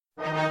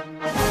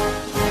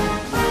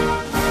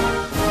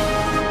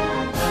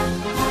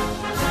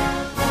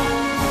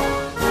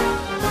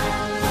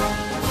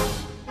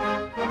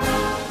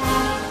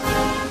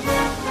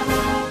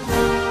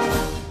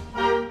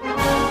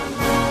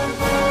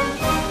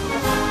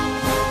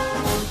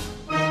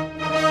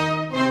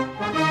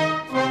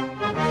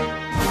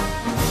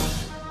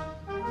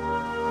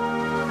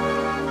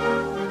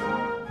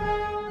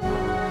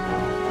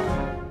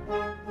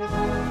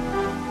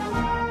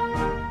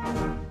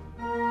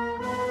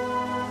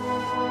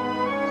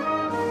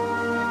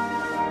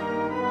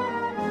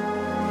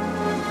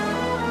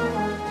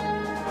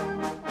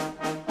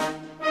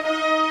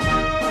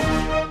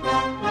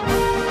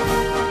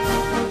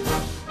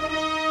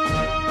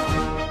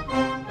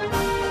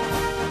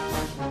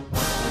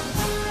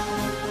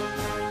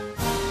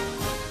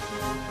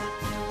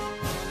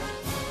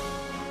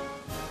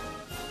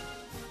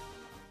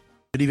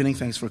Good evening.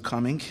 Thanks for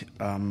coming.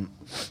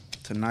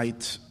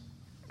 Tonight,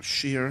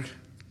 Shir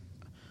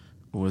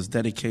was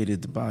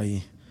dedicated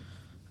by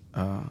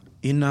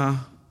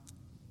Ina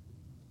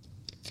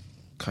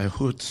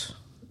Kaihut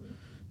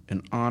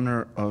in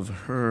honor of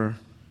her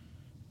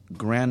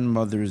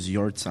grandmother's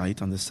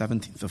yahrzeit on the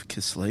 17th of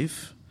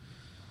Kislev,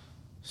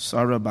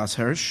 Sarah Bas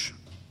Hirsch.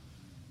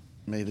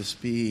 May this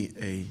be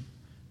a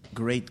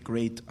great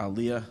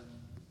aliyah,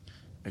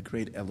 a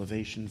great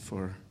elevation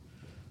for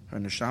her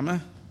neshama.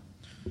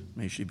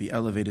 May she be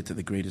elevated to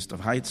the greatest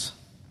of heights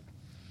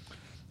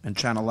and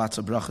channel lots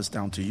of brachas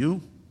down to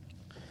you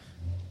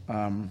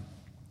and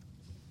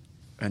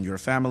your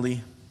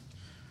family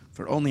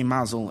for only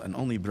mazel and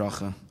only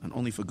bracha and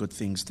only for good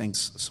things.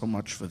 Thanks so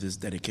much for this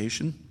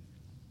dedication.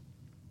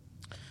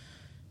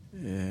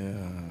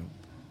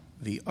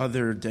 The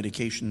other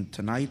dedication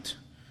tonight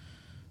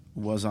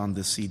was on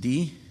the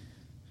CD.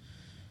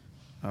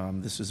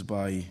 This is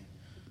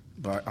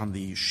on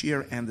the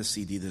Shir and the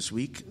CD this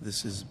week.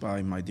 This is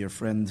by my dear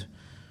friend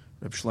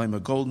Reb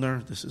Shlomo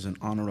Goldner. This is in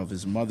honor of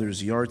his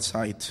mother's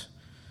yahrzeit,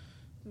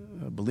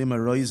 Belima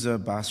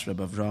Roiza Bas Reb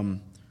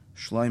Avram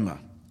Shlomo,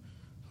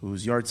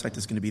 whose yahrzeit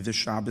is going to be this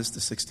Shabbos, the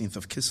 16th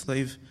of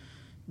Kislev.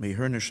 May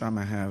her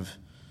neshama have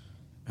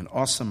an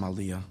awesome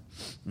aliyah.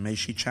 May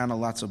she channel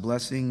lots of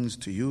blessings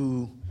to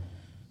you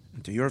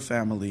and to your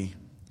family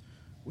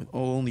with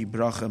only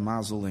bracha,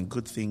 mazel, and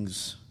good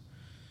things,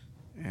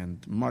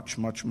 and much,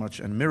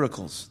 and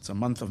miracles. It's a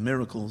month of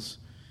miracles,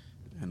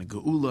 and a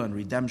geula and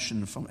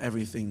redemption from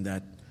everything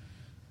that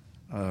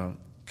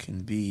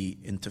can be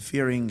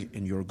interfering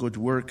in your good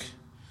work,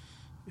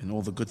 in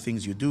all the good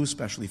things you do,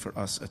 especially for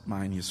us at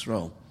Mayan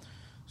Yisrael.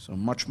 So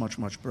much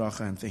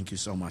bracha, and thank you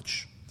so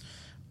much.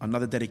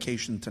 Another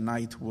dedication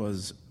tonight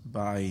was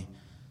by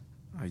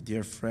my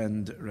dear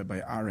friend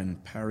Rabbi Aaron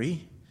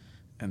Perry,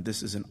 and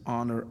this is in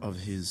honor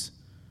of his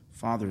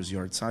father's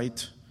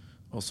yahrzeit.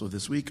 Also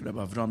this week,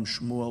 Rabbi Avram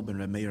Shmuel ben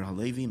Reb Meir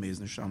Halevi, may his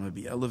neshama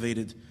be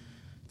elevated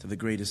to the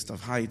greatest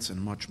of heights,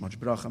 and much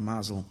bracha,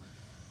 mazel,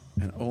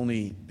 and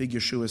only big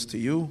Yeshuas to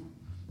you,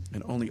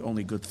 and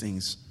only good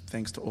things.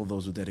 Thanks to all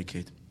those who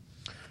dedicate.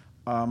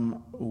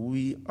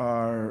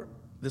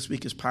 This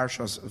week is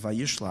Parshas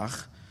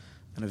Vayishlach,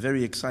 and a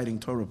very exciting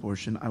Torah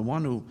portion. I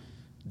want to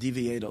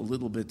deviate a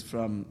little bit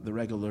from the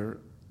regular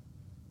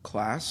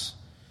class.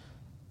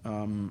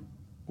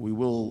 We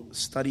will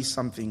study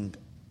something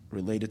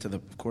related to the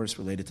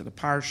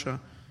Parsha,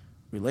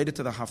 related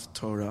to the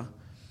Haftorah,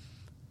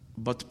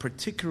 but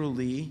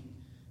particularly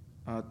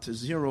to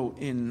zero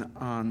in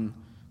on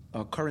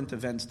current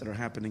events that are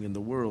happening in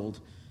the world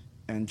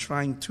and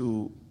trying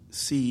to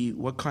see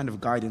what kind of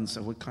guidance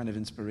and what kind of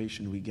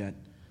inspiration we get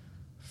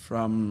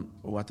from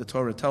what the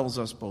Torah tells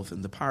us, both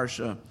in the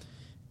Parsha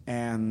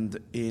and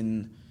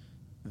in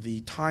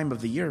the time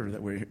of the year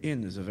that we're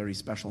in. Is a very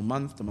special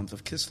month, the month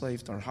of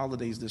Kislev, our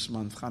holidays this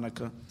month,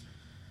 Hanukkah,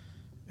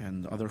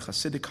 and other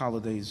Hasidic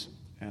holidays,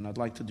 and I'd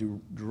like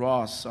to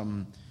draw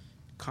some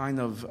kind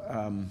of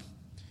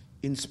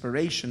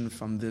inspiration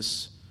from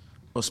this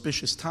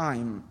auspicious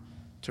time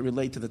to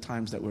relate to the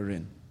times that we're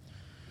in.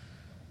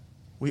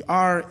 We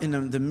are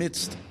in the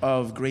midst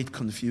of great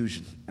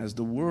confusion as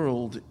the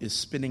world is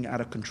spinning out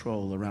of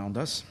control around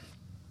us,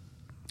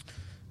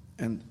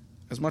 and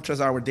as much as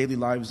our daily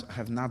lives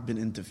have not been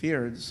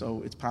interfered,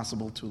 so it's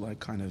possible to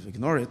kind of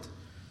ignore it,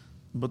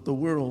 but the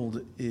world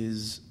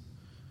is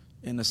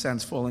in a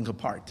sense falling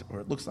apart,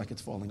 or it looks like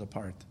it's falling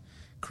apart.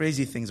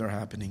 Crazy things are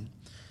happening.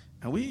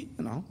 And we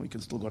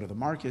can still go to the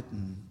market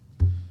and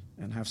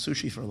have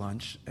sushi for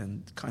lunch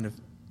and kind of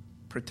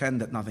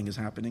pretend that nothing is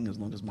happening as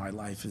long as my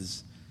life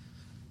is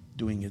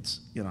doing its,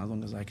 as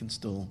long as I can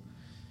still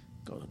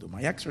go do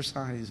my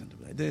exercise and do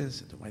my this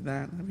and do my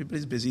that.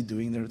 Everybody's busy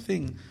doing their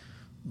thing.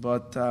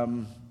 But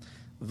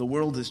the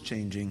world is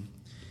changing,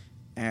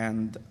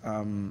 and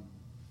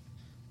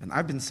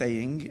I've been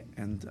saying,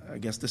 and I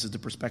guess this is the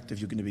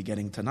perspective you're going to be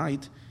getting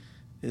tonight,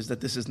 is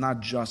that this is not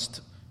just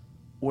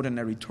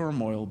ordinary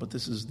turmoil, but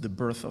this is the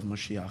birth of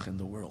Mashiach in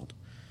the world.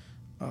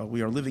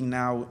 We are living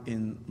now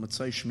in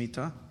Motzei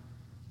Shemitah.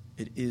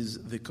 It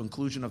is the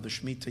conclusion of the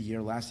Shemitah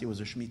year. Last year was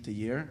a Shemitah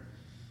year.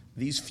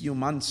 These few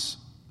months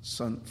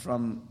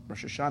from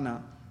Rosh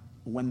Hashanah,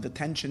 when the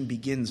tension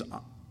begins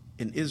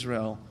in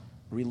Israel,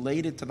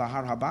 related to the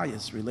Har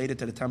HaBayis, related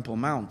to the Temple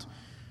Mount,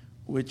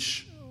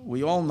 which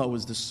we all know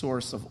is the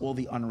source of all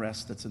the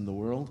unrest that's in the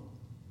world,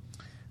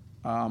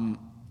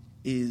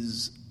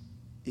 is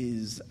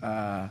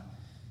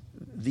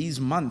these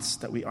months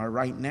that we are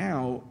right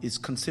now is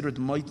considered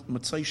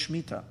Motzei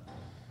Shemitah,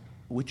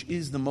 which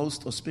is the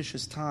most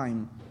auspicious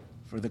time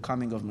for the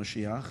coming of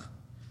Mashiach.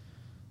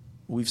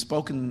 We've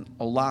spoken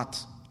a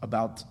lot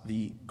about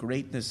the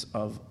greatness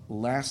of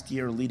last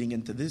year leading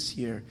into this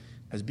year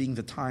as being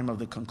the time of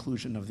the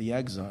conclusion of the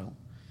exile.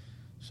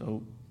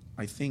 So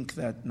I think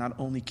that not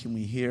only can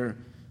we hear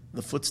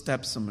the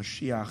footsteps of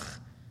Mashiach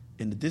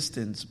in the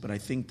distance, but I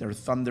think they're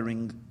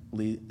thundering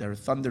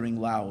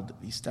loud,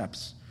 these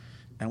steps.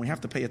 And we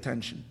have to pay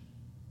attention.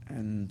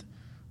 And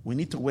we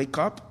need to wake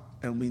up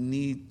and we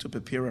need to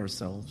prepare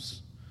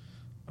ourselves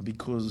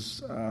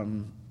because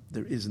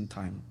there isn't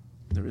time.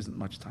 There isn't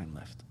much time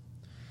left.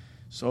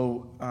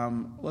 So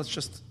let's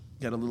just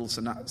get a little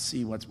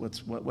see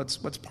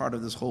what's part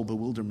of this whole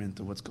bewilderment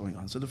of what's going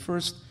on. So the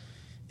first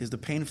is the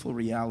painful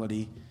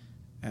reality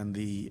and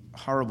the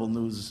horrible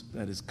news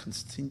that is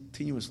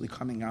continuously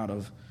coming out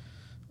of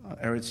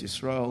Eretz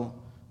Yisrael,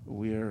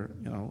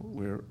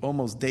 where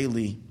almost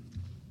daily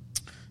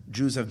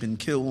Jews have been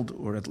killed,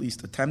 or at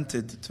least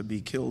attempted to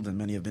be killed, and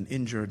many have been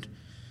injured.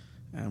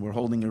 And we're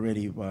holding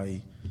already by,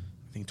 I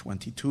think,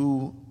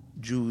 22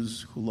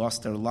 Jews who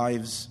lost their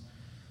lives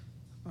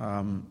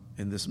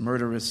in this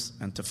murderous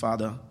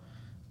intifada.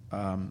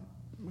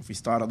 If we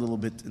start a little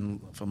bit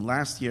from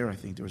last year, I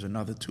think there was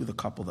another two, the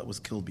couple that was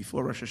killed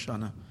before Rosh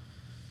Hashanah.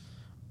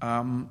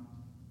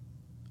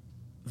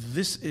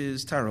 This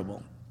is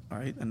terrible,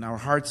 right? And our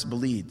hearts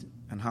bleed,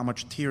 and how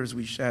much tears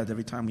we shed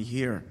every time we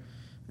hear.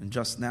 And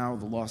just now,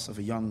 the loss of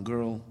a young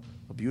girl,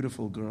 a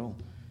beautiful girl,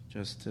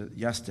 just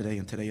yesterday,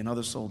 and today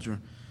another soldier.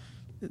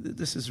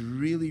 This is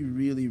really,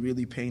 really,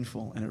 really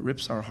painful, and it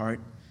rips our heart.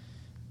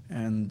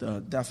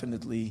 And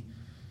definitely,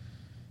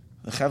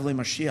 the Chevlei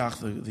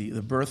Mashiach,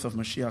 the birth of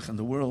Mashiach in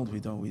the world, we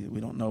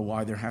don't know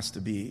why there has to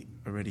be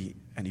already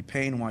any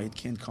pain, why it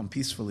can't come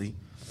peacefully.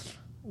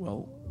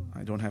 Well,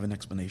 I don't have an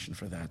explanation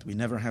for that. We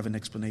never have an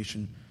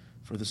explanation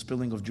for the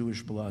spilling of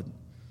Jewish blood.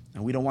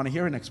 And we don't want to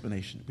hear an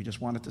explanation. We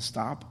just want it to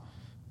stop,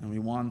 and we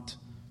want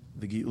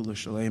the Geula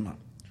Shalema.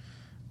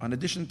 In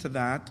addition to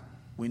that,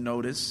 we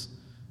notice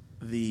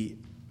the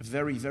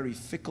very, very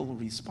fickle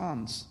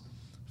response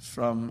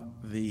from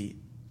the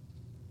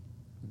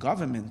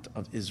government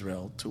of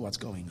Israel to what's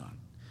going on.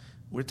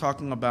 We're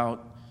talking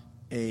about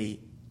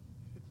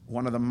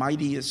one of the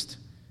mightiest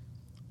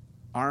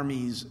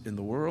armies in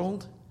the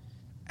world,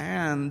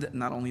 and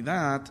not only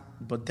that,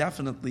 but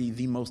definitely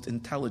the most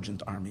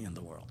intelligent army in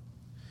the world,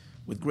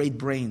 with great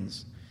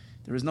brains.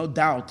 There is no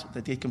doubt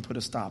that they can put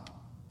a stop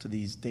to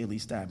these daily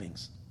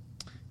stabbings,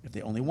 if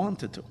they only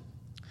wanted to.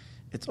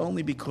 It's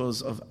only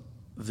because of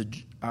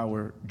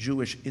our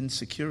Jewish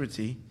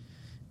insecurity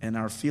and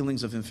our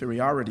feelings of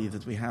inferiority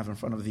that we have in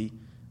front of the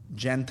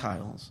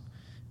Gentiles.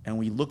 And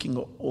we're looking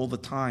all the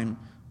time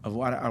of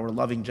what our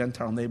loving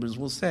Gentile neighbors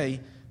will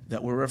say,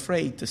 that we're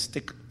afraid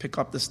to pick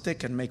up the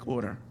stick and make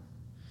order.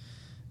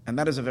 And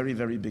that is a very,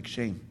 very big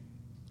shame.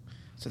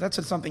 So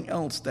that's something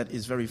else that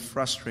is very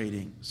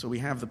frustrating. So we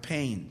have the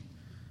pain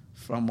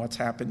from what's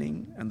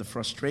happening and the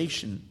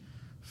frustration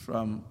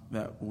from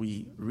that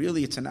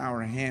it's in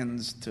our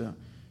hands to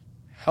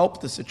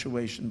help the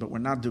situation, but we're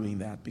not doing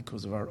that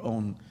because of our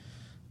own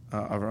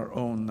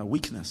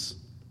weakness,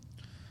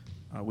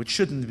 which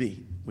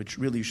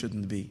really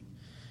shouldn't be.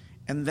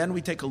 And then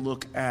we take a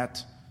look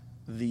at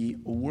the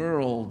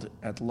world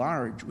at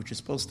large, which is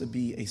supposed to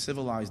be a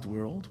civilized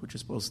world, which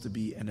is supposed to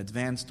be an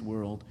advanced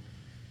world,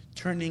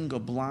 turning a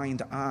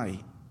blind eye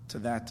to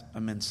that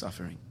immense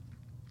suffering.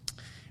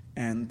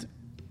 And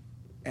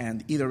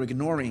either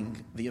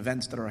ignoring the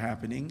events that are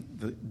happening,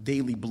 the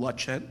daily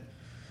bloodshed,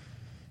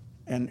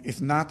 and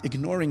if not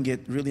ignoring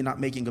it, really not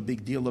making a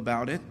big deal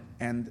about it,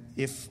 and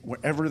if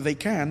wherever they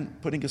can,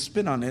 putting a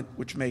spin on it,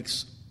 which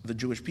makes the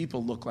Jewish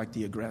people look like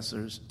the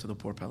aggressors to the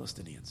poor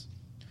Palestinians.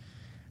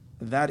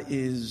 That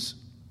is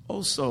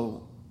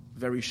also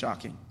very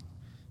shocking.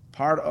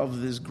 Part of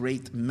this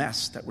great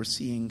mess that we're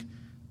seeing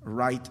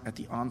right at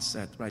the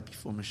onset, right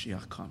before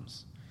Mashiach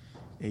comes.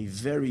 A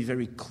very,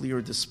 very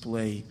clear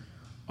display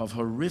of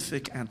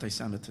horrific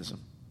anti-Semitism.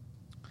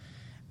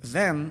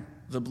 Then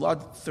the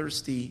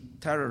bloodthirsty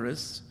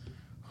terrorists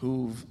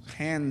whose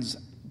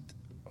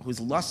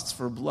lusts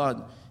for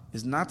blood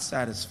is not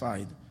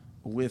satisfied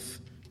with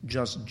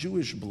just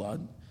Jewish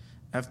blood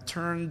have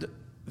turned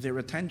their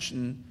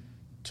attention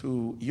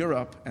to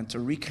Europe and to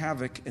wreak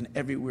havoc in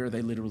everywhere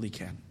they literally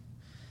can.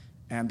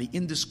 And the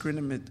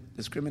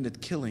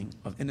indiscriminate killing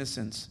of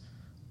innocents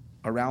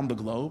around the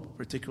globe,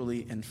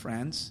 particularly in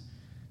France,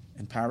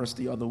 in Paris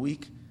the other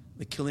week,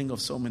 the killing of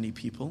so many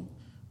people,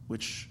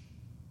 which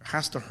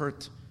has to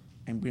hurt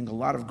and bring a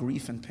lot of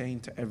grief and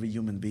pain to every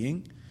human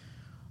being.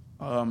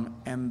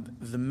 And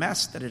the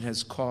mess that it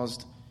has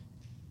caused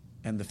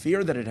and the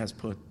fear that it has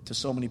put to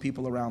so many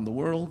people around the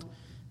world.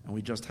 And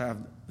we just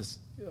have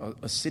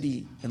a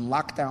city in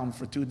lockdown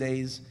for 2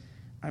 days.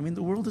 I mean,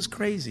 the world is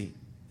crazy.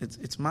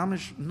 It's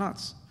mamish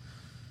nuts.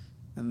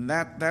 And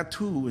that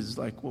too is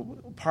like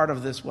part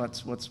of this,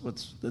 what's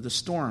the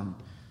storm.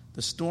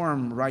 The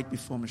storm right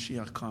before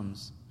Mashiach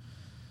comes.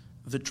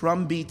 The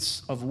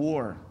drumbeats of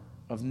war,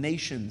 of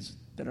nations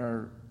that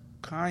are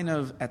kind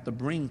of at the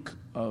brink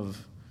of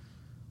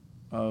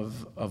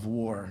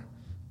war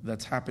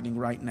that's happening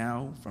right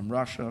now, from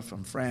Russia,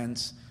 from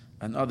France,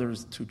 and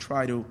others, to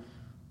try to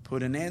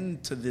put an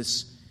end to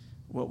this,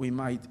 what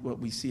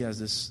we see as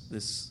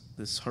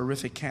this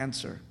horrific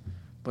cancer.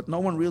 But no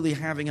one really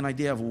having an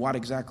idea of what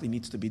exactly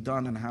needs to be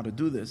done and how to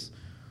do this.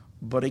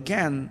 But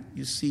again,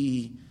 you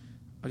see,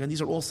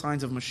 these are all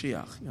signs of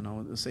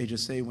Mashiach. The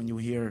sages say when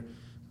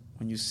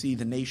you see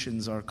the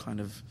nations are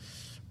kind of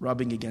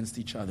rubbing against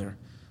each other,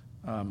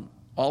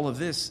 all of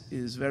this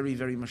is very,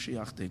 very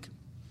Mashiachtic.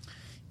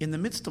 in the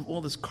midst of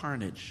all this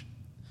carnage,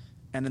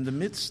 and in the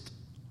midst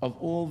of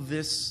all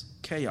this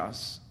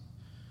chaos,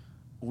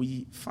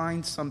 we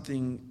find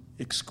something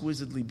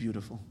exquisitely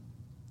beautiful,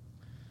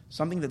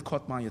 something that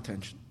caught my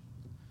attention,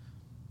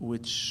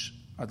 which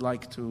I'd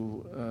like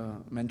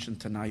to mention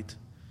tonight.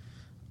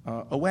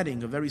 A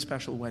wedding, a very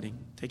special wedding,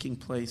 taking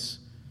place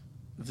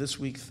this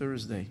week,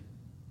 Thursday,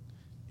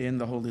 in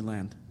the Holy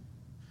Land.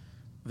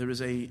 There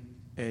is a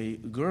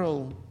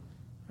girl,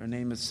 her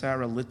name is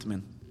Sarah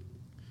Littman.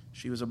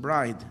 She was a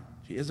bride.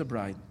 She is a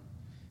bride.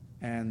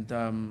 And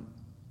her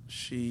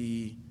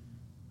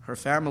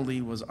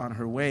family was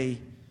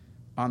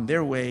on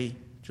their way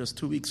just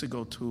 2 weeks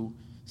ago to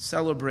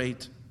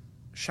celebrate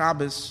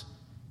Shabbos,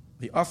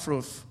 the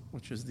Afruf,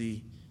 which is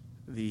the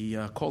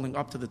calling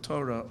up to the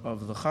Torah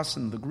of the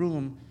chassan, the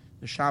groom,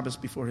 the Shabbos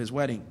before his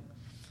wedding.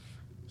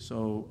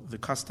 So the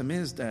custom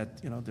is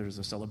that there's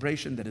a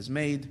celebration that is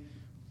made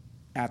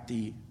at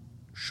the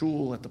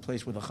shul, at the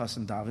place where the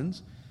chassan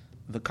davens.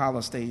 The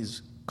kala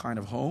stays kind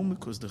of home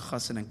because the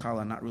chassan and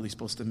kala are not really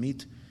supposed to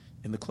meet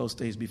in the close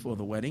days before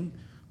the wedding.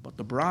 But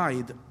the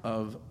bride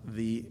of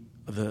the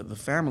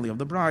family of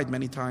the bride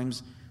many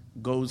times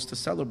goes to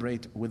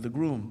celebrate with the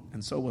groom,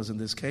 and so was in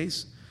this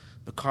case.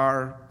 The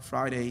car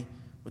Friday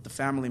with the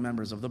family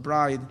members of the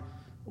bride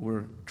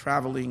were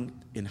traveling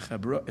in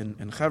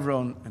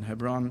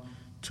Hebron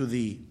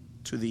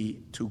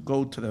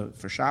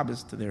for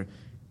Shabbos to their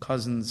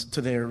cousins,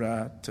 to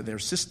their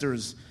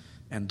sisters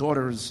and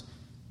daughters,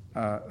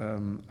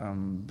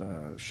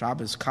 the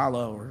Shabbos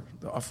Kala or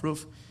the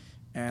Afruf.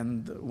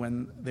 And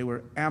when they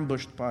were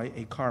ambushed by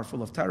a car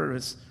full of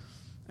terrorists,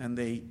 and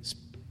they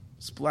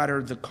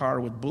splattered the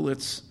car with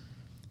bullets,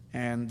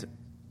 and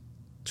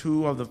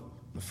two of the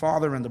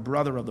father and the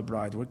brother of the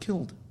bride were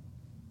killed,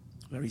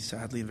 very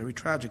sadly and very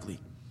tragically.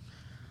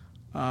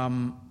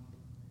 In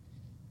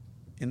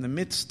the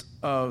midst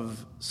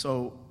of,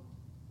 so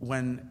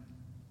when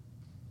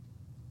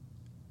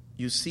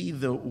you see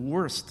the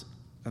worst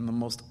and the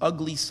most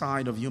ugly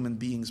side of human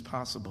beings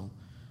possible,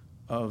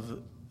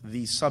 of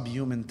the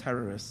subhuman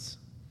terrorists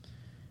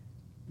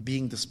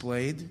being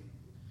displayed,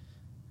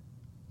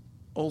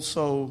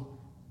 also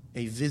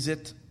a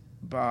visit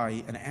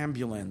by an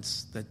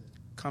ambulance that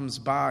comes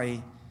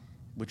by,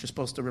 which is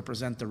supposed to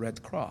represent the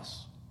Red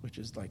Cross, which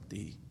is like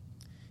the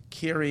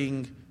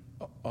caring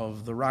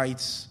of the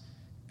rights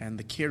and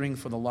the caring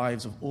for the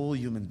lives of all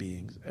human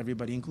beings,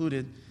 everybody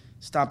included,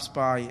 stops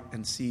by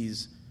and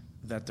sees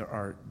that there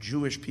are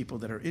Jewish people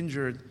that are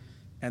injured,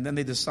 and then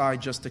they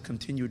decide just to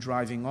continue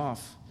driving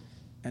off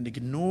and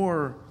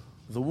ignore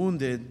the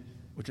wounded,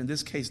 which in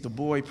this case the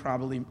boy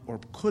probably or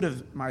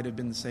might have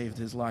been saved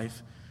his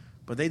life,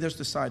 but they just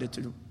decided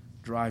to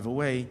drive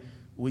away,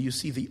 where you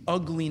see the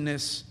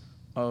ugliness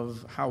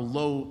of how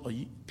low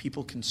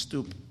people can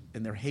stoop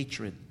in their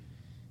hatred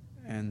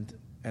and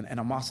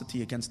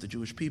animosity against the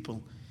Jewish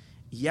people.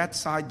 Yet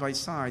side by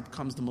side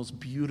comes the most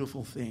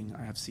beautiful thing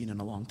I have seen in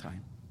a long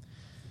time.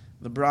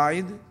 The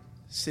bride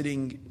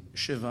sitting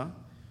Shiva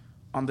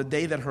on the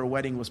day that her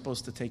wedding was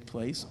supposed to take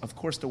place. Of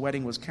course, the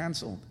wedding was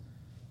canceled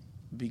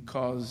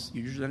because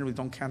you generally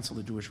don't cancel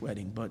a Jewish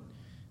wedding, but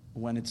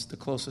when it's the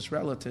closest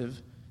relative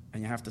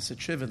and you have to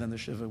sit Shiva, then the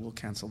Shiva will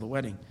cancel the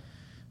wedding.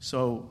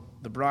 So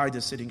the bride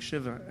is sitting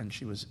Shiva, and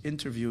she was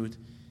interviewed,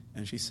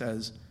 and she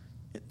says,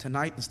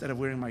 tonight, instead of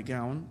wearing my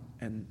gown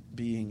and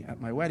being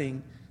at my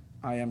wedding,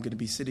 I am going to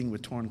be sitting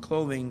with torn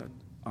clothing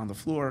on the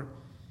floor.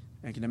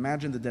 I can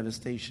imagine the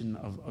devastation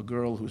of a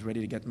girl who's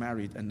ready to get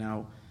married, and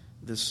now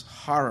this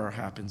horror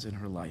happens in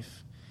her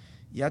life.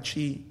 Yet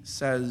she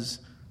says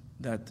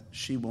that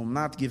she will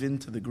not give in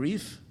to the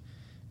grief,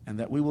 and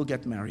that we will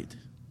get married.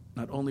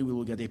 Not only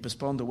they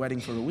postponed the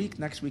wedding for a week,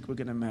 next week we're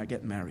going to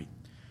get married.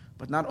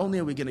 But not only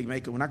are we going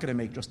to we're not going to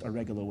make just a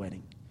regular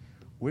wedding.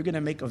 We're going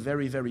to make a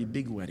very, very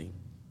big wedding.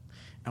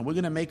 And we're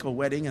going to make a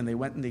wedding, and they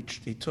went and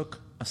they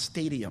took a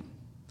stadium,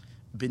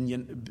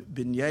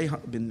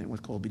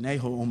 what's called Bnei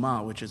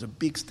Ha'umah, which is a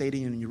big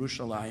stadium in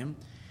Yerushalayim,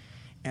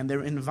 and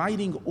they're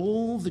inviting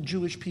all the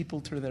Jewish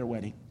people to their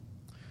wedding.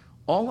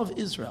 All of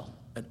Israel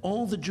and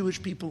all the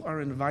Jewish people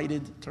are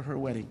invited to her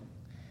wedding,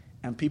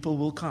 and people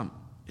will come.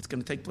 It's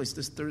going to take place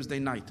this Thursday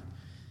night,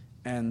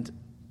 and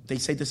they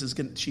say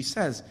she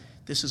says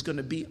this is going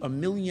to be 1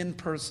 million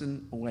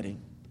person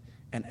wedding,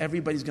 and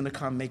everybody's going to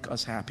come make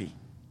us happy.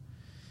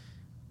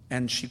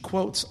 And she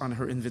quotes on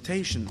her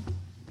invitation,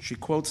 she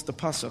quotes the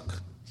pasuk,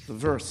 the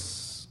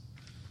verse.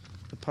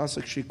 The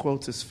pasuk she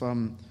quotes is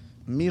from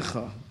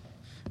Micha.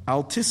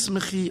 Al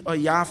tismechi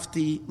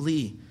oyafti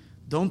li.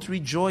 Don't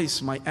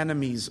rejoice, my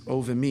enemies,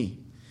 over me.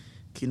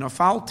 Ki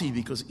nafalti,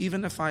 because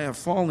even if I have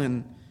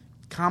fallen,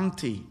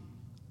 kamti,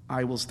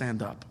 I will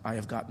stand up. I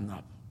have gotten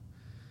up.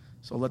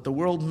 So let the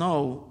world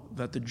know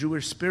that the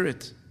Jewish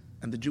spirit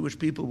and the Jewish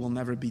people will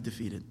never be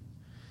defeated.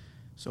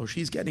 So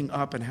she's getting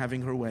up and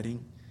having her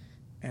wedding.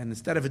 And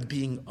instead of it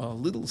being a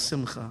little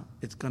simcha,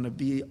 it's going to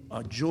be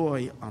a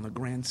joy on a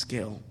grand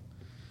scale.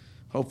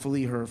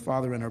 Hopefully her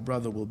father and her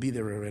brother will be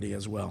there already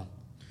as well.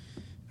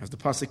 As the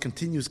pasuk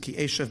continues, Ki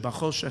eshev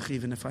b'choshech,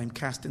 even if I'm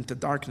cast into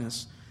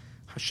darkness,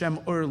 Hashem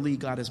Or Li,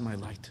 God is my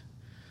light.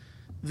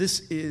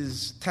 This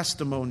is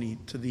testimony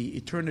to the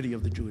eternity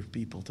of the Jewish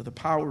people, to the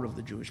power of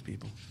the Jewish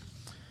people.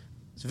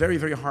 It's very,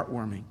 very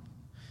heartwarming.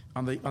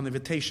 On the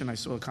invitation, I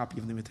saw a copy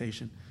of the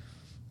invitation.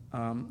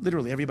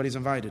 Literally, everybody's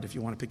invited. If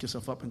you want to pick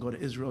yourself up and go to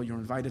Israel, you're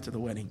invited to the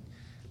wedding.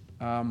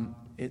 In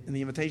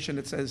the invitation,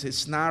 it says,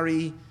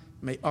 Hisnari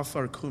me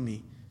offer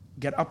kumi.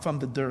 Get up from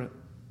the dirt.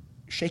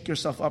 Shake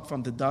yourself up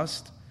from the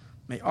dust.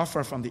 May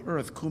offer from the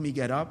earth. Kumi,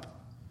 get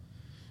up.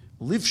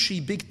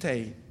 Livshi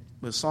bigte.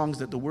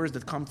 The words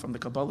that come from the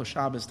Kabbalah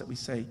Shabbos that we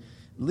say,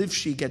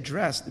 Livshi, get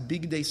dressed.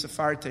 Bigde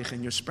sefartech,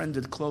 in your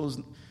splendid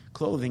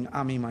clothing,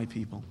 Ami, my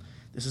people.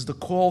 This is the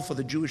call for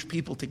the Jewish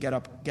people to get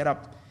up, get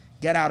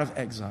out of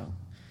exile.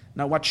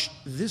 Now watch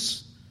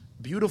this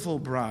beautiful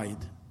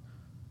bride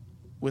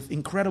with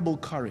incredible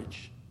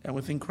courage and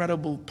with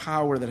incredible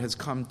power that has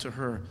come to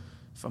her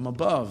from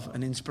above,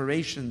 an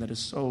inspiration that is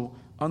so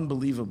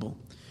unbelievable.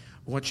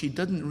 What she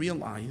didn't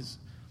realize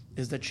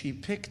is that she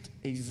picked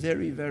a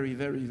very, very,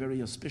 very,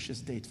 very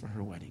auspicious date for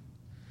her wedding.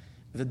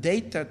 The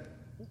date that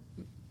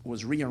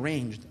was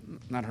rearranged,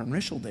 not her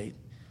initial date,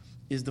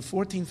 is the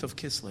 14th of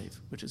Kislev,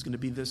 which is going to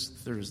be this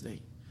Thursday.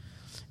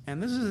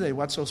 And this is the day,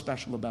 what's so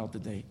special about the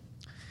day?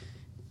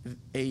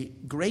 A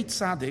great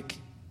tzaddik,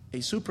 a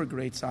super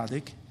great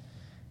tzaddik,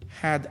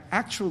 had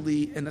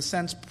actually, in a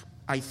sense,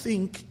 I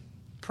think,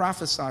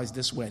 prophesied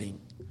this wedding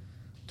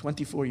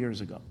 24 years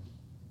ago,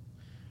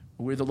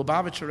 where the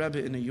Lubavitcher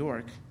Rebbe in New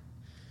York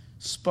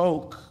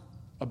spoke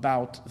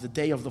about the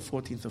day of the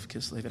 14th of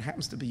Kislev. It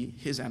happens to be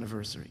his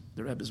anniversary,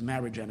 the Rebbe's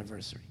marriage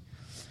anniversary,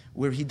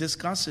 where he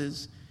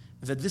discusses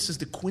that this is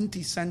the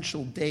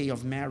quintessential day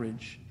of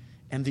marriage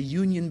and the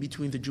union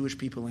between the Jewish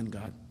people and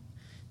God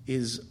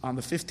is on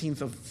the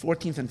 14th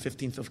and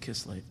 15th of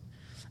Kislev,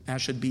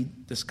 as should be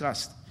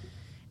discussed.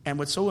 And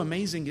what's so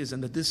amazing is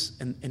in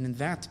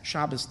that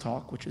Shabbos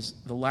talk, which is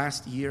the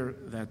last year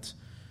that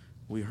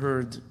we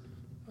heard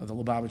the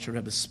Lubavitcher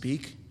Rebbe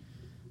speak,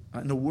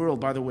 in a world,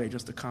 by the way,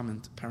 just a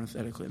comment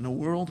parenthetically, in a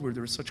world where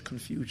there is such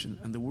confusion,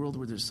 and the world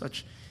where there's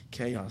such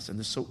chaos, and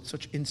there's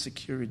such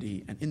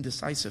insecurity and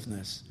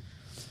indecisiveness,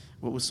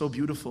 what was so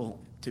beautiful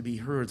to be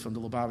heard from the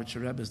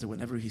Lubavitcher Rebbe is that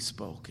whenever he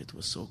spoke, it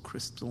was so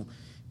crystal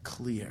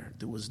clear.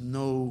 There was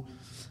no,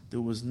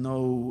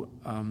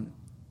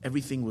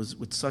 everything was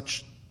with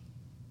such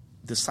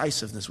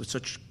decisiveness, with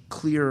such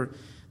clear,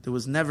 there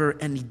was never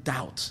any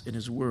doubt in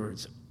his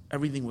words.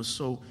 Everything was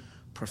so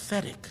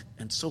prophetic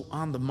and so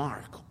on the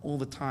mark all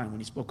the time when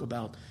he spoke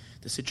about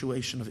the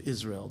situation of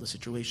Israel, the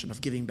situation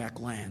of giving back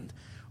land,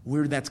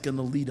 where that's going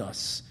to lead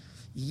us.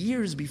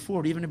 Years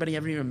before, even anybody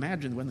ever even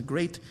imagined, when the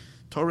great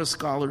Torah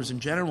scholars in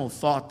general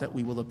thought that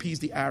we will appease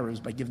the Arabs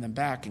by giving them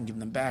back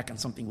and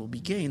something will be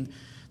gained,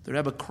 the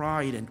Rebbe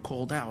cried and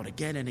called out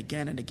again and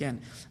again and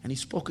again, and he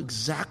spoke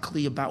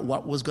exactly about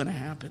what was going to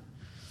happen.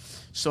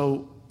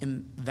 So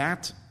in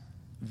that,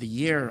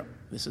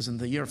 this is in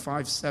the year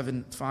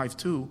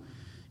 5752,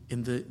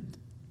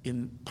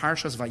 in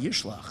Parshas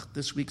Vayishlach,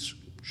 this week's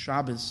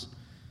Shabbos,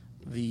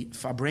 the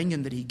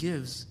Farbrengen that he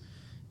gives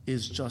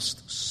is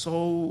just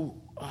so,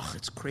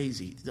 it's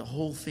crazy. The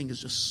whole thing is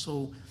just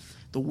so,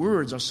 the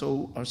words are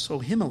so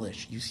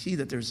himmelish. You see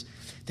that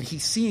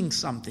he's seeing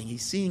something,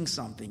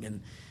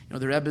 and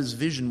the Rebbe's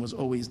vision was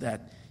always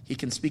that he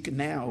can speak it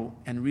now,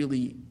 and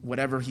really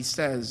whatever he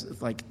says,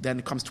 then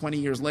it comes 20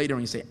 years later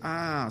and you say,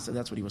 so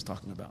that's what he was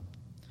talking about.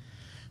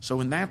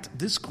 So in that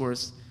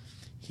discourse,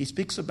 he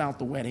speaks about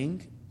the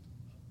wedding,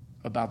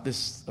 about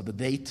the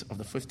date of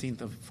the 14th,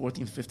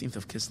 15th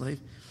of Kislev,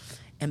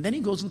 and then he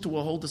goes into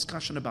a whole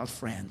discussion about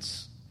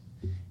France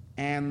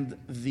and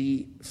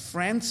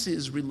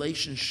France's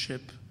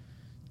relationship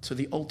to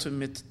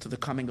the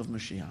coming of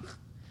Mashiach.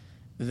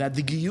 That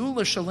the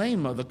Geula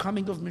Shalema, the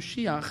coming of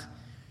Mashiach,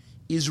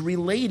 is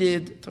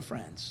related to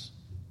France.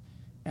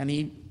 And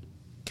he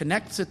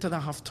connects it to the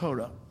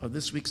Haftorah of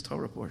this week's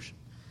Torah portion.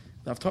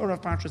 The Haftorah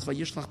of Parshas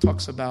Vayishlach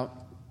talks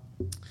about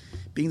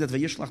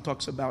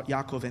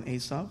Yaakov and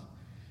Esav,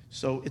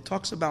 so it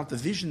talks about the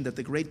vision that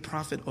the great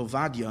prophet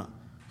Ovadia,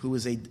 who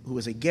was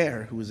a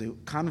ger, who was a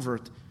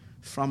convert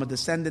from a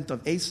descendant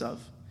of Esav,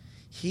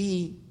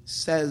 he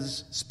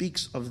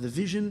speaks of the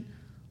vision,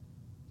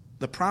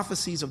 the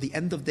prophecies of the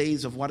end of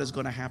days of what is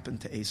going to happen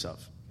to Esav,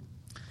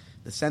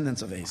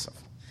 descendants of Esav.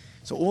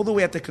 So all the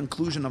way at the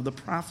conclusion of the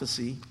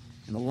prophecy,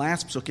 in the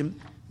last psukim,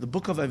 the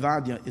book of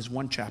Ovadia is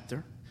one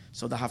chapter.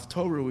 So the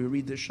Haftorah we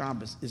read this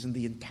Shabbos is in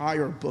the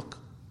entire book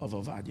of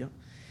Ovadia.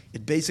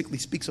 It basically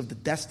speaks of the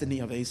destiny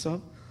of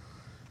Esav.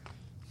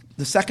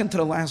 The second to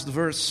the last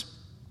verse,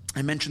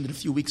 I mentioned it a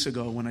few weeks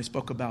ago when I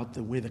spoke about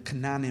the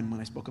Canaanim, when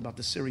I spoke about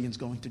the Syrians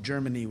going to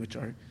Germany, which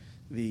are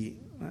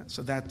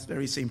so that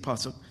very same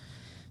pasuk.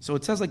 So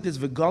it says like this: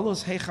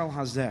 V'galos heichal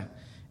hazeh,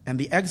 and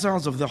the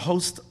exiles of the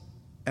host,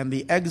 and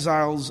the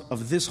exiles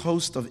of this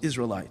host of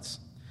Israelites,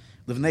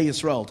 Livnei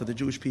Yisrael, to the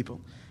Jewish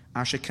people,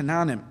 Asher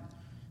Canaanim,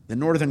 the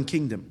northern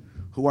kingdom,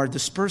 who are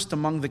dispersed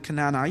among the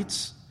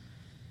Canaanites,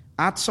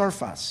 at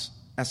Tsarfas,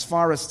 as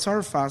far as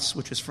Tsarfas,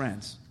 which is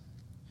France.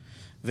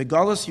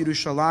 V'galos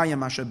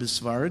Yerushalayim asher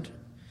b'svard,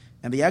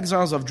 And the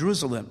exiles of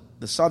Jerusalem,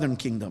 the southern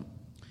kingdom,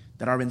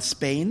 that are in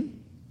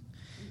Spain,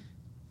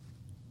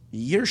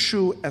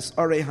 Yirshu es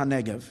Arei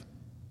HaNegev,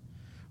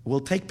 will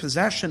take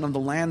possession of the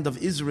land of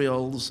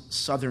Israel's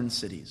southern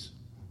cities.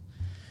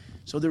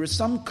 So there is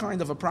some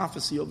kind of a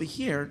prophecy over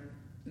here,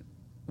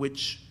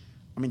 which,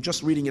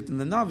 just reading it in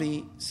the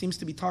Navi, seems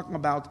to be talking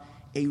about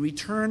a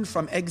return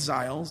from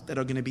exiles that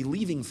are going to be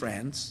leaving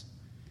France,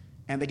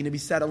 and they're going to be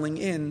settling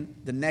in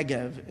the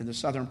Negev in the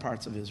southern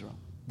parts of Israel.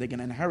 They're going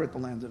to inherit the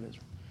land of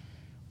Israel.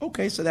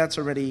 Okay, so that's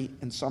already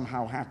and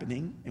somehow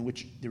happening, in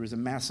which there is a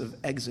massive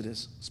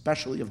exodus,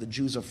 especially of the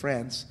Jews of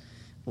France,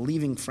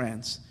 leaving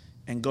France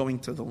and going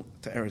to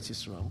Eretz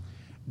Yisrael.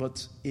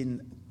 But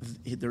in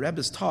the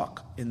Rebbe's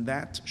talk in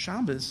that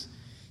Shabbos,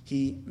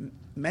 he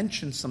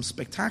mentioned some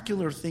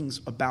spectacular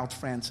things about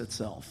France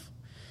itself.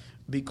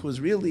 Because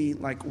really,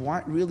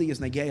 what really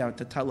is Negeah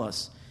to tell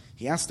us?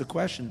 He asked the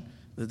question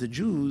that the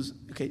Jews,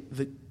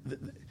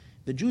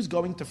 the Jews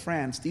going to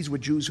France, these were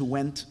Jews who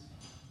went.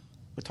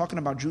 We're talking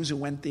about Jews who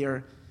went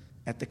there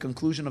at the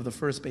conclusion of the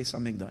first Beis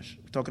HaMikdash.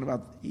 We're talking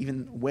about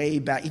even way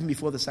back, even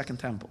before the Second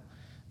Temple.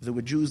 There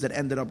were Jews that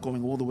ended up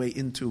going all the way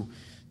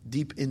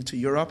deep into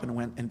Europe and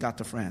went and got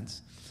to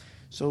France.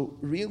 So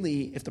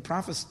really, if the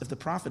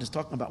prophet is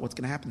talking about what's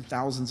going to happen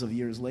thousands of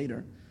years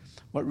later,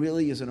 what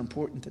really is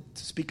important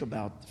to speak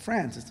about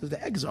France is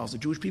the exiles. The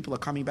Jewish people are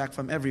coming back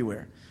from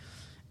everywhere.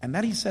 And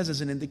that, he says,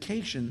 is an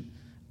indication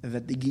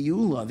that the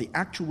Geula, the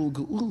actual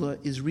Geula,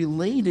 is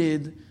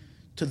related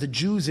to the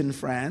Jews in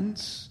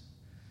France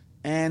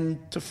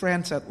and to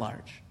France at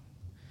large.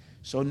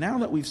 So now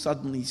that we've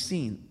suddenly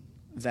seen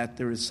that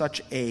there is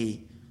such a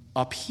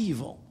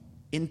upheaval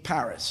in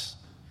Paris,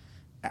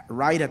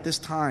 right at this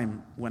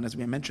time when, as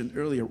we mentioned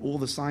earlier, all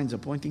the signs are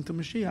pointing to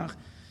Mashiach,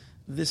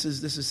 this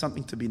is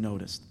something to be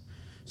noticed.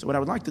 So what I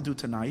would like to do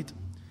tonight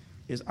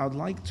is I would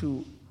like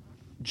to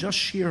just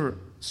share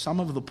some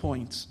of the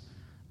points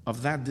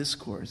of that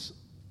discourse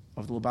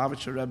of the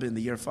Lubavitcher Rebbe in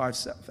the year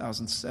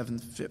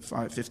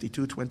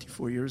 5752,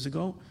 24 years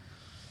ago,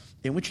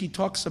 in which he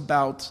talks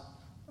about,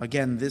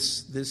 again,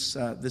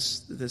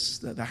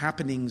 the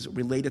happenings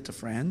related to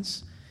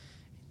France,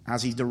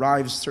 as he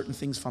derives certain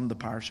things from the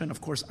parsha. And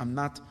of course, I'm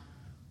not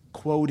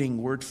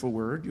quoting word for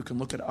word. You can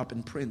look it up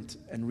in print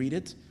and read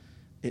it.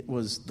 It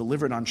was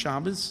delivered on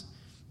Shabbos,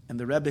 and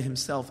the Rebbe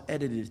himself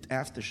edited it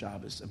after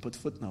Shabbos and put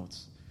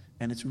footnotes.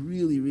 And it's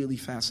really, really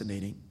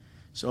fascinating.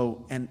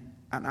 So, and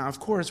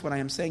of course, what I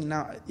am saying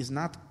now is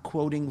not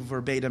quoting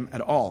verbatim at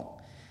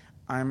all.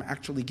 I'm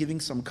actually giving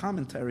some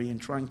commentary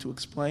and trying to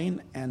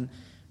explain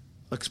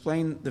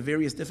the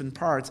various different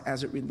parts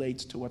as it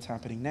relates to what's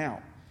happening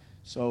now.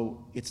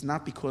 So it's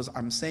not because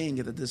I'm saying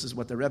it that this is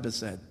what the Rebbe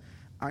said.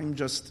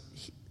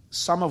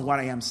 Some of what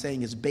I am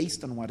saying is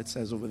based on what it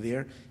says over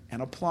there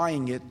and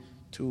applying it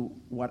to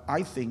what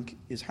I think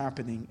is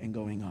happening and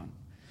going on.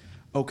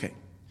 Okay,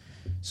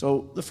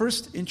 so the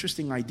first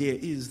interesting idea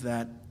is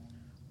that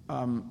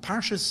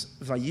Parshas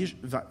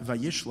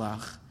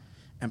Vayishlach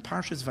and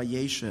Parshas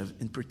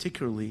Vayeshev in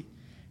particularly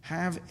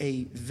have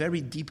a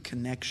very deep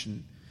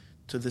connection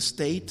to the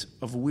state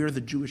of where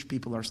the Jewish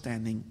people are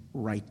standing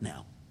right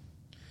now.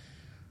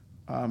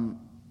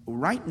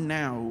 Right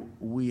now,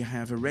 we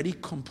have already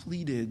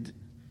completed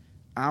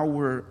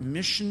our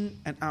mission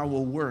and our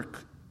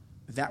work,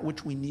 that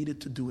which we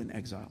needed to do in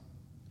exile.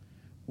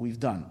 We've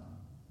done.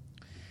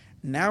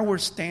 Now we're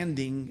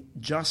standing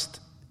just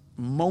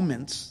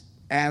moments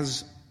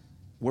as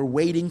we're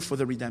waiting for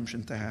the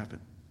redemption to happen.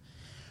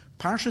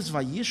 Parshas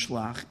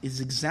Vayishlach is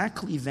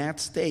exactly that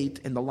state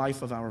in the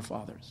life of our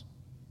fathers.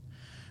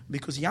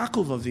 Because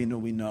Yaakov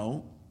Avinu, we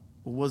know,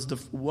 was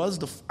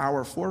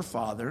our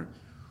forefather,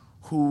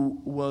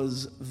 who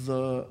was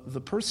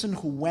the person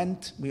who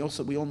went. We all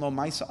know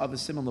Maisa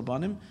Avasim and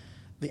Labanim.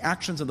 The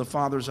actions of the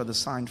fathers are the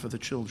sign for the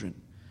children.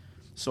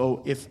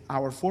 So if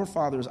our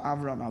forefathers,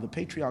 Avraham, the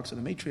patriarchs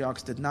and the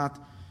matriarchs,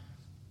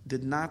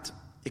 did not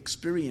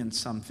experience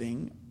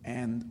something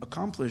and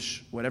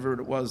accomplish whatever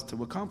it was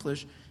to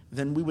accomplish,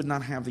 then we would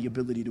not have the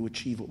ability to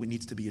achieve what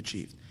needs to be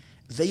achieved.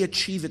 They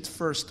achieve it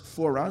first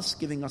for us,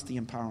 giving us the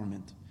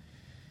empowerment.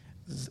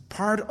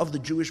 Part of the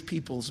Jewish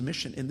people's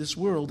mission in this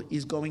world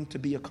is going to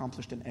be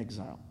accomplished in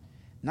exile.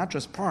 Not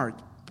just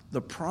part,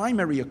 the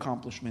primary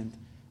accomplishment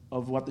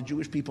of what the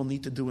Jewish people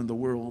need to do in the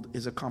world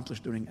is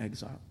accomplished during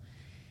exile.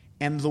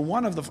 And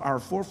one of our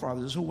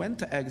forefathers who went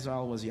to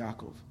exile was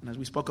Yaakov. And as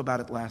we spoke about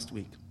it last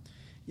week,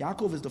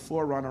 Yaakov is the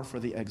forerunner for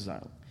the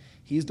exile.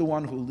 He's the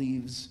one who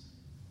leaves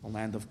the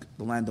land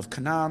of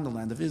Canaan, the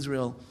land of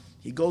Israel.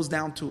 He goes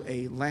down to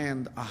a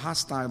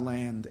hostile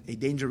land, a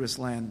dangerous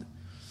land,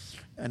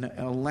 and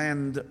a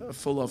land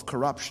full of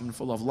corruption,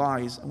 full of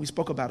lies. And we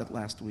spoke about it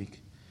last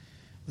week.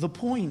 The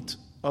point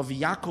of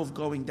Yaakov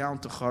going down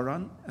to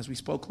Haran, as we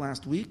spoke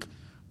last week,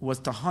 was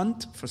to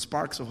hunt for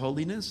sparks of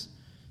holiness,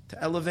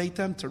 to elevate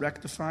them, to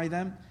rectify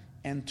them,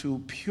 and to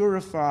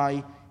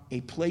purify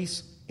a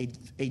place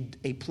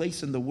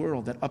in the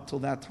world that up till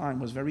that time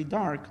was very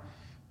dark,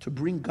 to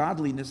bring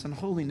godliness and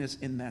holiness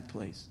in that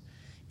place.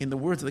 In the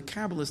words of the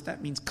Kabbalists,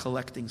 that means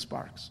collecting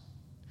sparks.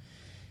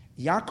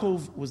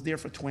 Yaakov was there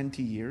for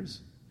 20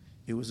 years.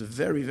 It was a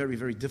very, very,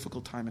 very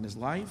difficult time in his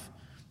life,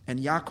 and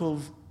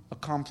Yaakov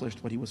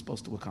accomplished what he was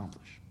supposed to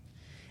accomplish.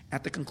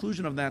 At the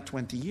conclusion of that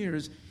 20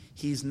 years,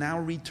 he's now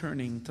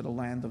returning to the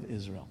land of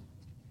Israel.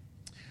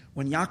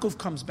 When Yaakov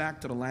comes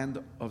back to the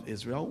land of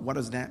Israel, what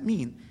does that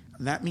mean?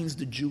 That means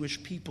the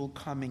Jewish people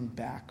coming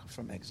back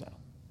from exile.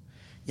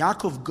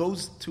 Yaakov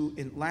goes to,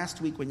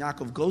 last week when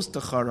Yaakov goes to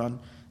Haran,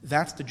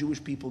 that's the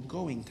Jewish people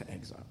going to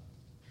exile.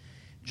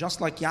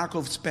 Just like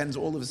Yaakov spends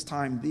all of his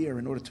time there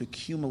in order to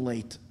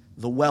accumulate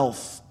the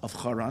wealth of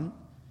Haran,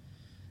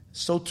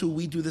 so too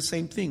we do the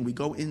same thing. We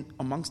go in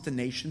amongst the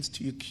nations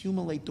to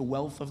accumulate the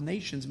wealth of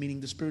nations,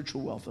 meaning the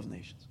spiritual wealth of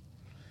nations.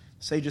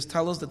 Sages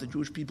tell us that the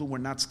Jewish people were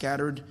not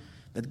scattered,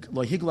 that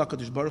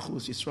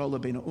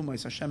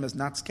Hashem has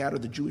not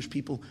scattered the Jewish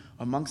people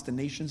amongst the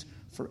nations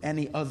for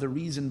any other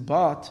reason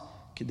but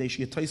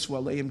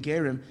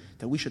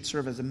that we should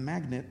serve as a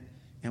magnet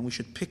and we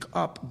should pick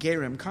up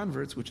Gerim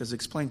converts, which, as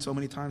explained so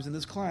many times in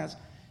this class,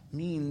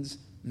 means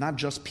not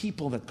just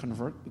people that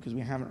convert, because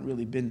we haven't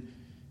really been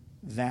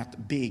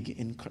that big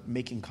in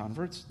making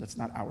converts. That's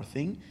not our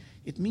thing.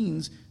 It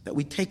means that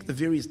we take the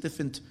various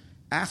different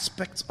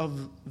aspects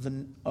of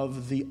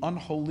the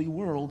unholy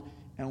world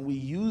and we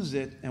use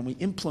it and we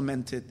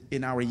implement it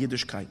in our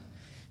Yiddishkeit.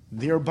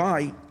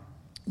 Thereby,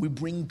 we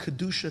bring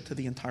Kedusha to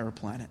the entire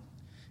planet.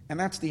 And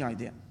that's the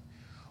idea.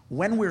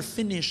 When we're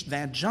finished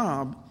that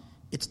job,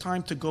 it's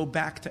time to go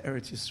back to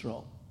Eretz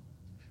Yisrael.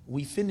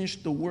 We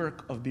finished the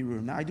work of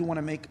Birur. Now, I do want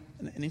to make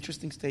an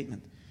interesting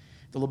statement.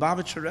 The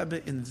Lubavitcher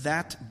Rebbe, in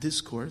that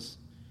discourse,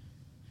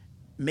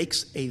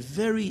 makes a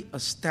very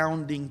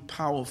astounding,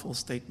 powerful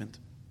statement,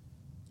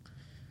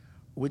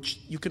 which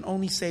you can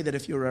only say that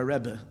if you're a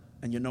Rebbe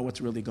and you know what's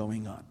really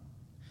going on.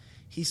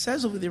 He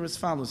says over there as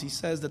follows. He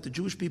says that the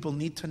Jewish people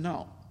need to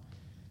know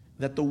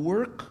that the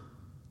work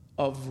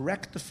of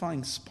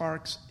rectifying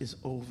sparks is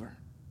over.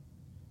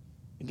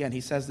 Again,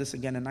 he says this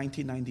again in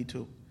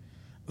 1992.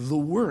 The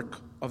work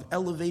of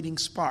elevating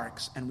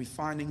sparks and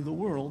refining the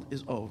world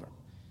is over.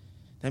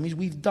 That means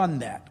we've done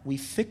that. We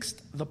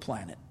fixed the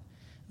planet.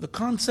 The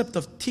concept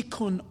of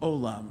tikkun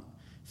olam,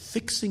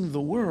 fixing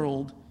the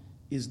world,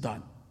 is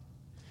done.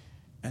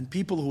 And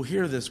people who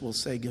hear this will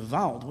say,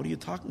 Gewalt, what are you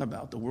talking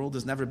about? The world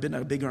has never been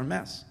a bigger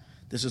mess.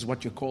 This is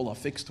what you call a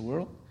fixed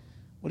world?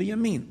 What do you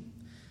mean?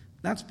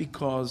 That's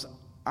because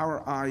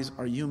our eyes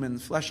are human,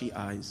 fleshy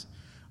eyes.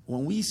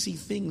 When we see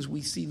things,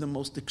 we see the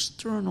most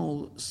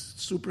external,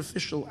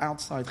 superficial,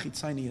 outside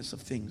chitzanius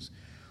of things.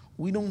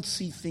 We don't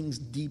see things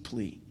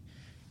deeply.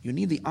 You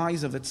need the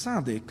eyes of a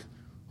tzaddik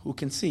who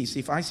can see. See,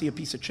 if I see a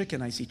piece of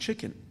chicken, I see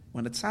chicken.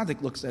 When a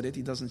tzaddik looks at it,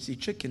 he doesn't see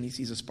chicken, he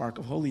sees a spark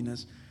of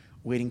holiness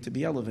waiting to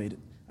be elevated.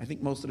 I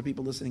think most of the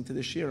people listening to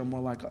this year are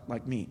more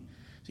like me.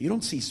 So you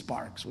don't see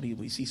sparks. What do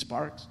we see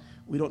sparks?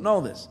 We don't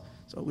know this.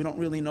 So we don't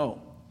really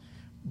know.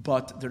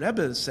 But the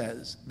Rebbe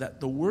says that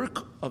the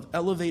work of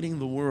elevating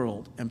the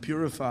world and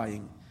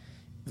purifying,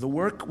 the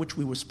work which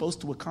we were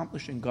supposed to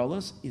accomplish in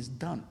Galus, is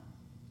done.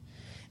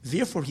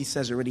 Therefore, he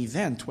says already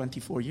then,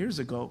 24 years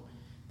ago,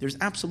 there's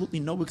absolutely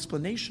no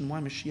explanation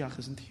why Mashiach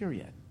isn't here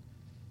yet,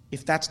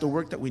 if that's the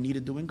work that we need to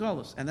do in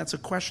Galus. And that's a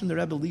question the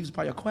Rebbe leaves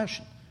by a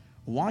question.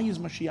 Why is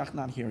Mashiach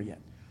not here yet?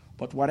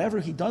 But whatever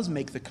he does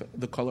make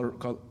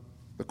the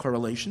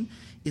correlation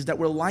is that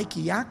we're like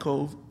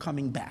Yaakov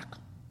coming back.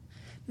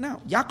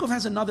 Now, Yaakov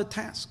has another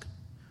task.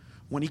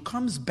 When he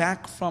comes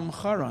back from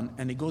Haran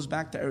and he goes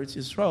back to Eretz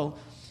Yisrael,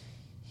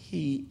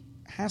 he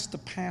has to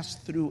pass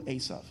through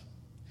Esav.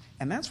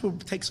 And that's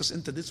what takes us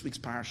into this week's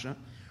parasha,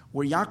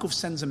 where Yaakov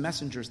sends the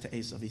messengers to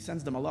Esav. He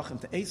sends the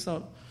malachim to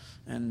Esav,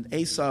 and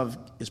Esav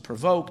is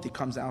provoked. He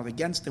comes out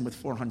against him with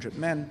 400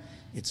 men.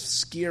 It's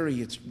scary.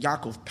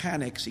 Yaakov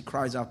panics. He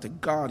cries out to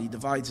God. He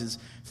divides his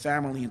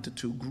family into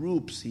two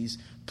groups. He's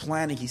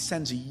planning. He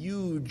sends a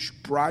huge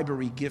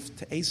bribery gift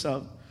to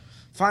Esav.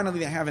 Finally,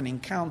 they have an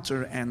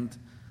encounter, and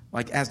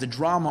as the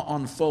drama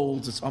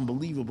unfolds, it's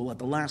unbelievable. At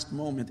the last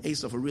moment,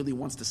 Esav really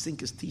wants to sink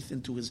his teeth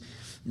into his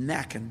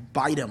neck and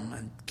bite him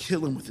and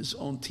kill him with his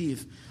own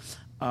teeth.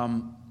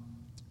 At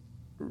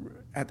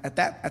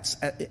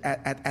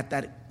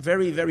that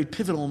very, very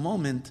pivotal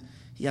moment,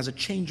 he has a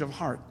change of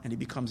heart, and he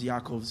becomes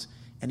Yaakov's,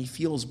 and he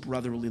feels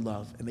brotherly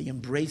love, and they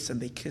embrace,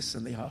 and they kiss,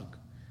 and they hug.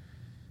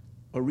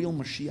 A real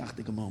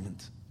Mashiach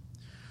moment.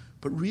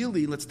 But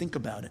really, let's think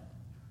about it.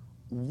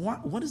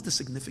 What is the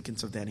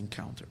significance of that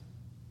encounter?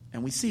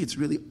 And we see it's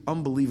really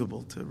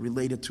unbelievable to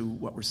relate it to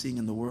what we're seeing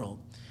in the world.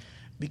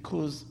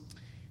 Because,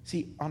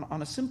 see,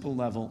 on a simple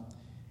level,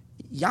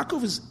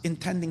 Yaakov is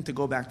intending to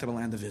go back to the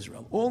land of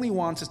Israel. All he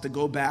wants is to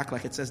go back,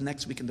 like it says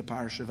next week in the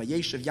parasha,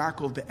 Vayishlach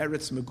Yaakov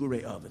be'eretz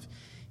megurei aviv.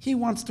 He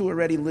wants to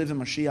already live in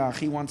Mashiach.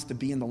 He wants to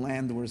be in the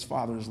land where his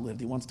fathers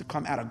lived. He wants to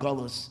come out of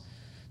Galus.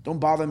 Don't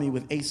bother me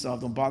with Esav.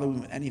 Don't bother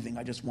me with anything.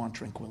 I just want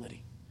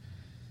tranquility.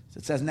 So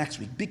it says next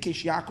week,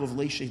 Bikesh Yaakov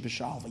leishev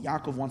b'shalva.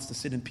 Yaakov wants to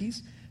sit in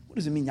peace. What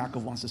does it mean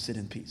Yaakov wants to sit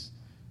in peace?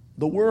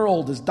 The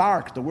world is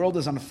dark. The world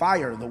is on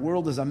fire. The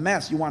world is a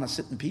mess. You want to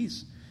sit in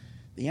peace?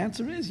 The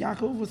answer is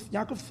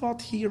Yaakov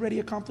thought he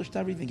already accomplished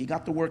everything. He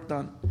got the work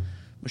done.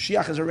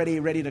 Mashiach is already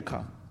ready to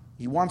come.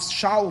 He wants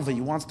shalva.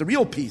 He wants the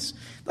real peace.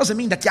 Doesn't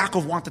mean that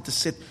Yaakov wanted to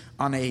sit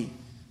on a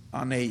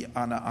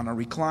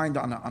reclined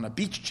on a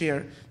beach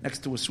chair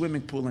next to a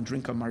swimming pool and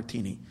drink a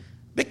martini.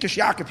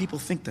 Bikish Yaakov, people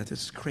think that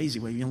it's crazy.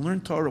 When you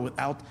learn Torah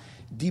without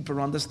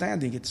deeper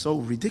understanding, it's so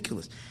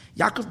ridiculous.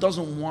 Yaakov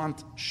doesn't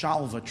want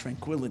shalva,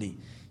 tranquility.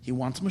 He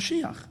wants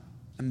Mashiach.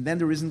 And then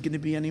there isn't going to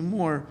be any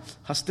more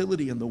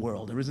hostility in the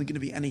world. There isn't going to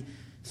be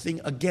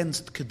anything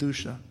against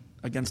Kedusha,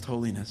 against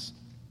holiness.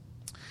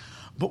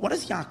 But what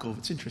is Yaakov?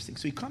 It's interesting.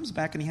 So he comes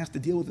back and he has to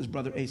deal with his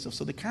brother Esav.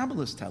 So the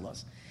Kabbalists tell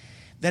us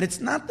that it's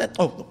not that,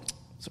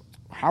 so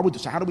how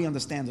do we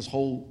understand this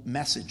whole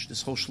message,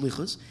 this whole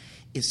shlichus?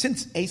 Is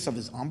since Esav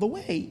is on the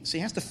way, so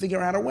he has to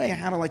figure out a way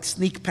how to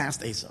sneak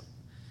past Esav.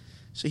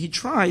 So he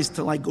tries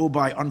to go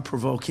by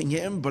unprovoking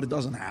him, but it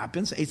doesn't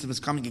happen. So Esav is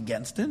coming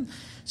against him.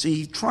 So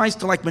he tries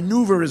to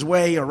maneuver his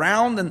way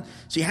around, and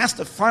so he has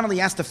to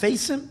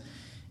face him.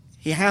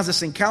 He has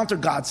this encounter,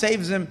 God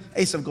saves him,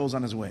 Esav goes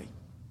on his way.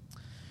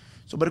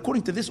 So, but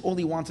according to this, all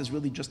he wants is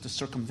really just to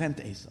circumvent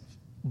Esav.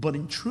 But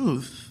in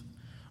truth,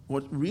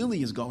 what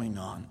really is going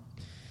on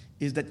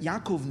is that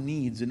Yaakov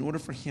needs, in order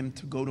for him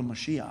to go to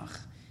Mashiach,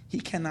 he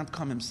cannot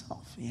come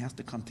himself. He has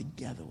to come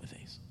together with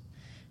Esav.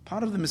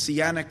 Part of the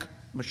Messianic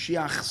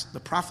Mashiachs, the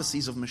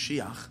prophecies of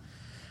Mashiach,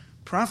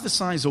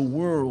 prophesies a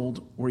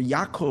world where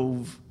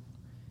Yaakov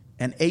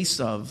and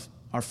Esav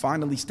are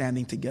finally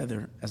standing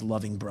together as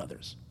loving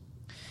brothers.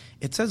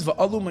 It says,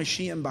 "Va'alu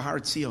Mashiach Bahar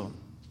Tzion."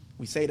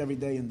 We say it every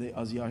day in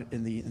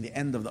the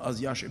end of the Az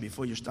Yashir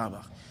before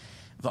Yishtabach.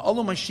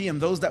 Va'alu Mashiach,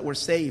 those that were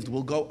saved,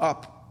 will go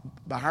up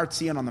Bahar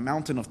Tzion, on the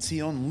mountain of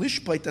Tzion,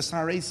 Lishpait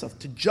Asar Esav,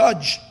 to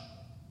judge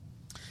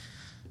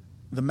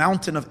the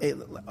mountain of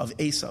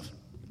Esav.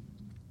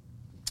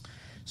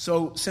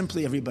 So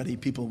simply,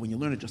 people, when you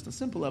learn it just on a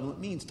simple level, it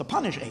means to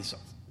punish Esav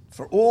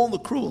for all the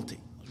cruelty.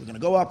 We're going to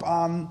go up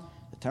on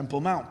the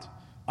Temple Mount,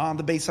 on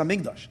the Beis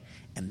HaMikdash.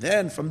 And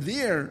then from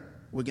there,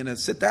 we're going to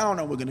sit down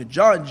and we're going to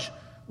judge,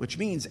 which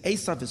means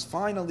Esav is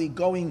finally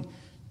going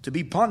to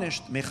be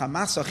punished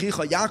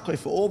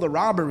for all the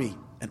robbery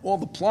and all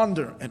the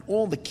plunder and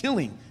all the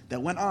killing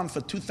that went on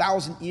for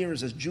 2,000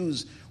 years as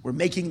Jews were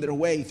making their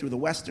way through the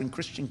Western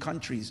Christian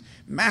countries,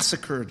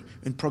 massacred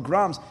in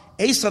pogroms.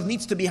 Esav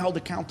needs to be held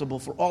accountable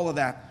for all of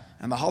that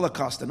and the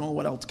Holocaust and all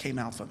what else came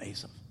out from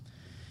Esav.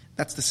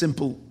 That's the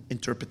simple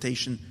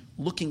interpretation,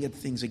 looking at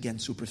things again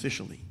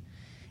superficially.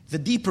 The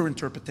deeper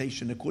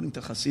interpretation, according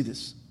to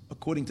Hasidus,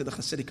 according to the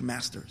Hasidic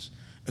masters,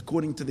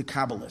 according to the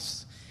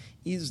Kabbalists,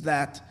 is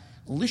that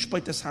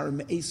Lishpait Asar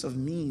Esav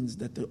means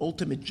that the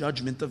ultimate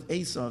judgment of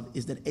Esav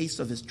is that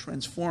Esav is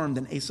transformed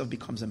and Esav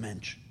becomes a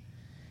mensch.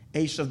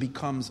 Esav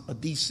becomes a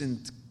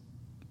decent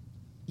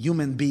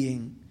human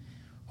being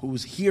who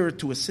is here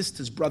to assist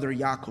his brother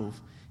Yaakov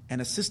and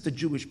assist the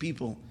Jewish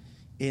people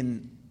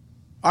in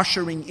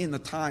ushering in a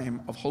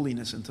time of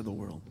holiness into the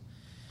world.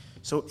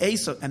 So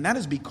Esav, and that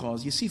is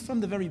because you see from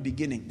the very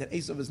beginning that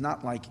Esav is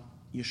not like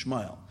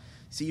Yishmael.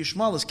 See,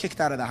 Yishmael is kicked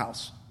out of the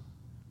house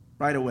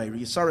right away.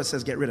 Yisara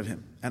says, get rid of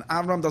him. And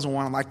Avram doesn't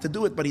want to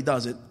do it, but he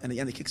does it, and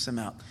he kicks him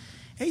out.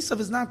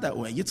 Esav is not that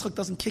way. Yitzchak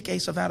doesn't kick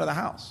Esav out of the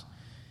house.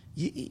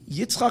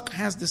 Yitzchak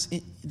has this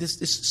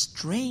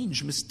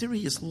strange,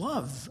 mysterious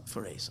love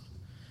for Esav.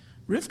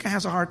 Rivka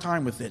has a hard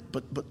time with it,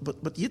 but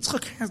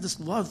Yitzchak has this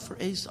love for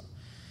Esav.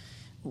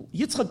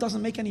 Yitzchak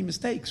doesn't make any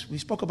mistakes. We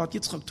spoke about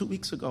Yitzchak 2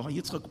 weeks ago.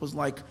 Yitzchak was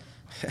like,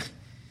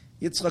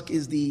 Yitzchak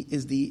is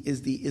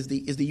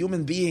the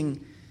human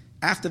being.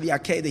 After the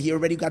Akedah, he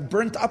already got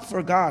burnt up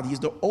for God. He's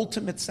the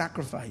ultimate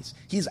sacrifice.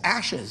 He's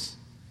ashes.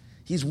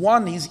 He's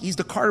one. He's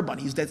the carbon.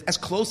 He's as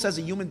close as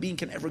a human being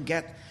can ever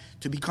get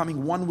to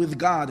becoming one with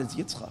God as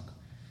Yitzchak.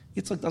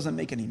 Yitzchak doesn't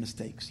make any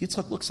mistakes.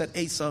 Yitzchak looks at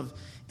Esav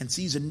and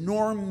sees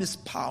enormous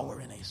power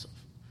in Esav.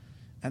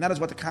 And that is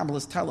what the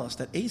Kabbalists tell us,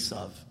 that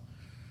Esav,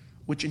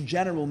 which in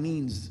general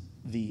means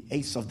the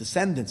Esav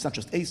descendants, not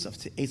just Esav,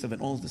 Esav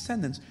and all his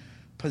descendants,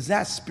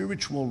 possess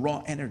spiritual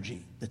raw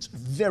energy that's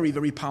very,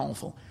 very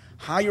powerful,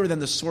 higher than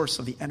the source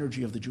of the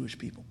energy of the Jewish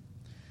people.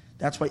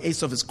 That's why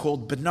Esav is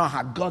called Bnei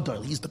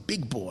HaGadol. He's the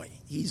big boy.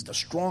 He's the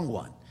strong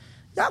one.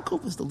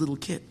 Yaakov is the little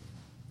kid.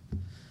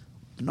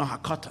 Bnei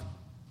HaKatan.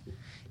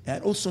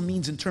 That also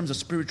means in terms of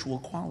spiritual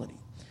quality.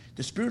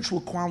 The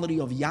spiritual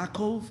quality of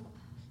Yaakov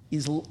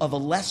is of a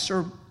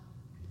lesser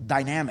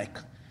dynamic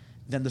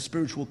than the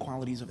spiritual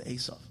qualities of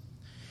Esav.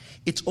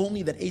 It's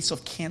only that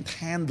Esav can't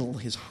handle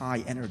his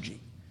high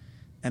energy.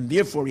 And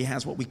therefore he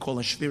has what we call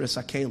a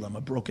shviras hakelim,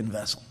 a broken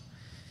vessel.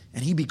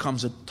 And he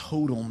becomes a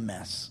total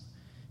mess.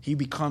 He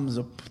becomes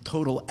a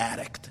total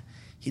addict.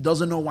 He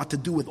doesn't know what to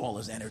do with all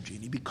his energy.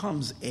 And he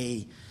becomes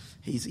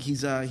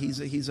he's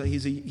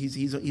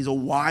a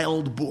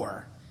wild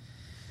boar.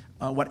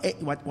 What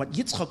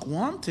Yitzchak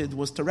wanted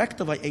was to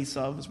rectify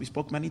Esav, as we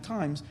spoke many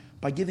times,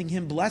 by giving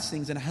him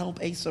blessings and help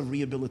Esav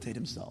rehabilitate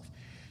himself.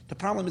 The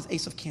problem is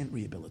Esav can't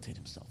rehabilitate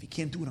himself. He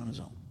can't do it on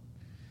his own.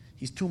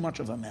 He's too much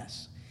of a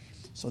mess.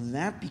 So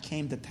that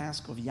became the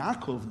task of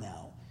Yaakov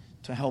now,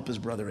 to help his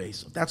brother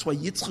Esav. That's why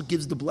Yitzchak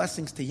gives the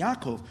blessings to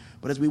Yaakov.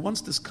 But as we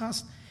once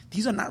discussed,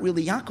 these are not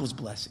really Yaakov's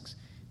blessings.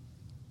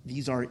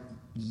 These are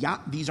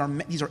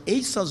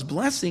Esav's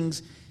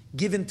blessings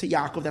given to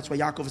Yaakov. That's why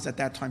Yaakov is at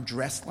that time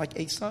dressed like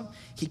Esav.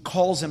 He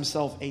calls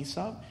himself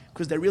Esav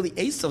because they're really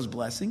Esav's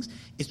blessings.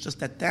 It's just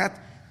that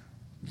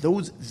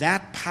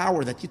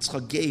power that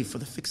Yitzchak gave for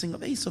the fixing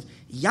of Esav,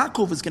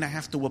 Yaakov is going to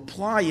have to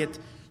apply it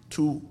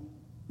to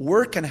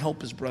work and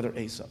help his brother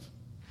Esav.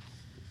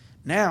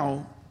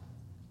 Now,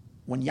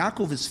 when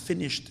Yaakov is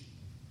finished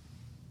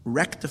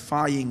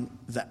rectifying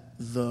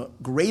the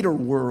greater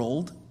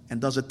world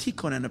and does a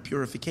tikkun and a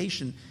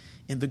purification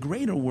in the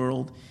greater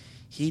world,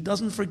 he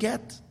doesn't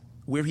forget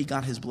where he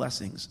got his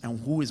blessings and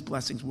who his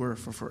blessings were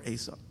for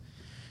Esav.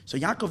 So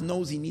Yaakov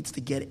knows he needs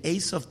to get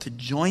Esav to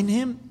join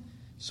him,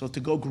 so to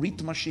go greet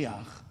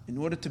Mashiach, in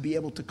order to be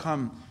able to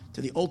come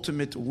to the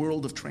ultimate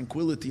world of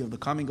tranquility, of the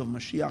coming of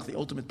Mashiach, the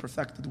ultimate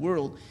perfected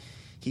world,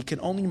 he can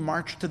only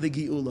march to the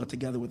Geula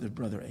together with his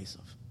brother Esav.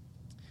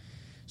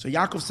 So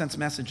Yaakov sends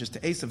messages to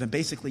Esav, and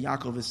basically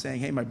Yaakov is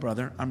saying, hey, my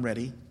brother, I'm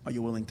ready. Are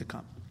you willing to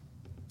come?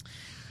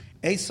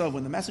 Esav,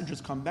 when the messengers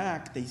come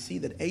back, they see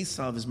that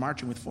Esav is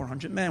marching with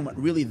 400 men. What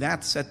really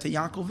that said to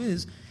Yaakov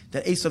is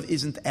that Esav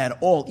isn't at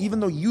all, even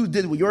though you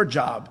did your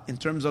job in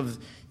terms of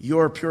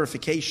your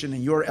purification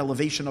and your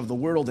elevation of the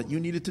world that you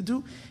needed to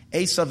do,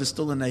 Esav is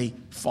still in a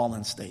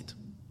fallen state.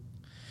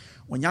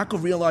 When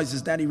Yaakov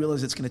realizes that, he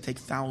realizes it's going to take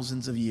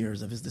thousands of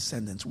years of his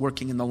descendants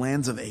working in the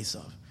lands of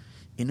Esav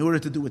in order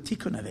to do a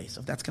tikkun of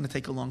Esav. That's going to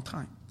take a long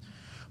time.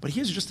 But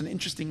here's just an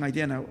interesting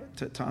idea now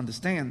to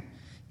understand,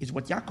 is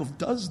what Yaakov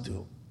does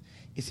do.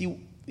 You see,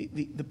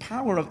 the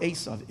power of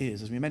Esav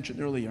is, as we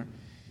mentioned earlier,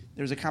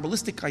 there's a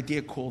Kabbalistic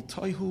idea called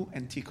Tohu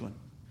and Tikkun.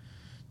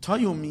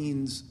 Tohu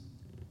means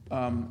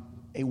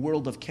a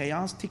world of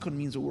chaos. Tikkun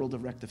means a world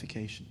of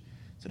rectification.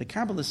 So the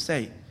Kabbalists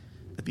say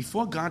that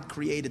before God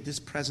created this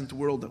present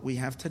world that we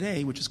have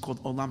today, which is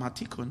called Olam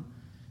HaTikkun,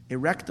 a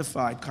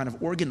rectified, kind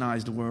of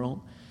organized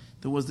world,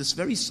 there was this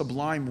very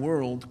sublime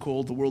world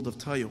called the world of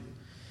Tohu,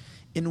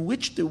 in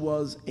which there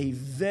was a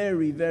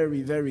very,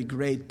 very, very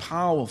great,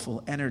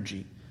 powerful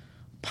energy,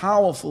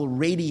 powerful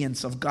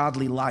radiance of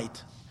godly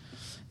light.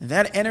 And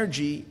that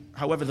energy,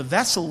 however, the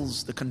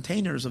vessels, the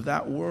containers of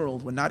that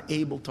world were not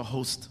able to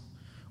host,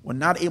 were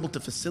not able to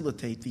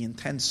facilitate the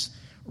intense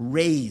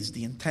rays,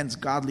 the intense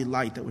godly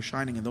light that was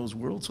shining in those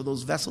worlds, so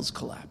those vessels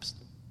collapsed.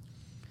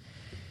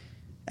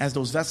 As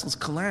those vessels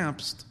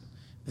collapsed,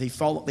 they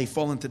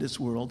fall into this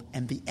world,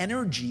 and the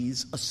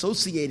energies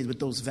associated with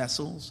those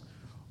vessels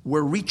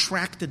were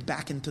retracted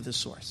back into the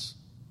source.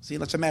 See,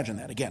 let's imagine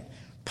that again.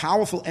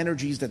 Powerful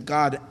energies that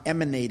God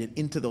emanated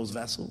into those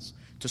vessels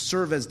to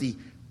serve as the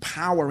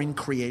power in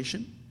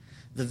creation.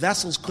 The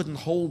vessels couldn't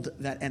hold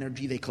that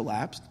energy, they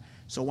collapsed.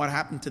 So what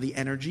happened to the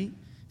energy?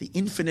 The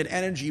infinite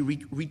energy,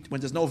 when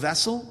there's no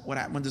vessel,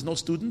 when there's no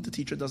student, the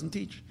teacher doesn't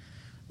teach.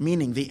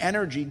 Meaning the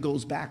energy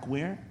goes back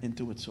where?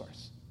 Into its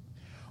source.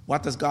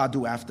 What does God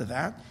do after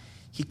that?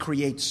 He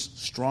creates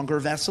stronger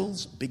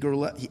vessels,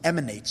 he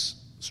emanates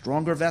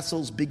stronger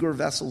vessels, bigger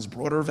vessels,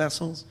 broader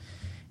vessels,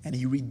 and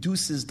he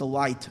reduces the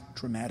light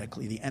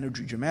dramatically, the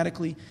energy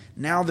dramatically.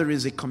 Now there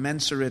is a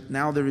commensurate,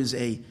 now there is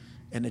an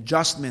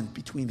adjustment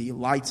between the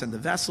lights and the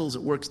vessels.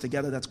 It works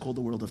together. That's called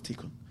the world of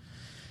Tikkun.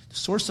 The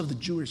source of the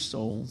Jewish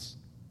souls,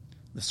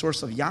 the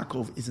source of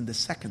Yaakov, is in the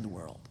second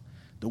world.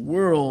 The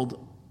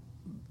world,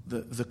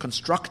 the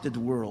constructed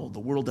world, the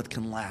world that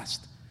can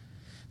last.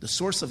 The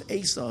source of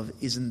Esav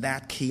is in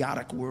that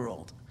chaotic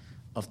world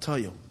of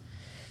Tohu.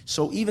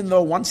 So even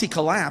though once he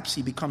collapses,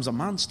 he becomes a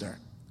monster,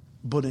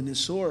 but in his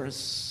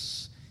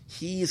source,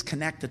 he is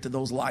connected to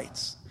those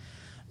lights.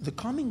 The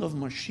coming of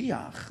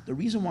Mashiach, the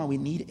reason why we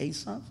need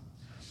Esav,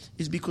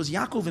 is because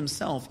Yaakov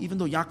himself, even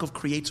though Yaakov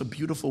creates a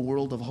beautiful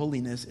world of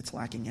holiness, it's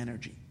lacking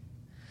energy.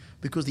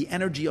 Because the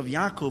energy of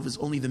Yaakov is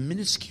only the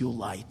minuscule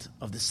light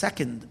of the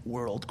second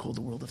world called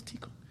the world of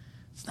Tikkun.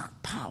 It's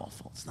not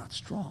powerful, it's not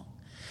strong.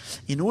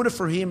 In order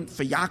for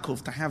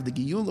Yaakov to have the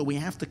Geula, we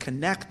have to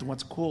connect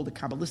what's called a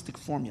Kabbalistic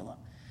formula.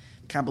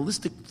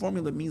 Kabbalistic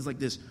formula means like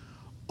this: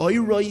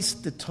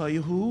 Oirois de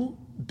Tohu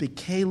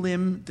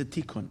bekalim de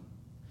Tikkun.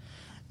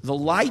 The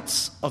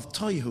lights of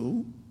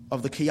Tohu,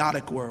 of the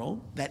chaotic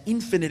world, that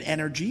infinite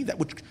energy, that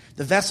which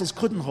the vessels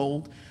couldn't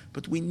hold,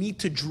 but we need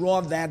to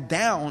draw that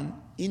down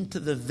into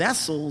the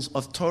vessels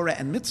of Torah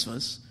and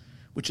mitzvahs,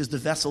 which is the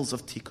vessels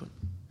of Tikkun.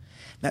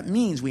 That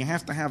means we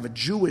have to have a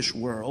Jewish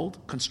world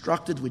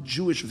constructed with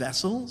Jewish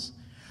vessels,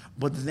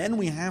 but then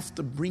we have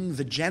to bring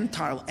the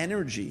Gentile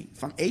energy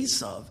from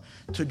Esav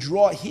to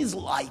draw his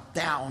light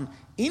down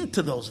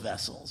into those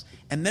vessels.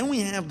 And then we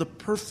have the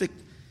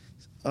perfect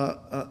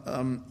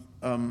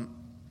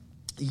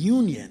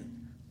union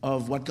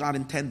of what God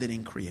intended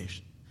in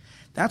creation.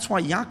 That's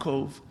why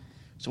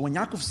so when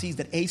Yaakov sees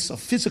that Esav,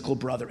 physical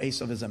brother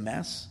Esav, is a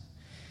mess,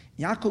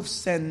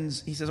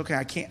 Yaakov he says, okay,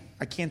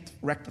 I can't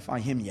rectify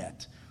him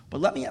yet, but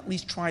let me at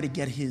least try to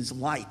get his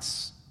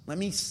lights. Let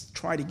me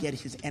try to get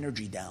his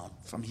energy down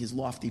from his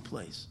lofty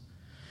place.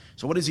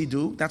 So what does he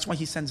do? That's why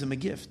he sends him a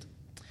gift.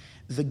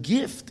 The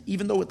gift,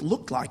 even though it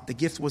looked like the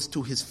gift was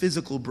to his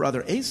physical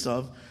brother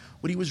Esav,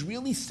 what he was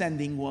really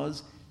sending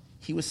was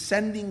he was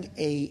sending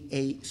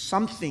a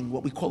something,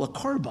 what we call a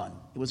korban.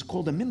 It was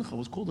called a mincha, it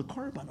was called a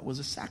korban, it was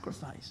a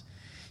sacrifice.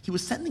 He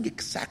was sending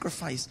a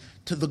sacrifice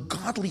to the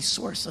godly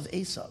source of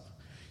Esav,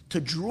 to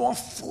draw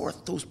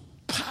forth those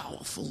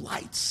powerful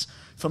lights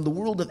from the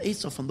world of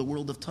Esav, from the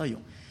world of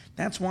Tayu.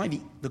 That's why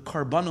the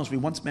karbanos, we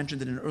once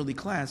mentioned it in an early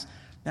class,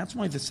 that's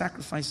why the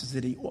sacrifices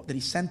that he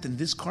sent in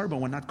this korban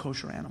were not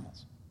kosher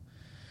animals.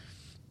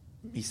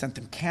 He sent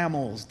them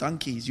camels,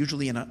 donkeys.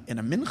 Usually in a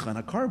mincha, in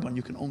a korban,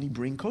 you can only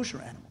bring kosher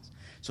animals.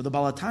 So the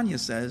Baal HaTanya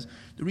says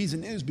the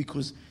reason is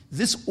because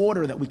this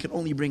order that we can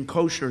only bring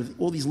kosher,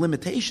 all these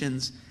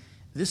limitations,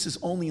 this is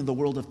only in the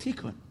world of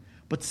tikkun.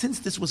 But since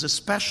this was a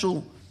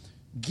special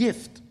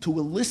gift to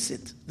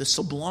elicit the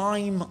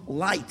sublime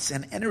lights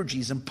and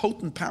energies and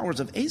potent powers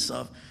of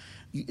Esav,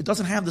 it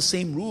doesn't have the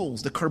same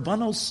rules. The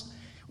karbanos,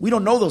 we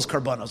don't know those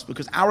karbanos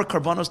because our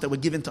karbanos that were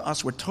given to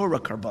us were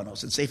Torah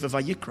karbanos in Sefer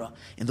Vayikra,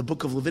 in the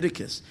book of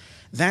Leviticus.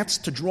 That's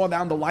to draw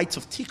down the lights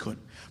of tikkun.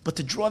 But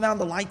to draw down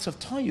the lights of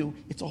Tayu,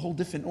 it's a whole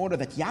different order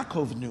that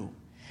Yaakov knew.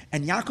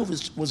 And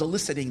Yaakov was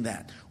eliciting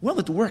that. Well,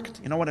 it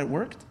worked. You know what it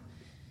worked?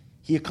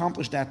 He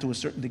accomplished that to a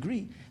certain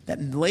degree. That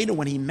later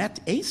when he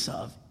met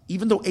Esav,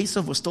 even though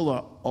Esav was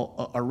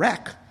still a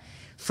wreck,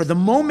 for the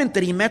moment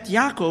that he met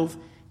Yaakov,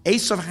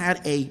 Esav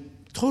had a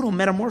total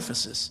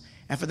metamorphosis.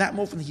 And for that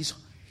moment, he's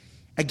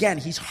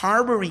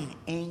harboring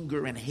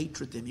anger and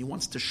hatred to him. He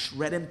wants to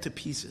shred him to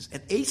pieces.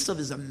 And Esav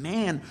is a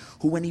man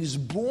who, when he's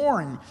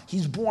born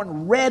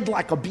red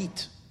like a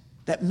beet.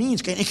 That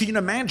means, can you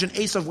imagine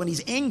Esav when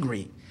he's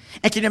angry?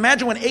 And can you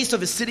imagine when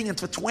Esav is sitting and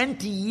for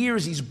 20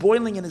 years he's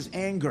boiling in his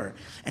anger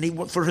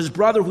and for his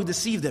brother who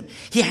deceived him.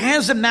 He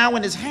has him now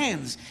in his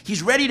hands.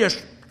 He's ready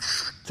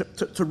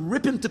to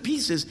rip him to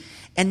pieces.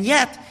 And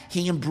yet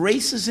he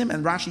embraces him,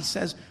 and Rashi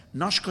says,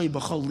 Nashkai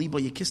b'chol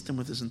liba, you kissed him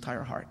with his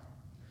entire heart.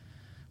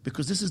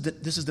 Because this is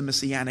the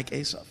messianic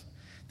Esav.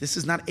 This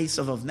is not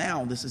Esav of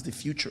now, this is the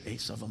future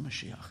Esav of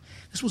Mashiach.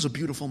 This was a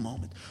beautiful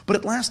moment. But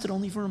it lasted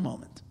only for a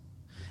moment.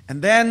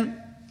 And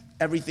then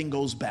everything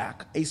goes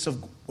back.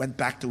 Esav went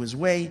back to his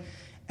way,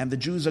 and the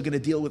Jews are going to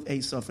deal with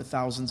Esav for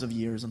thousands of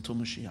years until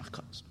Mashiach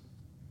comes.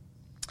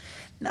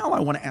 Now I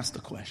want to ask the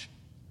question.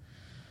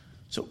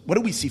 So what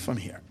do we see from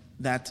here?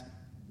 That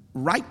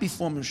right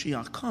before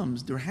Mashiach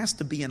comes, there has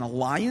to be an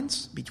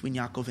alliance between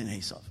Yaakov and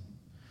Esav.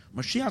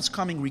 Mashiach's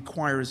coming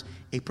requires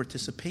a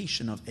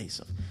participation of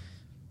Esav,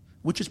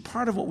 which is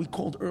part of what we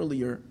called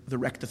earlier the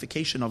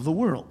rectification of the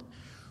world.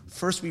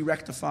 First, we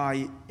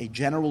rectify a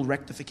general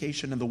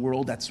rectification in the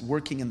world that's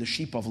working in the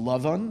sheep of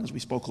Lavan, as we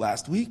spoke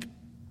last week.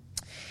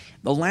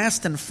 The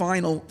last and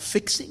final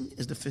fixing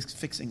is the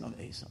fixing of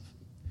Esav.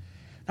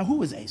 Now,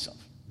 who is Esav?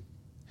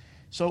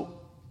 So,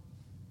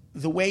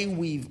 the way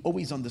we've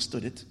always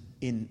understood it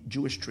in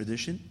Jewish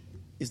tradition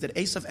is that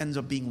Esav ends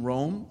up being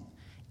Rome,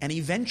 and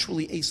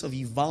eventually Esav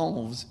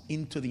evolves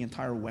into the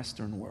entire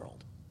Western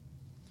world.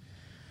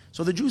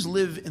 So the Jews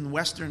live in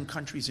Western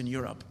countries in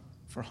Europe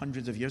for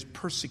hundreds of years,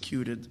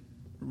 persecuted,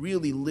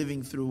 really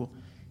living through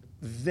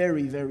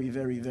very, very,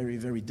 very, very,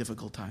 very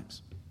difficult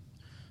times.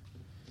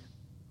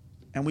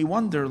 And we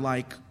wonder,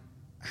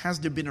 has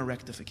there been a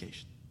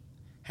rectification?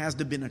 Has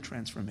there been a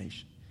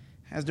transformation?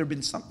 Has there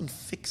been something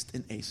fixed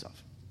in Esav?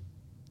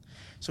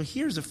 So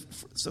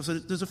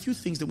there's a few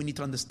things that we need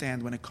to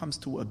understand when it comes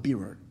to a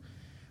birur.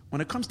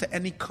 When it comes to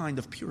any kind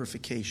of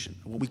purification,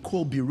 what we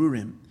call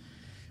birurim,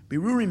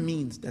 birurim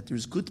means that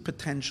there's good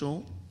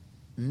potential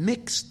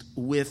mixed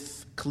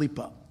with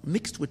klipa,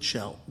 mixed with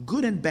shell.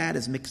 Good and bad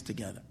is mixed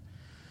together.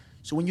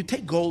 So when you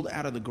take gold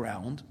out of the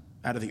ground,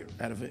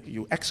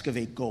 you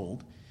excavate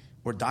gold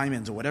or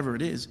diamonds or whatever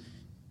it is,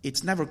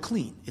 it's never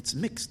clean. It's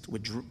mixed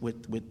with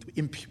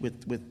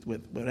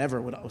whatever,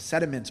 with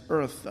sediments,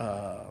 earth,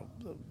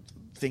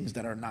 things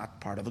that are not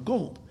part of the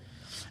gold.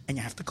 And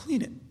you have to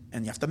clean it,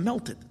 and you have to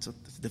melt it. It's a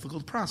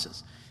difficult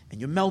process. And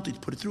you melt it, you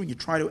put it through,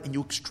 and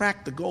you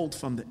extract the gold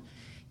from the...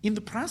 In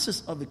the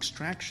process of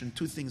extraction,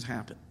 two things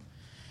happen.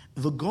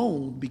 The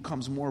gold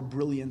becomes more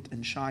brilliant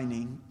and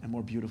shining and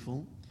more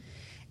beautiful,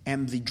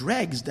 and the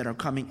dregs that are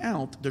coming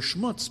out, the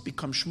shmutz,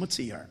 becomes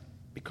schmutzier,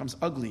 becomes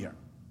uglier.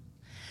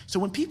 So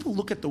when people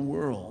look at the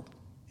world,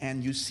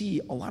 and you see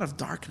a lot of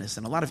darkness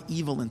and a lot of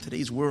evil in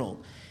today's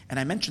world, and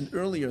I mentioned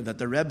earlier that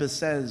the Rebbe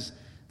says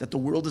that the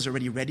world is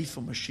already ready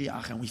for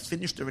Mashiach, and we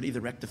finished already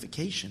the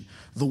rectification,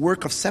 the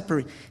work of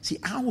separate. See,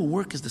 our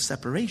work is the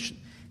separation,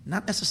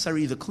 not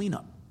necessarily the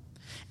cleanup.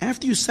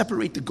 After you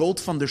separate the gold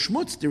from the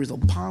schmutz, there's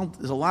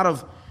a lot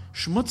of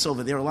schmutz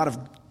over there, a lot of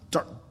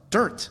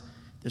dirt.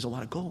 There's a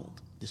lot of gold.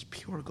 There's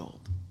pure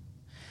gold.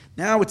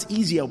 Now it's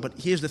easier, but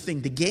here's the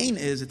thing. The gain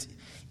is,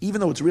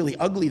 even though it's really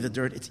ugly, the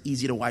dirt, it's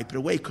easy to wipe it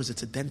away because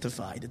it's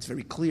identified. It's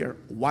very clear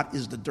what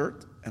is the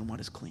dirt and what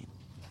is clean.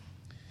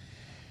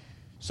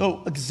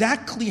 So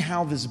exactly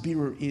how this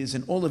birur is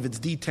in all of its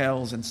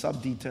details and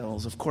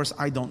sub-details, of course,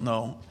 I don't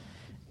know,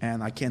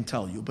 and I can't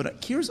tell you.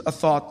 But here's a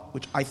thought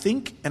which I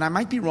think, and I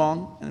might be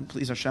wrong, and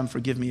please Hashem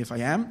forgive me if I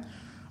am,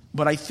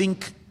 but I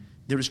think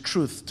there is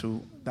truth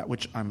to that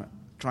which I'm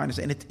trying to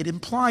say. And it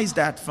implies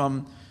that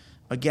from,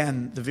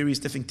 again, the various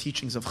different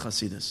teachings of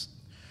Chassidus.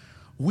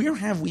 Where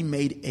have we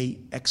made a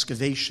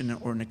excavation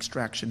or an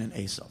extraction in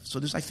Esav? So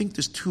I think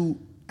there's two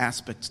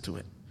aspects to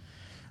it.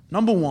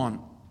 Number one,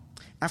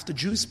 after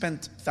Jews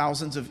spent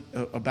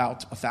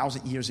about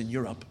 1,000 years in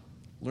Europe,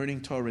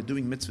 learning Torah,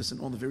 doing mitzvahs in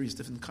all the various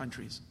different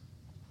countries,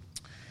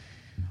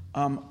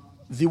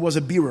 there was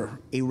a birur,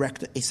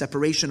 a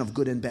separation of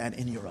good and bad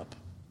in Europe.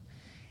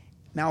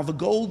 Now the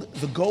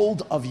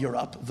gold of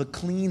Europe, the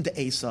cleaned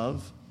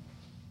Esav,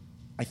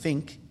 I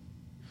think,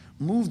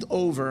 moved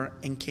over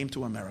and came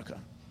to America.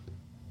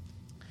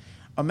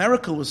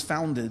 America was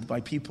founded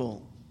by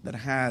people that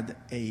had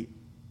a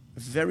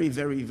very,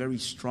 very, very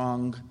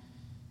strong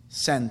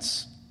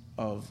sense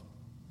of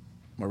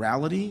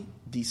morality,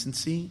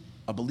 decency,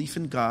 a belief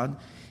in God.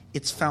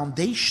 Its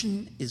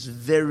foundation is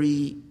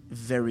very,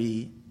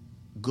 very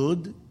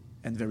good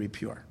and very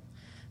pure.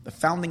 The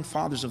founding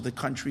fathers of the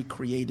country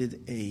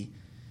created a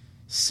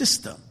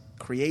system,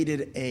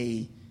 created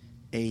a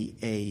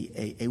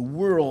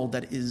world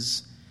that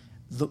is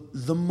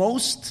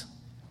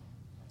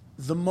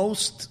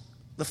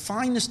the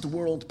finest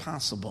world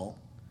possible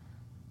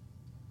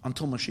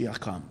until Mashiach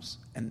comes,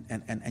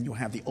 and you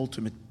have the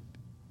ultimate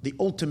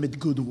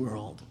good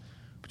world.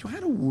 But you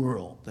had a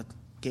world that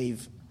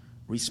gave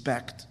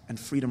respect and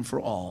freedom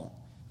for all.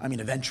 I mean,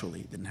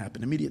 eventually, it didn't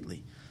happen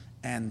immediately,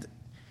 and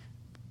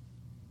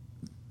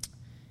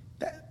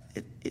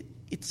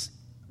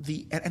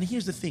and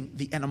here's the thing: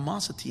 the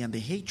animosity and the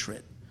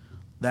hatred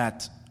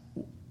that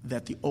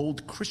the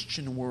old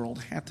Christian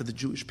world had to the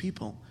Jewish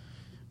people,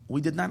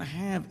 we did not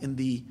have in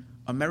the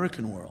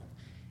American world.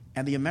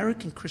 And the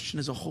American Christian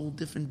is a whole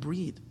different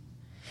breed,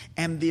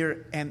 and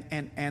their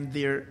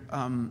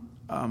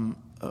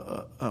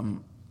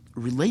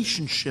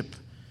relationship.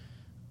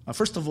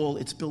 First of all,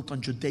 it's built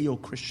on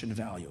Judeo-Christian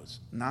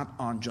values, not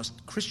on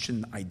just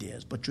Christian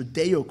ideas, but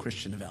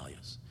Judeo-Christian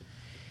values,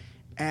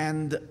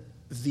 and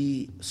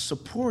the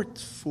support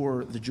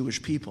for the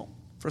Jewish people.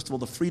 First of all,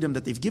 the freedom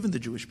that they've given the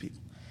Jewish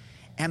people,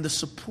 and the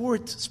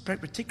support,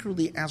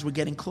 particularly as we're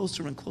getting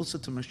closer and closer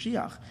to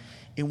Mashiach,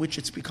 in which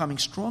it's becoming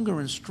stronger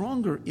and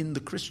stronger in the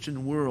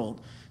Christian world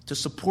to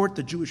support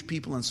the Jewish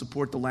people and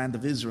support the land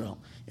of Israel,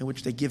 in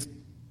which they give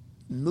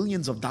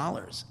millions of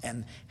dollars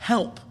and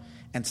help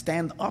and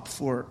stand up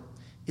for,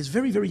 is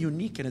very, very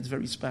unique, and it's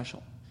very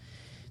special.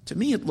 To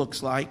me, it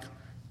looks like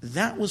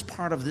that was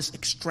part of this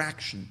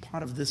extraction,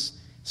 part of this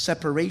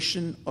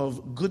separation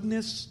of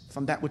goodness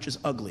from that which is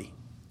ugly.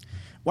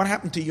 What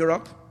happened to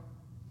Europe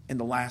in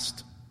the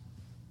last,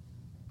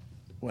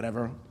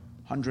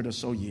 100 or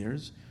so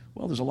years?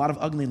 Well, there's a lot of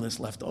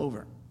ugliness left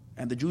over.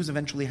 And the Jews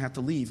eventually had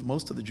to leave.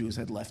 Most of the Jews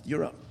had left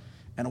Europe.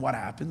 And what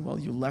happened? Well,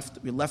 you're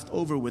left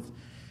over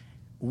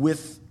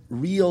with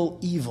real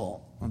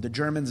evil. And the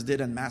Germans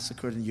did and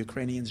massacred, and the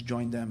Ukrainians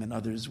joined them, and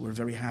others were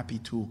very happy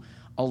to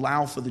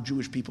allow for the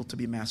Jewish people to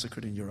be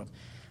massacred in Europe.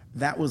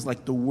 That was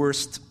like the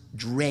worst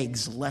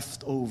dregs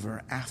left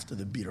over after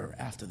the birur,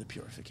 after the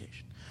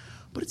purification.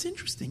 But it's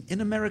interesting, in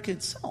America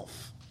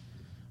itself,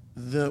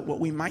 what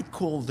we might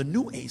call the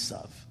new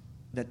Esav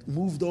that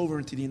moved over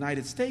into the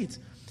United States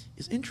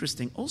is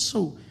interesting.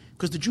 Also,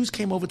 because the Jews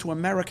came over to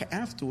America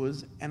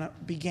afterwards and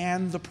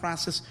began the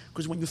process,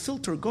 because when you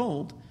filter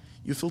gold,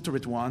 you filter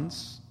it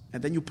once,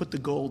 and then you put the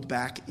gold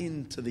back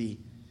into the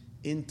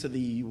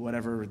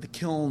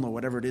kiln or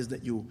whatever it is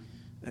that you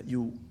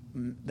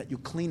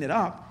clean it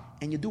up,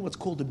 and you do what's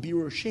called a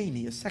birur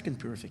sheni, a second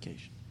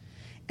purification.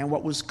 And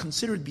what was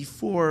considered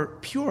before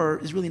pure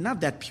is really not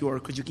that pure,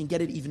 because you can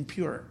get it even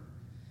purer.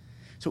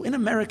 So in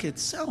America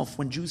itself,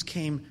 when Jews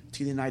came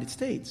to the United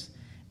States,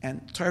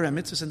 and Torah and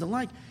mitzvahs and the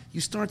like, you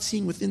start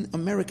seeing within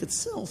America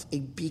itself a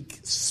big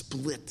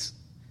split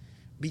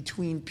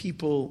between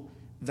people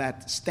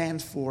that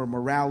stand for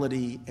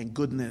morality and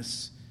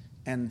goodness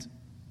and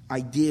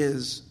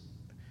ideas,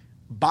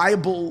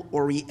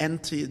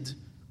 Bible-oriented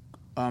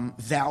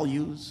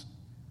values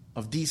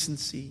of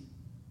decency,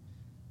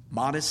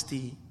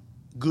 modesty,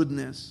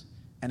 goodness,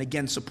 and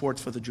again, support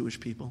for the Jewish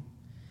people.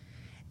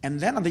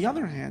 And then on the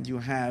other hand, you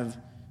have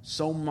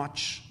so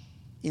much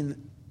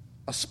in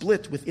a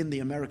split within the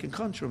American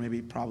country, or maybe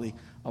probably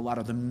a lot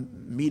of the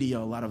media, a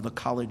lot of the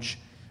college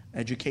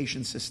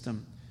education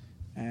system,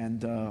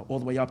 and all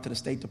the way up to the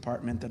State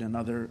Department and in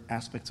other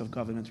aspects of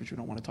government, which we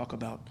don't want to talk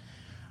about,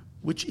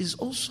 which is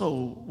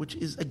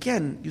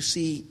again, you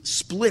see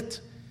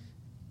split,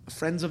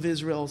 friends of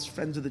Israel,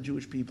 friends of the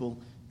Jewish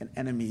people, and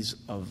enemies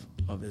of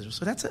Israel.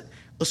 So that's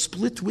a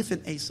split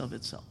within Esav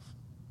itself.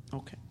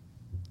 Okay.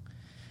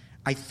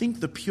 I think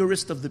the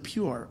purest of the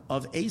pure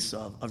of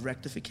Esav, of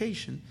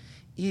rectification,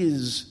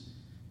 is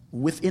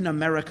within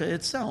America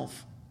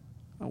itself.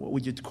 What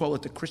would you call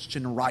it? The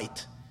Christian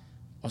right.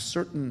 A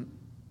certain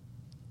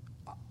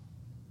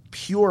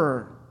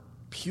pure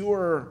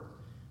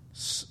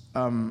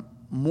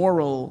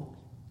moral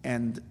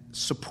and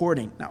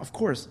supporting. Now, of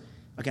course,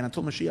 again,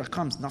 until Mashiach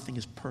comes, nothing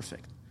is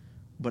perfect.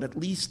 But at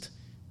least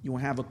you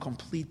have a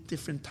complete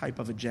different type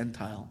of a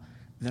Gentile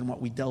than what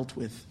we dealt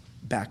with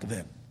back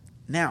then.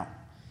 Now,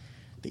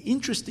 the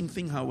interesting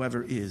thing,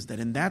 however, is that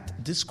in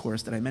that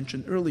discourse that I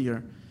mentioned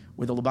earlier,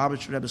 where the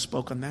Lubavitcher Rebbe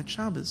spoke on that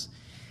Shabbos,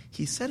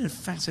 he said a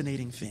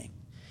fascinating thing.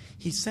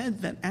 He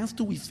said that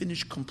after we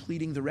finish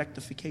completing the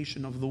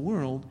rectification of the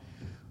world,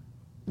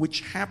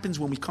 which happens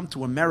when we come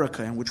to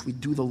America, in which we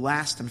do the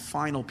last and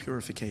final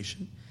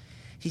purification,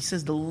 he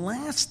says the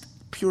last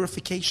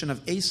purification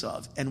of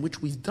Esav, and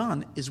which we've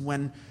done, is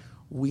when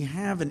we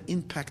have an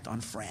impact on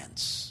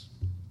France.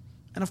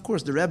 And of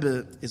course, the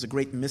Rebbe is a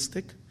great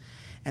mystic,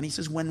 and he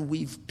says when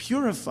we've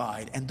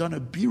purified and done a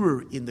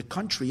birur in the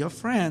country of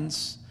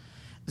France,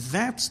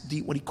 that's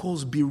what he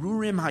calls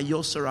birurim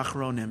hayoser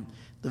achronim,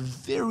 the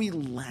very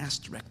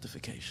last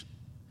rectification.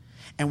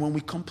 And when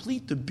we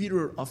complete the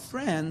birur of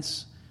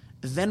France,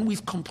 then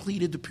we've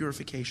completed the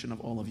purification of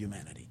all of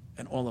humanity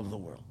and all of the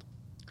world.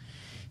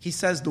 He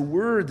says the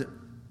word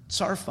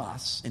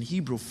tsarfas, in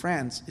Hebrew,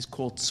 France, is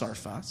called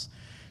tsarfas.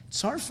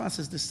 Tsarfas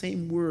is the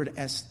same word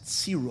as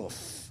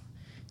tziruf.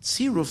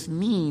 Tziruf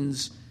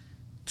means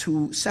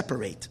to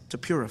separate, to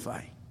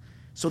purify.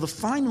 So the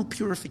final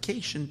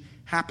purification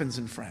happens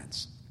in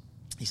France.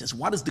 He says,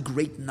 what is the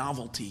great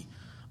novelty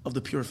of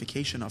the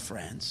purification of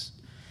France?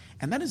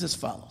 And that is as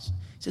follows.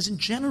 He says, in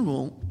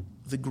general,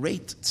 the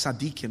great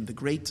tzaddikim, the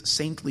great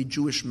saintly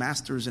Jewish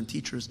masters and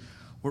teachers,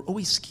 were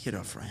always scared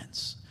of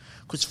France.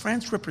 Because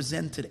France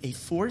represented a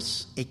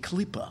force, a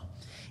klipa,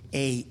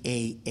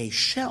 a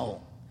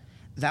shell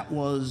that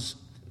was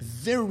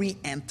very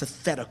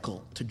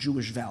antithetical to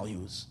Jewish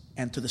values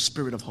and to the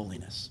spirit of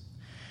holiness.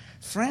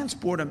 France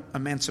brought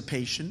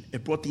emancipation,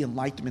 it brought the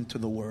Enlightenment to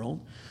the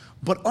world,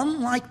 but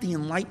unlike the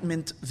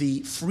Enlightenment,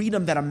 the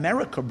freedom that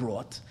America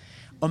brought,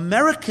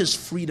 America's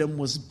freedom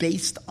was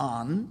based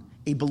on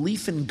a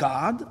belief in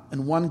God,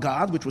 and one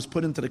God, which was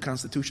put into the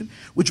Constitution,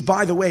 which,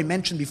 by the way,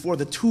 mentioned before,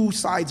 the two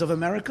sides of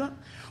America.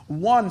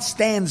 One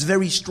stands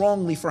very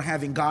strongly for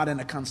having God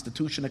and a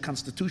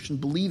constitution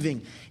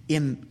believing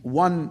in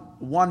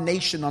one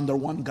nation under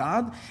one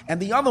God, and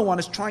the other one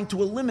is trying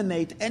to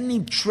eliminate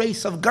any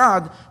trace of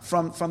God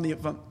from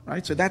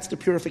right. So that's the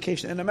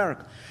purification in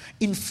America.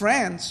 In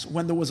France,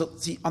 when there was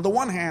on the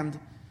one hand,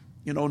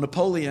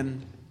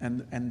 Napoleon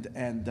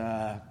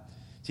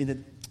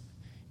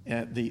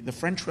the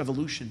French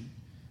Revolution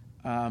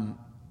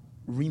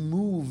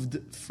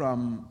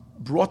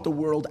brought the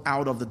world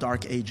out of the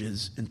Dark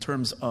Ages in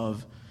terms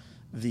of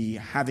the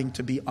having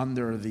to be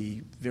under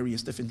the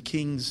various different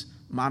kings,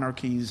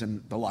 monarchies,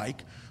 and the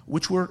like,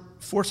 which were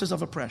forces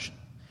of oppression.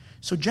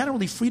 So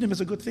generally, freedom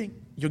is a good thing.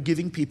 You're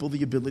giving people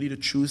the ability to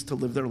choose to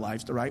live their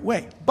lives the right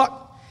way. But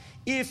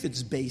if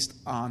it's based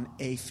on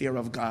a fear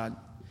of God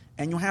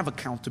and you have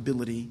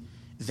accountability,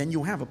 then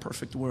you have a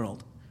perfect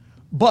world.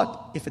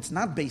 But if it's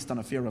not based on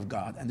a fear of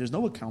God and there's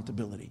no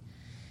accountability,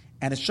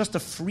 and it's just a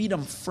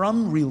freedom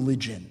from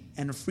religion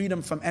and a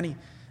freedom from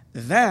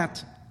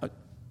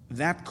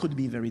that could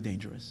be very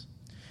dangerous.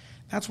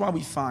 That's why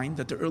we find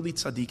that the early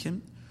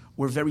tzaddikim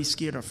were very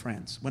scared of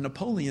France. When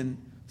Napoleon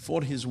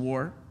fought his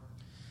war,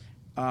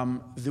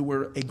 there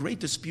were a great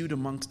dispute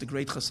amongst the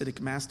great Hasidic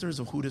masters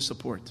of who to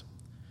support.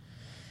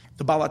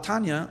 The Baal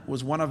HaTanya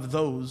was one of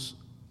those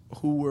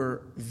who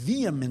were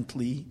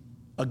vehemently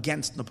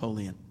against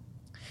Napoleon.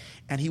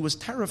 And he was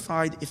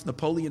terrified if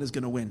Napoleon is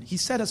going to win. He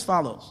said as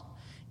follows: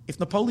 if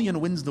Napoleon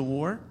wins the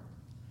war,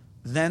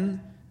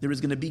 then there is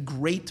going to be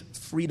great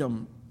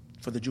freedom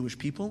for the Jewish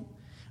people.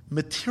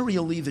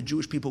 Materially, the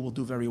Jewish people will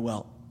do very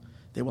well.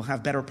 They will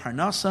have better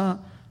parnasa,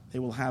 they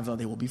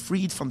will be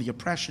freed from the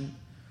oppression.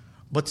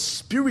 But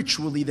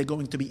spiritually, they're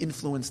going to be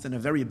influenced in a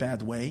very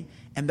bad way,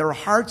 and their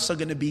hearts are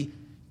going to be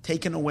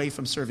taken away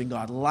from serving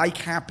God, like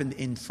happened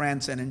in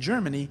France and in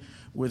Germany,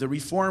 where the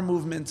reform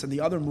movements and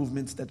the other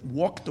movements that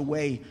walked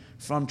away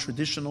from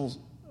traditional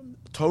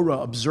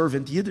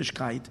Torah-observant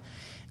Yiddishkeit,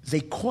 they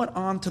caught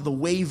on to the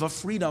wave of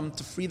freedom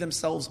to free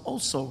themselves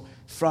also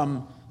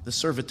from the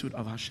servitude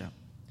of Hashem.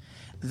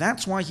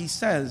 That's why he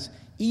says,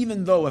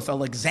 even though if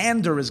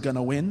Alexander is going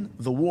to win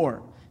the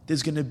war,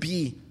 there's going to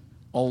be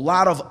a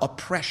lot of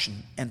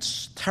oppression and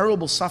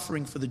terrible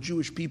suffering for the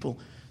Jewish people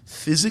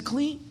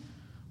physically,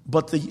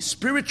 but the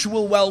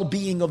spiritual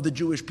well-being of the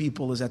Jewish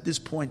people is at this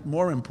point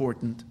more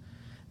important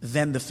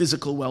than the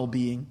physical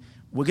well-being.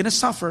 We're going to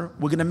suffer,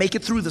 we're going to make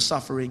it through the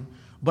suffering,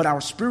 but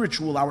our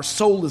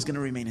soul is going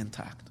to remain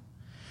intact.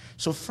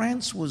 So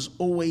France was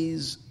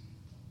always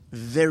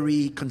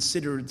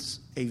considered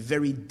a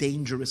very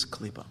dangerous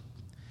klipa.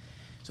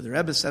 So the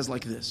Rebbe says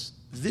like this: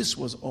 this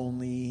was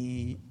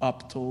only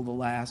up till the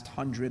last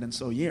 100 and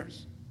so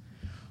years.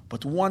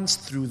 But once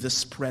through the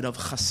spread of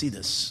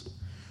Hasidus,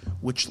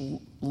 which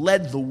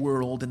led the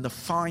world in the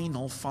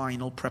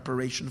final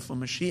preparation for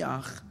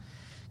Mashiach,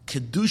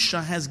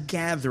 Kedusha has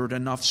gathered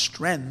enough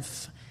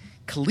strength.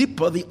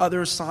 Klipa, the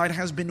other side,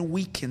 has been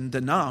weakened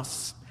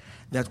enough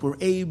that we're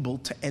able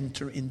to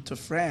enter into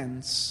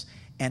France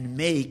and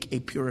make a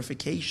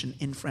purification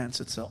in France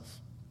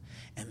itself.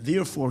 And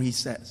therefore, he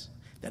says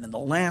that in the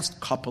last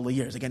couple of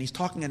years, again, he's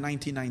talking in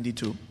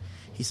 1992,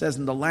 he says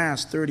in the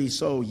last 30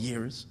 so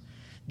years,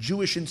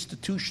 Jewish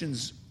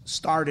institutions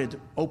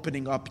started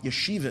opening up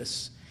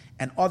yeshivas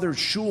and other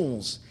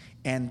shuls,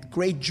 and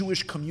great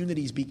Jewish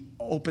communities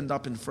opened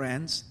up in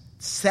France.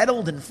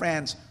 settled in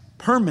France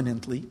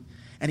permanently.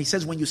 And he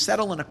says when you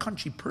settle in a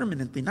country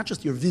permanently, not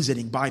just you're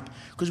visiting,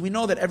 because we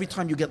know that every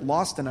time you get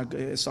lost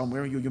in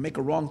somewhere, you make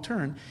a wrong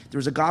turn,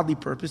 there's a godly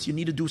purpose, you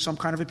need to do some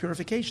kind of a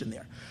purification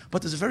there.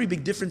 But there's a very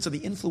big difference of the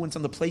influence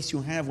on the place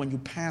you have when you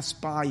pass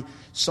by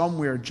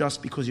somewhere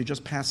just because you're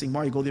just passing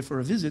by, you go there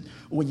for a visit,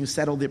 or when you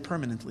settle there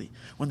permanently.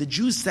 When the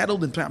Jews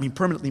settled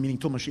permanently meaning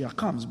till Mashiach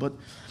comes, but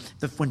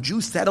when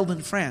Jews settled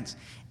in France,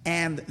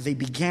 and they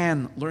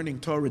began learning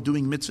Torah,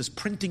 doing mitzvahs,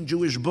 printing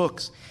Jewish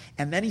books.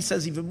 And then he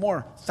says even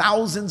more,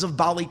 thousands of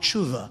Balei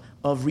Tshuva,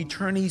 of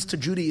returnees to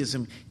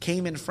Judaism,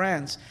 came in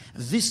France.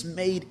 This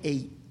made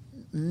a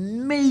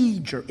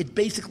major, it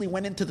basically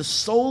went into the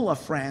soul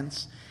of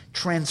France,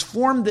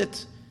 transformed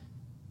it,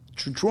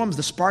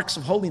 the sparks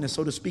of holiness,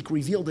 so to speak,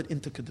 revealed it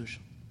into Kedusha.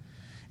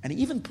 And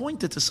he even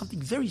pointed to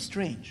something very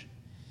strange.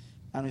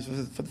 I mean,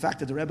 for the fact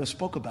that the Rebbe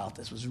spoke about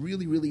this was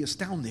really, really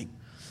astounding.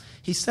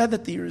 He said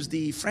that there is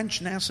the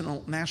French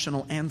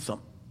national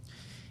anthem.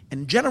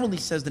 And generally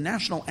says the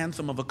national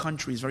anthem of a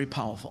country is very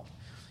powerful.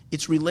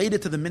 It's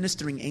related to the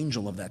ministering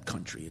angel of that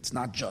country. It's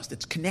not just.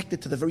 It's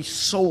connected to the very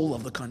soul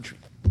of the country.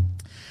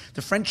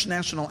 The French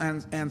national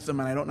anthem,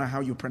 and I don't know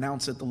how you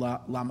pronounce it, what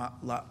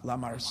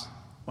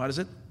is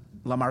it?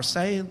 La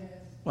Marseillaise?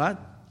 What?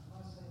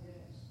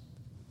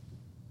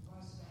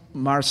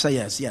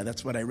 Marseillaise. Yeah,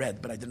 that's what I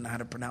read, but I didn't know how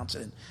to pronounce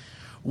it.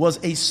 Was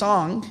a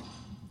song,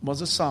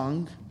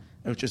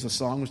 which is a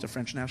song, was the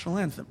French national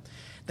anthem.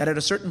 That at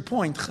a certain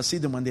point,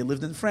 Hasidim, when they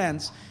lived in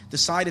France,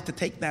 decided to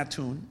take that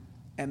tune,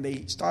 and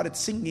they started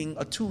singing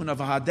a tune of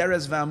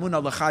Haderez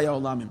Va'amuna L'chaya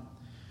Olamim,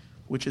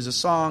 which is a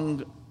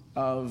song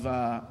of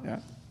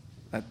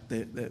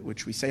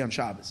which we say on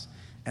Shabbos.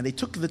 And they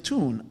took the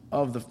tune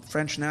of the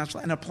French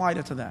national and applied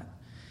it to that.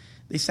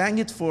 They sang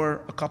it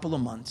for a couple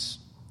of months,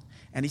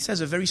 and he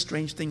says a very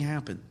strange thing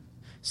happened.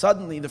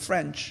 Suddenly, the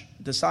French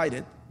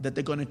decided that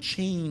they're going to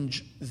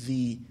change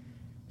the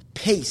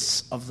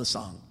pace of the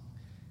song,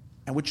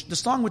 and which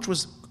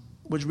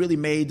was really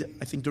made,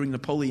 I think, during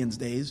Napoleon's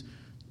days,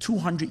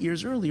 200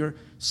 years earlier.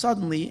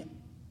 Suddenly,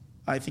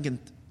 I think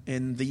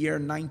in the year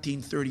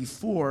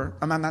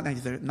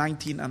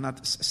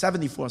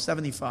 1934,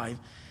 75,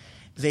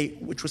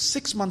 which was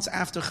 6 months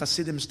after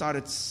Hasidim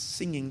started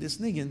singing this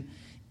niggin,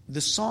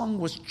 the song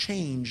was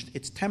changed,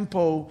 its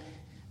tempo,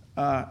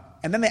 and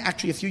then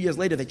a few years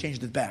later, they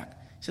changed it back.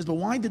 He says, but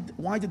why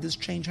did this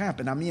change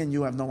happen? Now, me and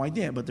you have no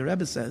idea, but the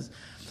Rebbe says,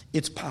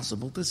 it's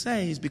possible to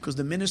say is because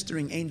the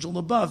ministering angel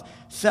above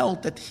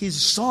felt that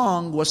his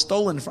song was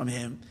stolen from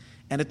him,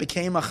 and it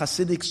became a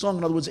Hasidic song.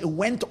 In other words, it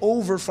went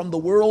over from the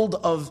world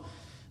of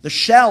the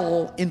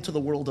shell into the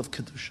world of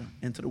Kedusha,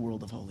 into the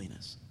world of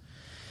holiness.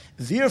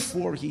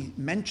 Therefore, he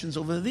mentions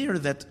over there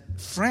that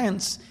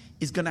France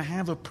is going to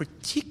have a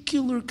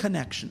particular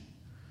connection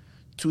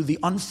to the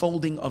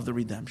unfolding of the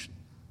redemption.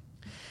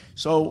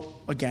 So,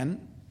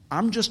 again,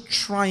 I'm just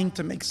trying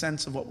to make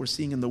sense of what we're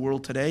seeing in the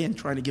world today and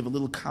trying to give a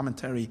little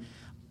commentary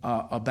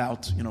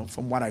about,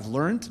 from what I've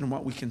learned and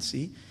what we can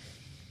see.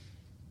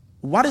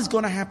 What is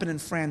going to happen in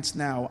France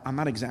now, I'm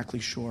not exactly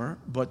sure,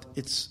 but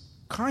it's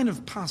kind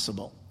of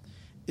possible,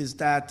 is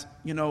that,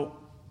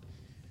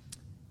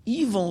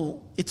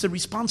 evil, it's a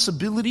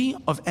responsibility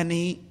of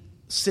any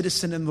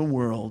citizen in the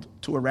world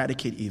to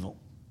eradicate evil.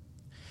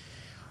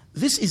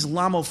 This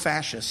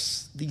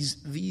Islamo-fascists,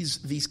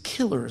 these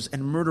killers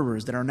and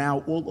murderers that are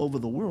now all over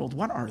the world,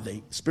 what are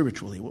they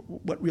spiritually?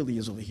 What really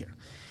is over here?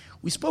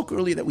 We spoke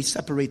earlier that we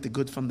separate the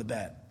good from the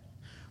bad.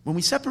 When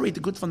we separate the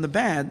good from the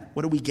bad,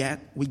 what do we get?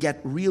 We get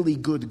really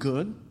good,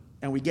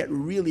 and we get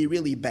really,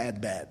 really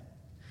bad.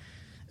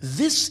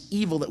 This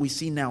evil that we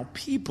see now,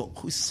 people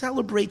who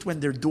celebrate when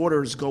their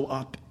daughters go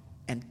up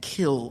and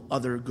kill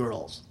other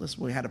girls.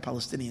 Listen, we had a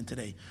Palestinian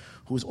today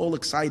who was all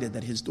excited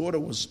that his daughter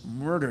was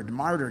martyred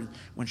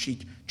when she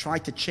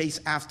tried to chase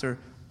after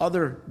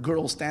other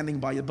girls standing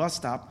by a bus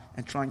stop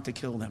and trying to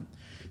kill them.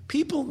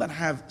 People that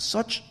have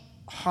such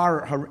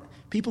horror,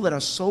 people that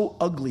are so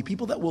ugly,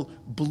 people that will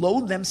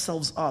blow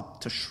themselves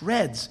up to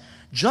shreds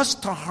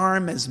just to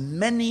harm as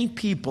many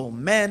people,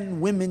 men,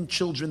 women,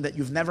 children that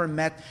you've never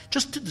met,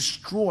 just to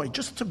destroy,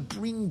 just to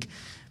bring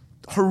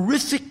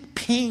horrific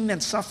pain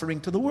and suffering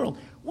to the world.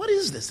 What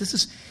is this?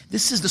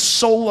 This is the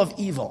soul of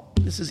evil.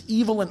 This is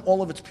evil in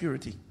all of its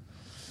purity.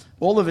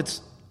 All of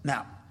its...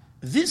 Now,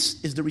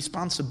 this is the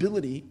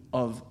responsibility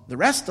of the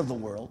rest of the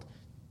world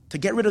to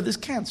get rid of this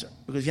cancer.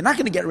 Because if you're not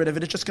going to get rid of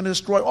it, it's just going to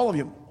destroy all of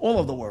you, all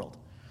of the world.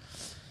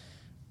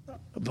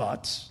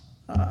 But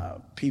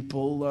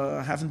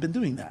people haven't been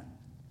doing that.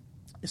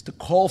 It's to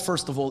call,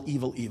 first of all,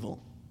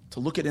 evil, to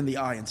look it in the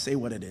eye and say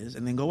what it is,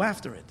 and then go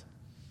after it.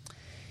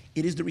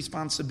 It is the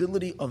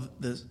responsibility of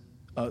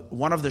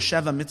one of the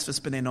Sheva Mitzvahs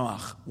B'nai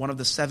Noach, one of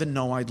the 7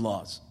 Noahide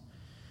laws.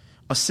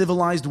 A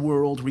civilized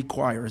world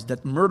requires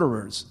that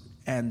murderers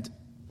and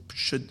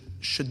should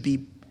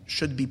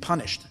be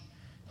punished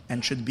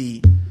and should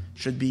be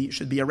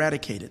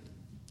eradicated.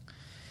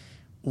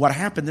 What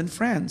happened in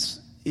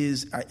France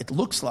is it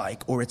looks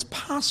like, or it's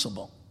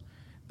possible,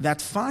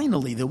 that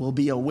finally there will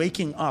be a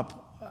waking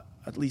up,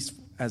 at least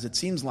as it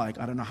seems like.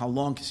 I don't know how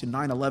long, because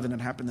 9/11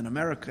 had happened in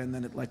America, and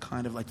then it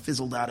kind of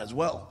fizzled out as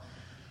well.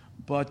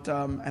 But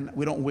and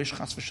we don't wish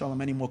chas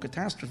v'shalom any more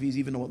catastrophes,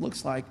 even though it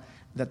looks like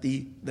that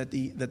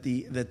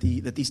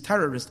these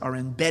terrorists are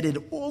embedded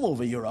all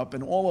over Europe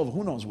and all over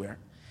who knows where.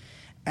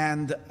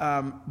 And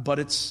but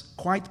it's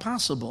quite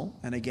possible,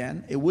 and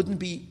again, it wouldn't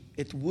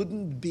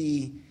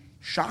be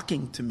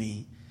shocking to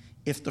me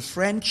if the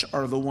French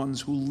are the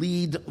ones who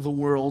lead the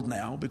world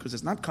now, because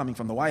it's not coming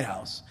from the White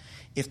House.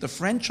 If the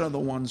French are the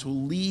ones who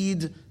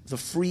lead the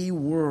free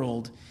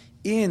world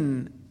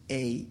in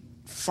the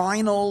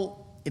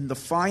final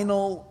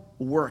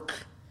work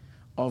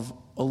of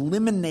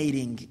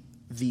eliminating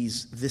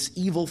this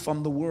evil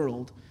from the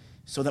world,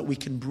 so that we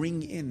can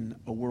bring in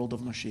a world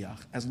of Mashiach.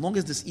 As long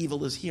as this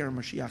evil is here,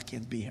 Mashiach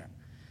can't be here.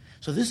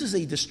 So this is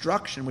a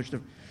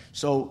destruction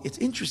so it's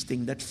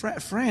interesting that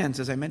France,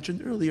 as I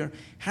mentioned earlier,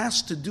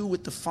 has to do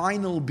with the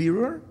final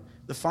birur,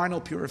 the final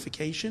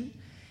purification,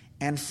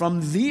 and from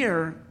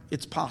there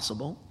it's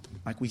possible,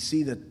 like we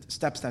see that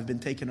steps have been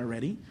taken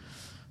already,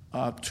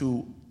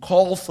 to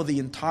call for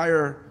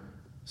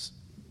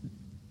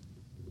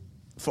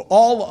for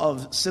all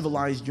of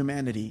civilized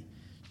humanity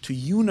to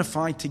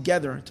unify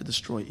together to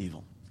destroy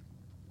evil.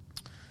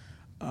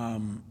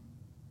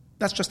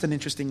 That's just an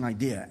interesting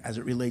idea as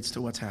it relates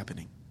to what's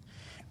happening.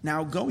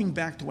 Now, going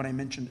back to what I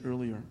mentioned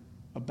earlier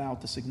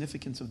about the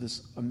significance of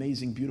this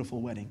amazing,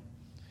 beautiful wedding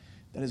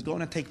that is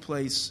going to take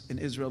place in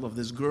Israel, of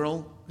this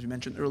girl, as you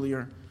mentioned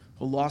earlier,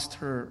 who lost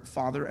her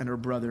father and her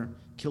brother,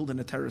 killed in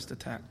a terrorist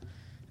attack,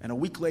 and a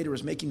week later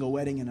is making a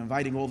wedding and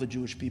inviting all the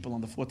Jewish people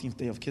on the 14th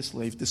day of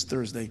Kislev, this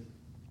Thursday,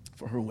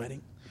 for her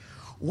wedding.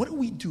 What do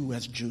we do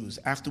as Jews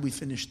after we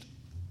finished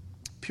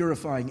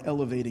purifying,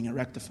 elevating, and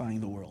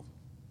rectifying the world?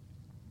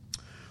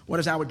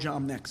 What is our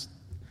job next?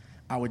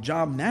 Our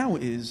job now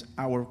is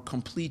our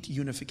complete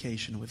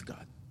unification with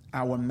God,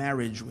 our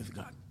marriage with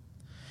God.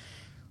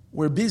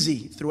 We're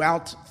busy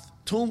throughout,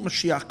 till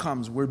Mashiach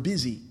comes, we're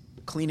busy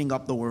cleaning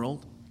up the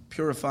world,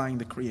 purifying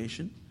the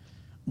creation.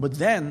 But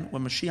then,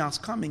 when Mashiach's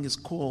coming, it's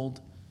called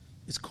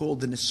the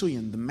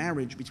Nisuyin, the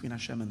marriage between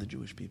Hashem and the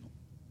Jewish people.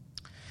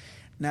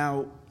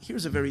 Now,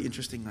 here's a very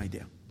interesting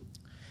idea.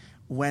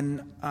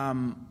 When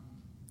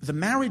the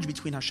marriage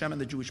between Hashem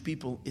and the Jewish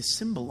people is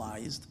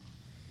symbolized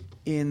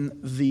in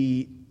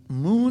the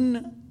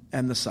moon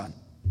and the sun.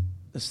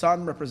 The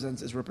sun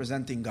is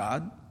representing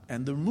God,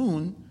 and the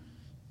moon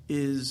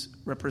is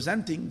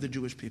representing the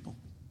Jewish people.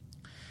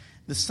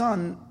 The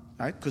sun,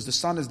 right, because the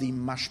sun is the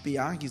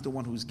mashpia, he's the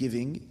one who's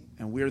giving,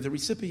 and we're the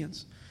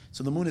recipients.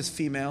 So the moon is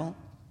female,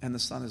 and the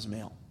sun is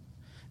male.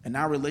 And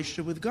our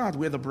relationship with God,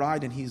 we're the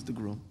bride, and he's the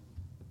groom.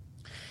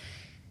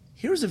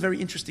 Here's a very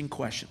interesting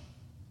question.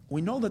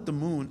 We know that the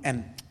moon,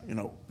 and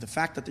the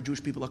fact that the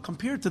Jewish people are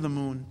compared to the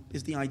moon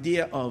is the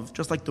idea of,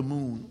 just like the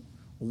moon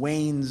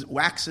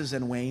waxes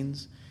and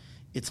wanes,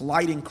 its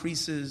light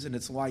increases and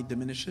its light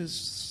diminishes,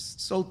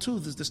 so too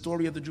is the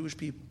story of the Jewish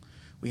people.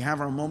 We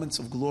have our moments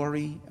of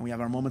glory and we have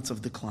our moments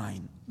of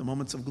decline. The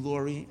moments of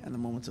glory and the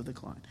moments of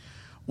decline.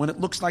 When it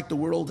looks like the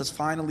world has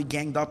finally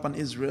ganged up on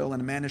Israel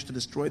and managed to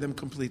destroy them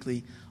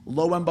completely,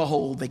 lo and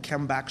behold, they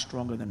come back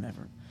stronger than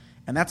ever.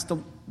 And that's the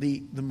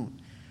moon.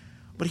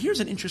 But here's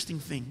an interesting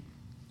thing.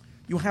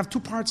 You have two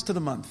parts to the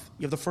month.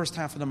 You have the first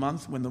half of the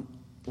month when the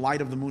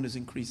light of the moon is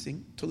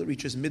increasing till it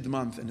reaches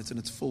mid-month and it's in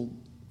its full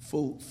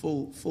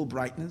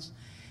brightness.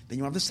 Then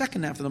you have the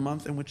second half of the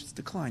month in which it's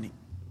declining.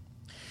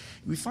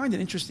 We find an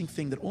interesting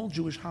thing that all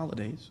Jewish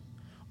holidays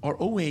are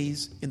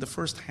always in the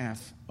first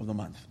half of the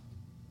month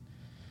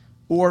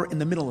or in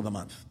the middle of the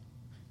month.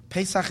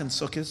 Pesach and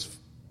Sukkot,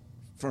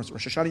 first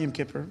Rosh Hashanah Yom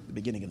Kippur, the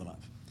beginning of the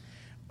month.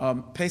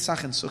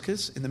 Pesach and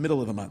Sukkot in the middle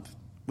of the month,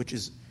 which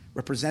is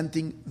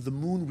representing the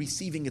moon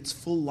receiving its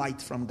full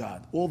light from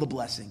God, all the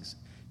blessings.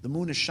 The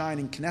moon is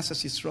shining,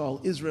 Knesset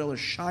Yisrael, Israel is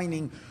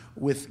shining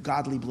with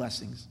godly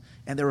blessings,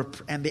 and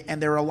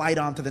they're a light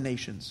onto the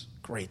nations.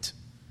 Great.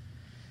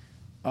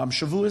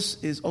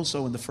 Shavuos is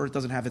also in the first,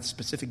 doesn't have its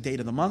specific date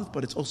of the month,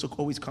 but it's also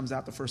always comes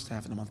out the first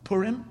half of the month.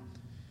 Purim,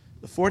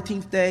 the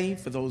 14th day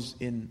for those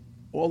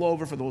all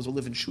over, for those who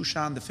live in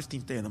Shushan, the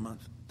 15th day of the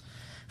month.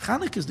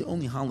 Hanukkah is the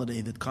only holiday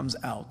that comes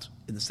out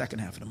in the second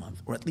half of the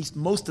month, or at least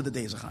most of the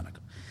days of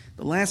Hanukkah.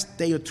 The last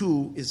day or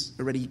two is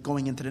already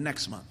going into the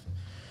next month.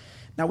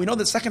 Now we know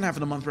the second half of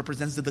the month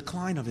represents the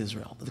decline of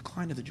Israel, the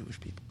decline of the Jewish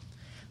people.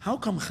 How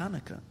come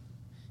Hanukkah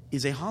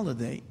is a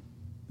holiday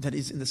that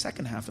is in the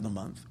second half of the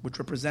month, which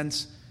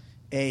represents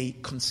a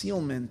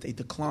concealment, a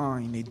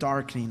decline, a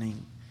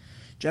darkening?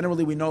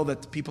 Generally, we know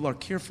that people are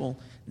careful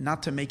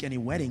not to make any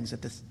weddings in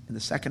the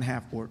second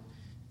half,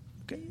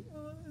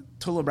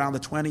 till around the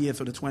 20th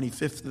or the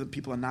 25th. The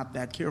people are not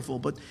that careful,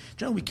 but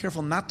generally, be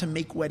careful not to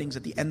make weddings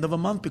at the end of a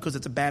month because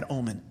it's a bad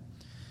omen.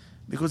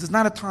 Because it's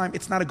not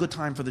a good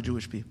time for the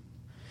Jewish people.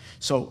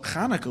 So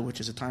Hanukkah, which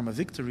is a time of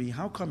victory,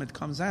 how come it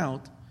comes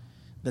out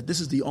that this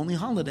is the only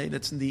holiday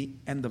that's in the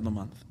end of the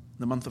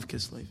month of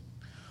Kislev?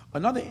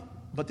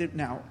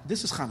 Now,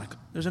 this is Hanukkah.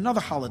 There's another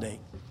holiday,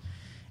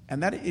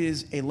 and that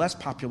is a less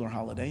popular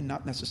holiday,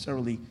 not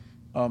necessarily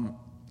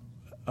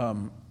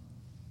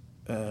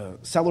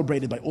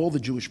celebrated by all the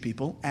Jewish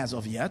people as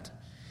of yet,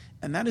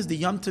 and that is the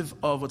Yom Tov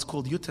of what's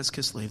called Yutes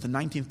Kislev, the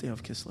 19th day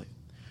of Kislev,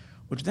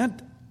 which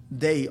that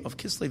day of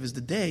Kislev is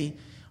the day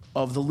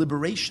of the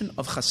liberation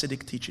of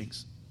Hasidic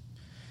teachings.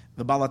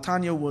 The Baal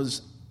HaTanya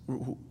was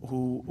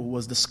who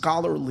was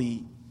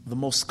the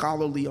most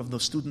scholarly of the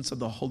students of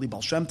the Holy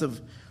Baal Shem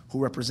Tov, who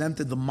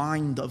represented the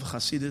mind of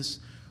Hasidus,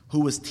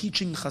 who was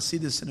teaching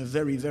Hasidus in a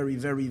very, very,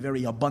 very,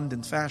 very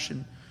abundant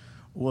fashion,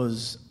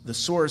 was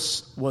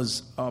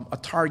a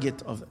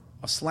target of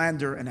a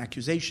slander and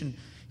accusation.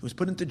 He was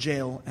put into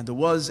jail, and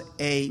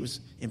he was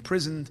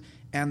imprisoned,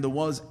 and there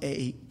was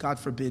God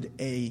forbid,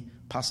 a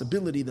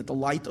possibility that the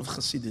light of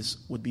Hasidus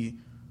would be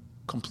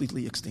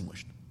completely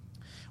extinguished.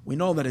 We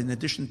know that in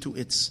addition to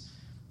its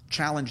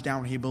challenge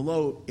down here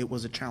below, it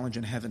was a challenge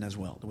in heaven as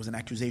well. There was an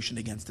accusation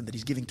against him that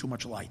he's giving too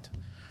much light.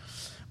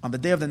 On the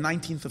day of the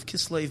 19th of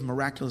Kislev,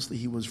 miraculously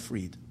he was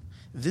freed.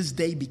 This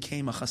day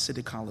became a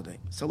Hasidic holiday,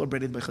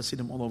 celebrated by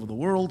Hasidim all over the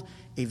world,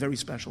 a very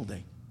special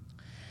day.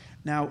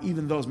 Now,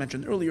 even though, as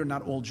mentioned earlier,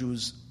 not all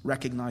Jews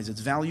recognize its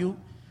value,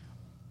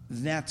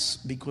 that's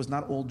because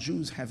not all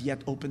Jews have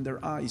yet opened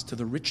their eyes to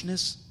the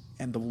richness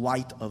and the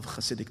light of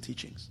Hasidic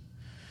teachings.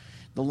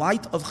 The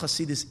light of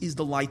Hasidus is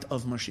the light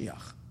of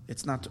Mashiach.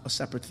 It's not a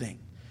separate thing.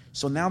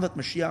 So now that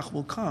Mashiach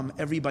will come,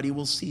 everybody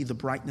will see the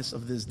brightness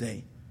of this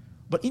day.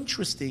 But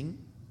interesting,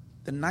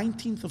 the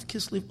 19th of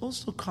Kislev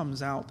also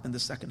comes out in the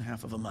second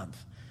half of a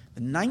month.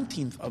 The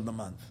 19th of the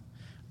month,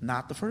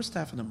 not the first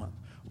half of the month.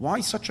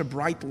 Why such a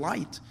bright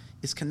light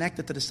is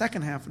connected to the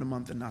second half of the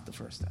month and not the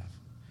first half?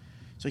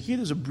 So here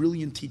there's a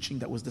brilliant teaching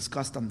that was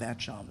discussed on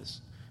that Shabbos,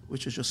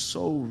 which is just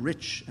so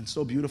rich and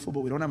so beautiful,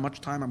 but we don't have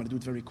much time. I'm going to do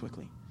it very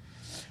quickly.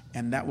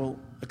 And that will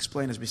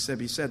explain, as we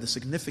said, the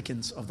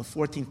significance of the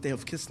 14th day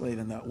of Kislev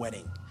and that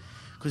wedding.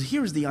 Because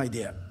here's the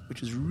idea,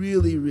 which is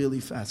really, really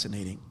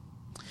fascinating.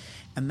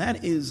 And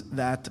that is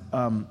that,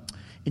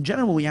 in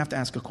general, we have to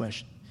ask a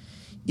question.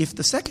 If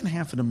the second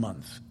half of the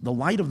month, the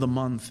light of the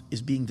month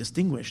is being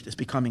distinguished, is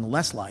becoming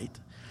less light,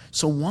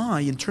 so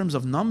why, in terms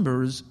of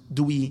numbers,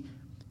 do we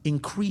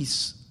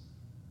increase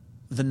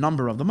the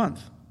number of the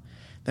month?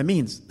 That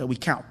means that we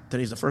count.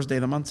 Today's the first day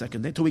of the month,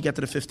 second day, until we get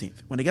to the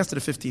 15th. When it gets to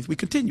the 15th, we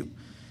continue.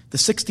 The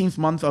 16th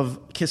month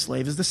of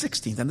Kislev is the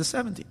 16th and the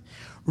 17th.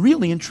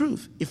 Really, in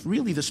truth, if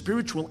really the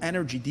spiritual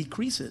energy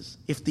decreases,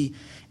 if the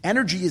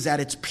energy is at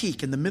its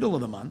peak in the middle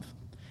of the month,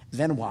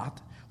 then what?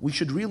 We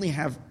should really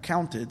have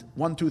counted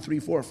 1, 2, 3,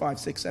 4, 5,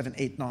 6, 7,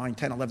 8, 9,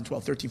 10, 11,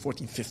 12, 13,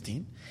 14,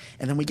 15.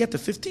 And then we get to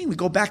 15, we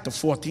go back to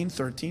 14,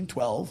 13,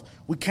 12.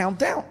 We count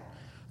down.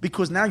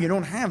 Because now you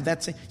don't have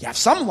that, you have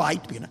some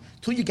light,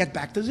 until you get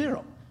back to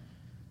zero.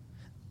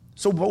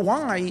 So but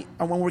why?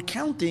 And when we're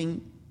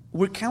counting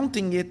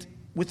it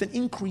with an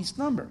increased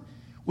number,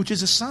 which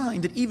is a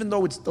sign that even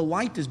though the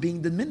light is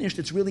being diminished,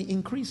 it's really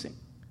increasing.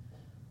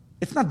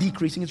 It's not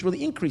decreasing, it's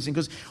really increasing.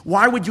 Because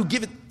why would you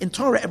give it, in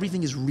Torah,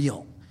 everything is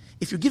real.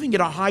 If you're giving it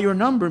a higher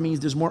number, it means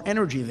there's more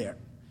energy there.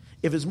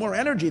 If there's more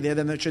energy there,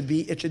 then it should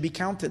be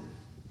counted.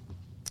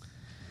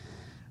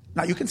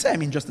 Now you can say,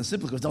 just as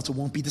simple, because else it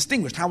won't be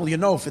distinguished. How will you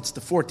know if it's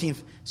the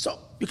 14th? So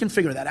you can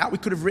figure that out. We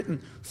could have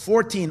written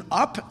 14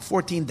 up,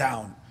 14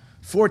 down.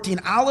 14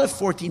 aleph,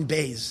 14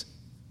 bays.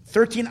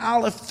 13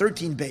 aleph,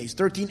 13 bays.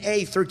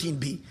 13a,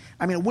 13b.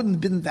 It wouldn't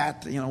have been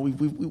that,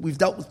 we've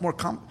dealt with more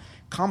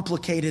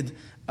complicated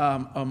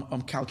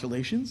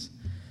calculations.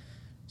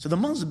 So there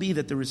must be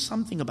that there is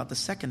something about the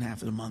second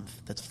half of the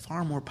month that's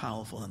far more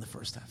powerful than the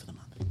first half of the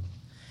month.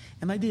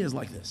 And the idea is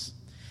like this.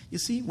 You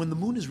see, when the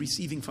moon is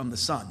receiving from the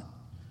sun,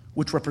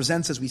 which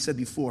represents, as we said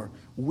before,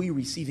 we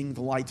receiving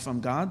the light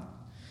from God,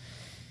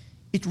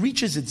 it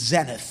reaches its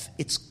zenith,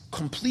 its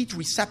complete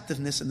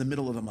receptiveness in the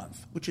middle of the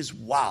month, which is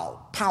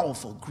wow,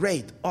 powerful,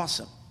 great,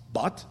 awesome.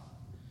 But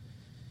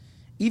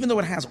even though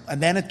it has,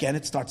 and then again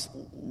it starts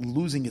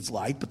losing its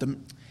light, but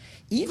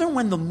even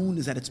when the moon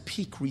is at its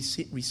peak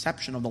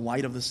reception of the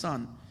light of the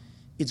sun,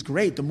 it's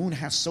great. The moon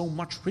has so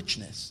much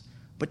richness,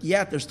 but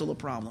yet there's still a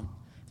problem.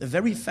 The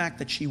very fact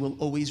that she will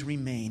always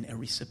remain a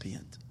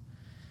recipient,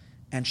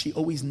 and she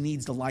always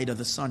needs the light of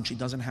the sun, she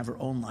doesn't have her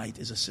own light,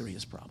 is a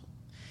serious problem.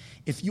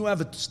 If you have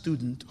a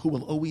student who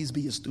will always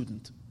be a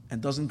student and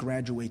doesn't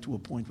graduate to a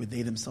point where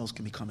they themselves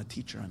can become a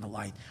teacher and a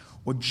light,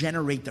 or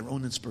generate their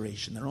own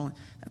inspiration,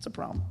 that's a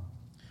problem.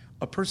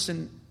 A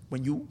person,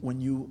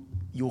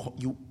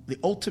 the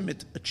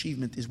ultimate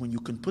achievement is when you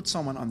can put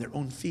someone on their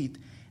own feet,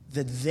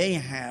 that they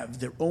have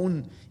their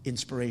own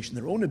inspiration,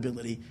 their own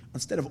ability,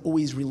 instead of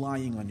always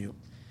relying on you.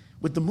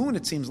 With the moon,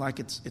 it seems like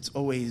it's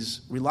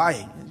always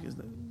relying.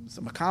 It's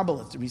a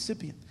makabel, it's a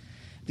recipient.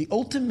 The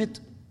ultimate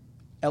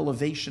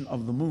elevation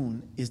of the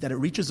moon is that it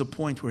reaches a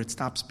point where it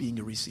stops being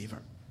a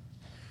receiver,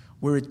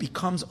 where it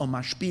becomes a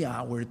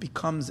mashpia, where it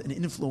becomes an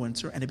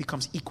influencer, and it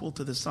becomes equal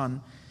to the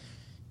sun.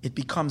 It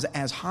becomes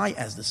as high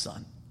as the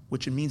sun,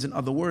 which means, in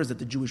other words, that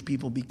the Jewish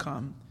people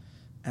become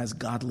as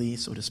godly,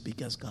 so to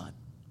speak, as God,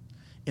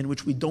 in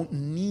which we don't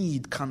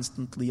need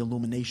constantly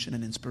illumination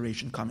and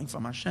inspiration coming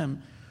from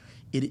Hashem.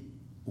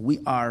 We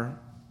are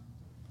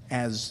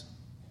as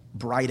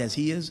bright as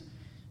He is.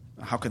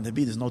 how can there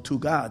be? There's no two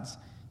gods.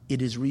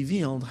 It is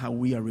revealed how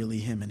we are really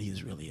him and he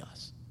is really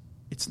us.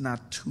 It's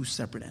not two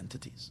separate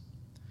entities.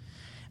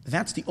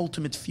 That's the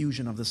ultimate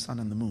fusion of the sun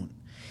and the moon.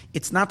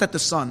 It's not that the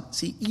sun,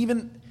 see,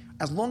 even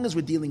as long as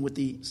we're dealing with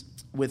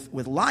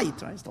with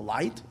light, right? It's the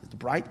light, it's the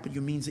bright, but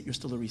it means that you're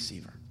still a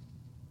receiver.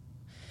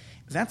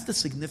 That's the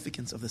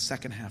significance of the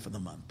second half of the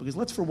month. Because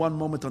let's for one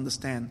moment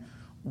understand,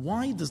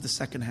 why does the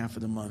second half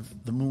of the month,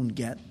 the moon,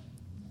 get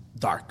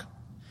dark?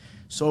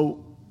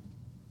 So,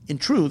 in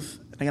truth,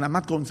 again, I'm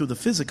not going through the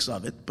physics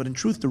of it, but in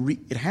truth,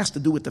 it has to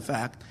do with the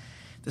fact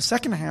the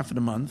second half of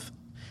the month,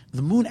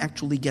 the moon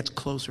actually gets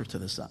closer to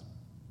the sun.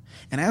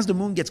 And as the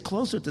moon gets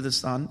closer to the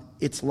sun,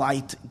 its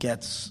light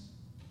gets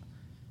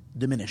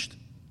diminished.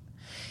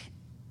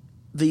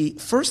 The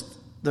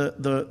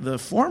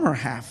former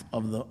half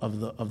of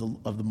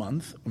the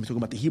month, when we're talking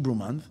about the Hebrew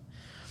month,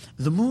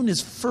 the moon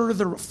is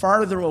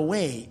farther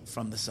away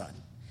from the sun.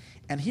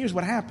 And here's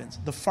what happens.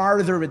 The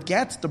farther it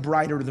gets, the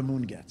brighter the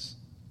moon gets.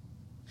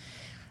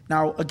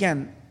 Now,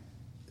 again,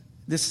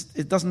 it's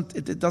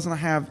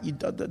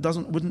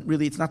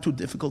not too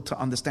difficult to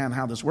understand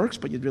how this works,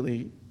 but you'd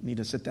really need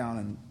to sit down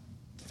and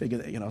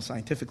figure,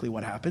 scientifically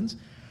what happens.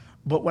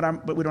 But we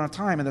don't have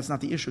time, and that's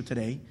not the issue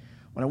today.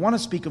 What I want to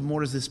speak of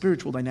more is the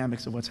spiritual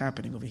dynamics of what's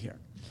happening over here.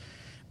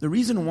 The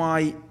reason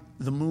why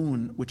the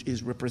moon, which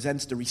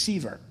represents the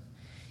receiver,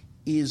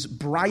 is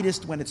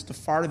brightest when it's the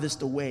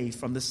farthest away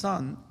from the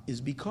sun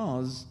is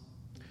because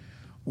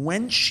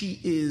when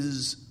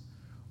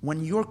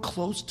you're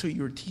close to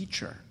your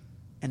teacher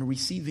and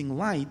receiving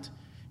light,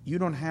 you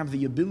don't have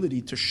the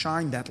ability to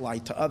shine that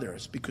light to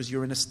others because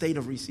you're in a state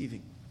of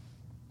receiving.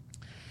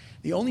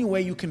 The only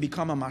way you can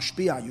become a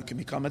mashpia, you can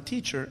become a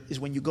teacher, is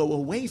when you go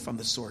away from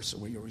the source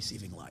where you're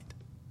receiving light.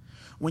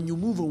 When you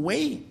move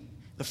away,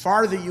 the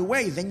farther you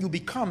away, then you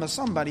become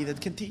somebody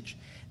that can teach.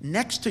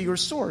 Next to your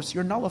source,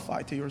 you're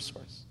nullified to your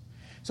source.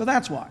 So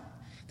that's why.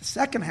 The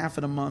second half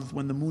of the month,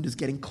 when the moon is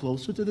getting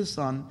closer to the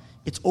sun,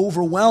 it's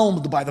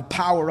overwhelmed by the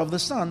power of the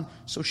sun,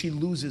 so she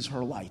loses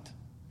her light.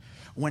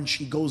 When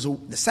she goes,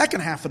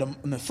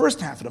 the first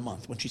half of the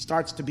month, when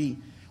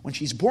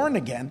she's born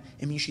again,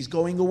 it means she's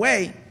going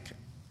away.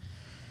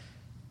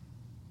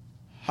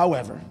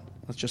 However,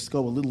 let's just go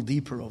a little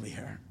deeper over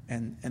here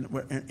and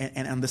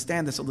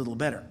understand this a little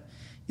better.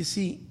 You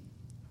see,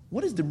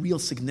 what is the real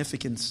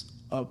significance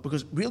of,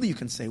 because really you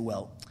can say,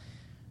 well,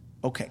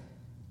 okay,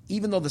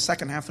 even though the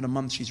second half of the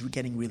month she's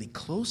getting really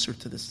closer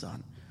to the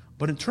sun,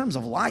 but in terms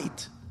of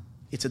light,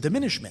 it's a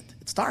diminishment.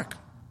 It's dark.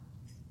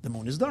 The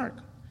moon is dark.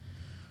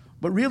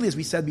 But really, as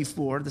we said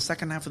before, the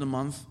second half of the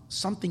month,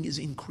 something is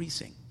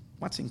increasing.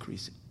 What's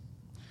increasing?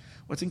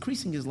 What's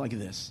increasing is like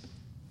this.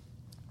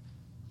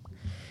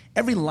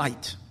 Every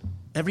light,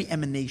 every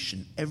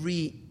emanation,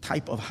 every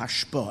type of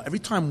hashpah, every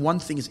time one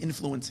thing is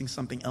influencing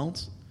something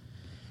else,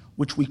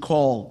 which we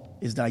call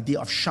is the idea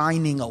of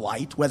shining a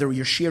light, whether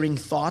you're sharing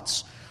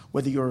thoughts,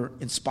 whether you're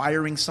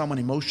inspiring someone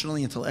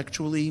emotionally,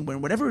 intellectually,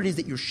 whatever it is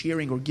that you're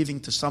sharing or giving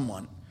to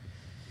someone,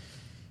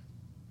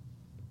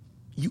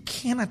 you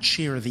cannot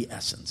share the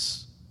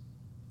essence.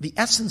 The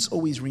essence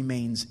always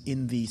remains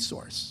in the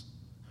source.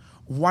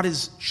 What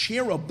is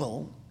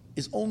shareable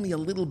is only a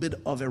little bit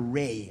of a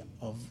ray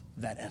of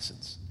that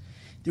essence.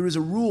 There is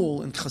a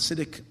rule in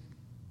Hasidic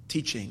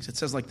teachings. It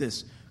says like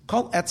this: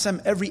 Kol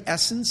etzem, every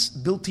essence,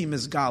 bilti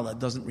mizgala,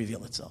 doesn't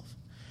reveal itself.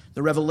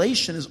 The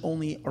revelation is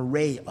only a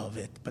ray of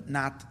it, but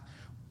not.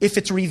 If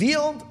it's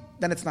revealed,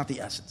 then it's not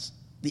the essence.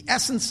 The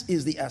essence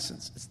is the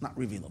essence. It's not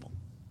revealable.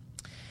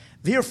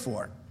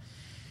 Therefore,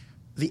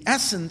 the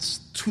essence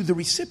to the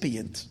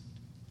recipient,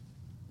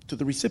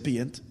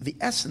 the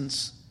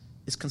essence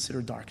is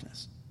considered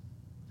darkness.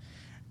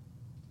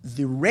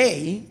 The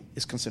ray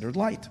is considered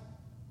light.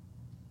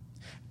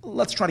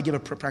 Let's try to give a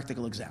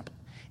practical example.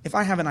 If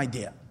I have an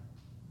idea,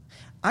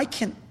 I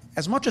can,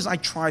 as much as I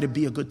try to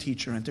be a good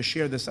teacher and to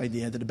share this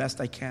idea to the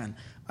best I can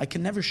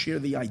never share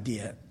the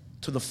idea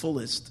to the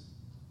fullest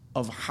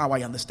of how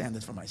I understand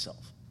it for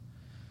myself.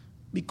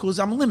 Because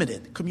I'm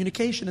limited.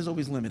 Communication is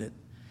always limited.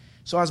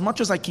 So as much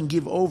as I can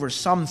give over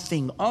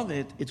something of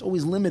it, it's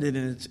always limited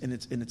in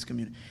its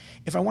community.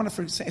 If I want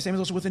to, same as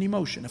also with an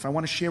emotion. If I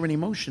want to share an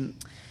emotion,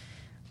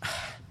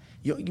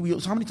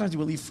 how many times do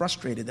we leave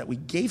frustrated that we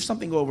gave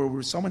something over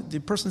where the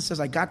person says,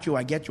 I got you,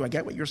 I get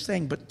what you're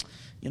saying, but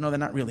they're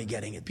not really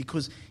getting it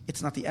because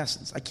it's not the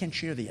essence. I can't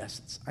share the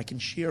essence. I can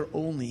share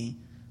only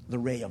the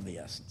ray of the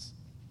essence.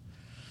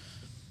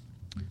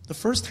 The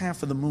first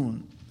half of the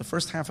moon, the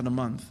first half of the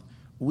month,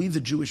 we the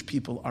Jewish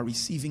people are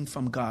receiving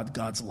from God,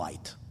 God's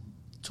light.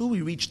 Till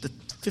we reach the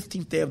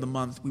 15th day of the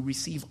month, we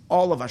receive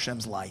all of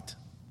Hashem's light.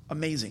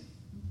 Amazing.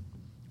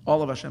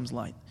 All of Hashem's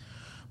light.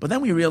 But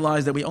then we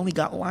realize that we only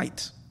got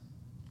light.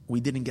 We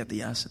didn't get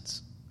the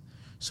essence.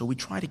 So we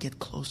try to get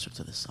closer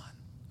to the sun.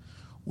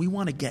 We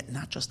want to get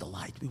not just the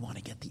light, we want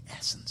to get the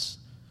essence.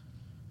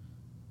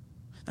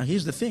 Now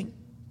here's the thing.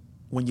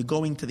 When you're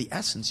going to the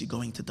essence, you're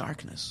going to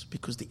darkness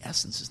because the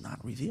essence is not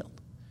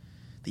revealed.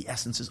 The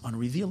essence is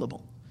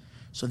unrevealable.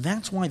 So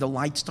that's why the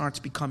light starts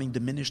becoming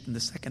diminished in the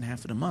second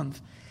half of the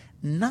month,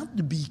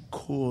 not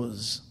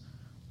because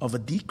of a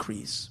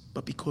decrease,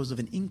 but because of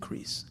an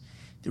increase.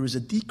 There is a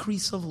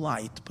decrease of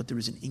light, but there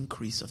is an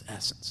increase of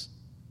essence.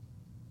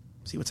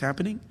 See what's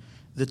happening?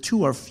 The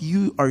two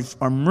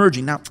are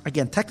merging. Now,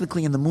 again,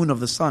 technically in the moon of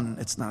the sun,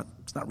 it's not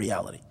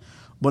reality.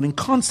 But in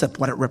concept,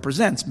 what it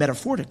represents,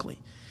 metaphorically,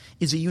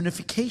 is a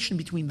unification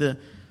between the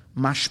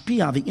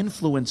mashpia, the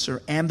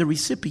influencer, and the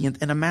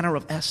recipient in a manner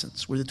of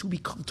essence, where the two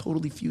become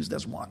totally fused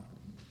as one.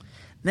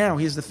 Now,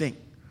 here's the thing.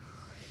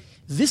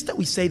 This that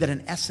we say that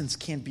an essence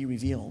can't be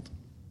revealed,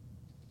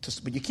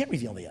 but you can't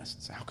reveal the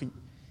essence. How can?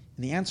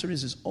 And the answer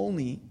is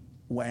only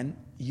when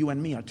you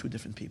and me are two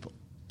different people,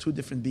 two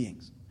different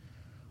beings.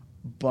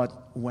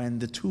 But when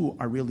the two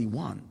are really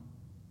one,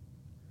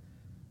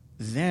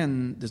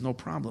 then there's no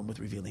problem with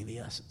revealing the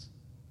essence.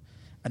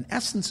 An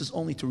essence is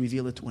only to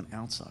reveal it to an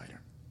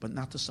outsider, but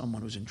not to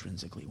someone who's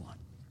intrinsically one.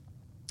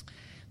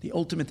 The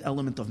ultimate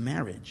element of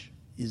marriage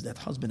is that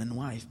husband and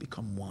wife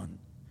become one,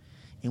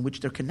 in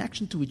which their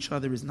connection to each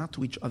other is not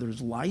to each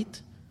other's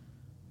light,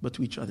 but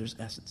to each other's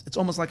essence. It's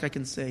almost like I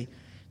can say,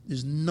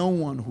 there's no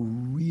one who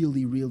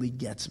really, really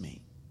gets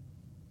me,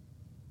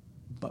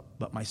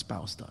 but my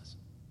spouse does.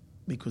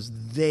 Because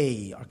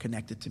they are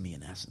connected to me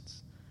in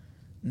essence,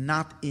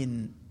 not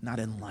in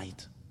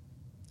light.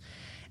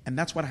 And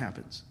that's what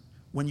happens.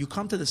 When you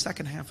come to the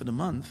second half of the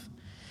month,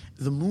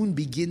 the moon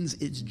begins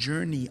its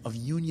journey of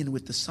union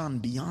with the sun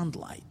beyond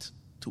light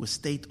to a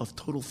state of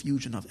total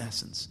fusion of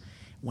essence.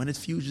 When it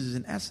fuses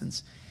in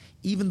essence,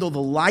 even though the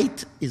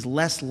light is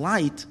less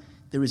light,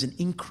 there is an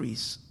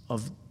increase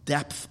of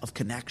depth of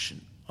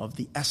connection, of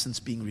the essence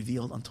being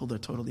revealed until they're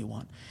totally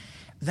one.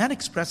 That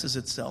expresses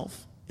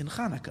itself in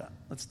Hanukkah.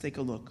 Let's take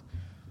a look.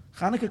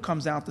 Hanukkah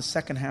comes out the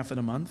second half of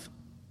the month,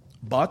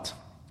 but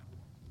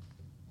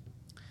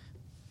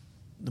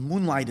the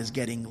moonlight is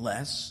getting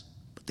less,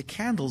 but the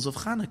candles of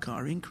Hanukkah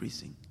are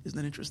increasing. Isn't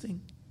that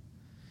interesting?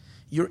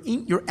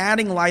 You're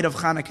adding light of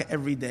Hanukkah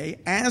every day.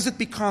 As it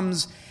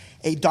becomes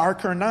a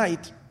darker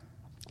night,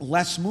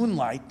 less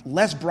moonlight,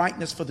 less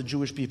brightness for the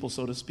Jewish people,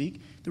 so to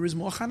speak, there is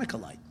more Hanukkah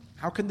light.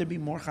 How can there be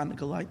more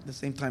Hanukkah light? At the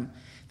same time,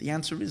 the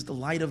answer is the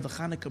light of the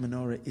Hanukkah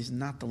menorah is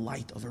not the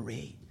light of a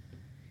ray.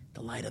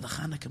 The light of the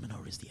Hanukkah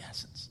menorah is the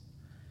essence.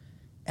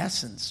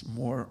 Essence,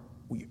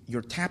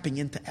 you're tapping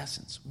into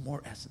essence,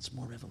 more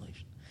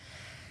revelation.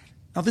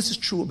 Now this is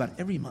true about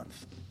every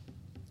month.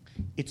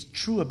 It's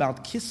true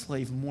about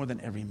Kislev more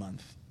than every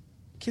month.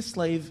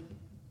 Kislev,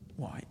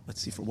 why?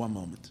 Let's see for one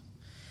moment.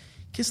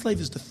 Kislev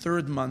is the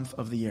third month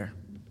of the year.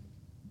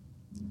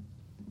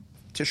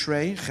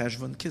 Tishrei,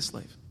 Cheshvan,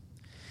 Kislev.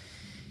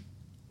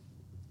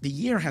 The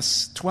year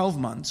has 12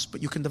 months,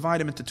 but you can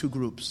divide them into two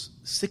groups.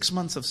 6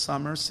 months of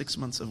summer, 6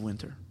 months of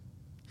winter.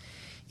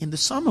 In the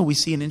summer, we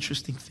see an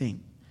interesting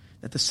thing.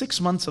 That the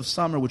 6 months of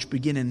summer, which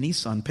begin in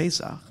Nisan,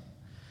 Pesach,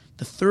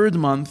 the third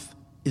month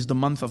is the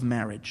month of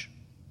marriage.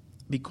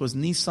 Because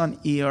Nisan,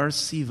 Iyar,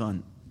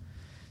 Sivan.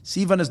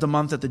 Sivan is the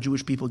month that the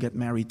Jewish people get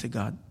married to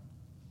God.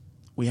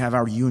 We have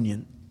our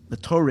union. The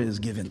Torah is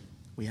given.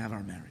 We have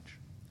our marriage.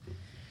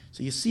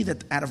 So you see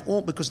that out of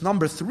all, because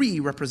number 3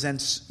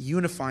 represents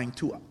unifying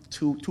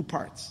two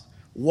parts.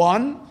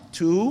 1,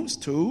 2 is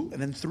 2,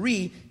 and then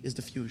 3 is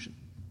the fusion.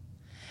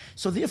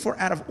 So therefore,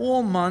 out of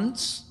all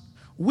months,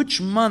 which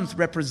month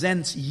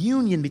represents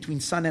union between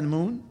sun and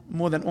moon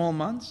more than all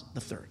months?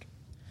 The third.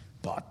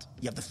 But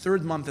you have the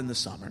third month in the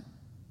summer.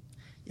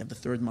 You have the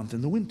third month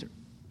in the winter.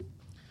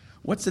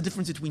 What's the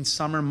difference between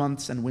summer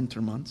months and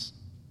winter months?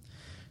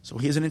 So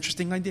here's an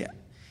interesting idea.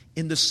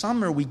 In the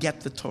summer, we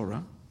get the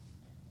Torah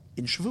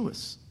in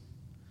Shavuos.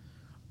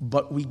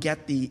 But we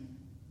get the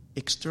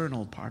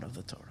external part of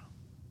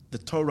the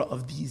Torah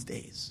of these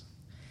days.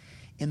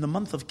 In the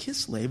month of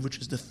Kislev, which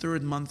is the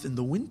third month in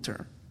the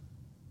winter,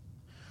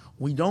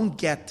 we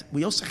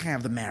also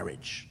have the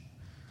marriage,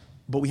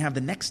 but we have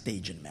the next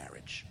stage in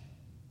marriage,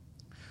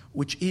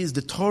 which is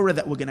the Torah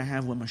that we're going to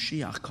have when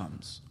Mashiach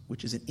comes,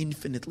 which is an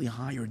infinitely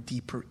higher,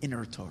 deeper,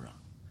 inner Torah.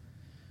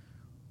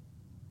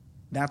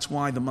 That's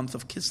why the month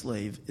of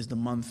Kislev is the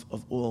month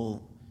of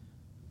all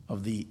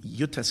of the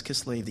Yutes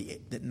Kislev,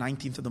 the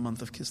 19th of the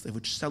month of Kislev,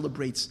 which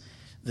celebrates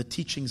the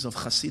teachings of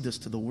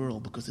Hasidus to the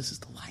world, because this is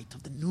the light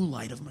of the new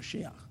light of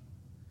Mashiach.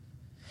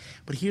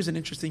 But here's an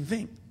interesting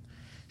thing.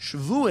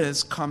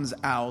 Shavuos comes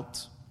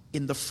out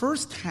in the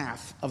first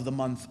half of the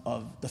month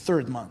of the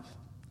third month.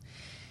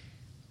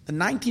 The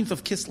 19th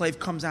of Kislev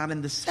comes out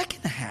in the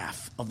second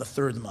half of the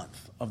third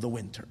month of the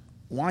winter.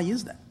 Why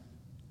is that?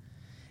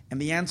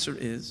 And the answer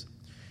is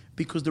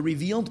because the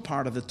revealed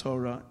part of the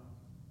Torah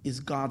is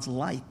God's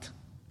light.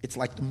 It's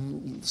like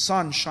the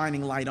sun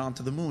shining light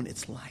onto the moon.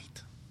 It's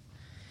light.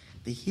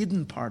 The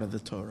hidden part of the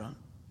Torah,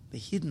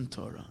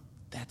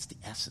 that's the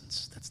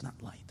essence. That's not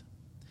light.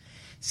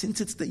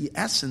 Since it's the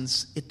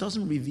essence, it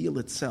doesn't reveal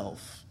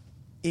itself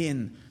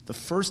in the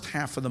first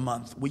half of the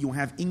month where you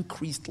have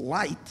increased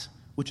light,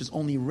 which is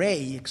only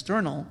ray,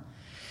 external.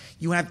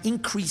 You have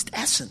increased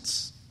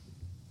essence.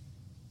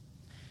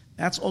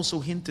 That's also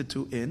hinted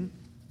to in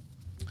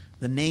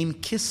the name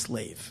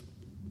Kislev.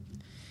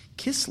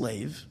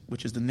 Kislev,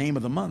 which is the name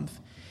of the month,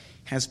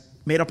 has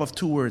made up of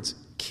two words.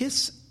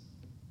 Kis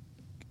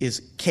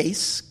is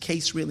case.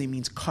 Case really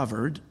means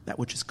covered, that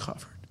which is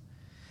covered.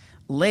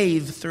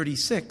 Leiv,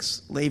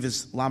 36. Leiv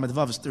is Lamed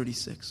Vav is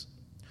 36.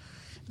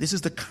 This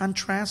is the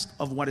contrast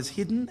of what is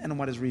hidden and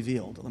what is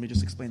revealed. Let me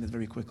just explain this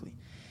very quickly.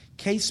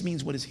 Case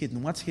means what is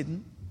hidden. What's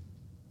hidden?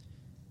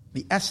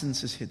 The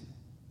essence is hidden.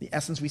 The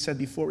essence, we said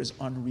before, is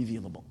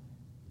unrevealable.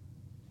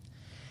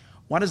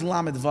 What is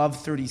Lamed Vav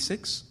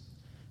 36?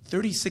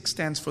 36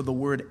 stands for the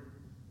word,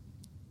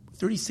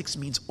 36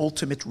 means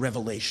ultimate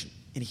revelation.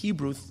 In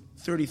Hebrew,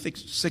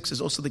 36 is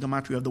also the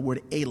gematria of the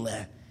word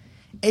Eleh.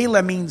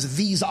 Eleh means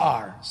these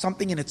are,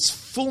 something in its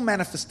full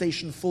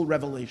manifestation, full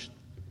revelation.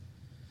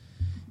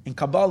 In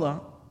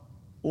Kabbalah,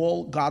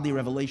 all godly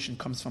revelation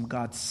comes from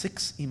God's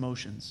 6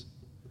 emotions.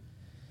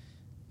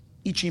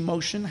 Each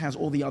emotion has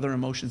all the other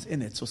emotions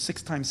in it. So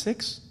 6 times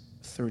 6,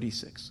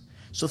 36.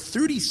 So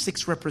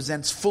 36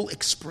 represents full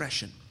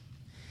expression.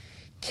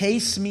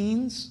 Case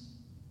means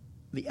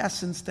the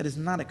essence that is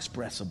not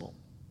expressible.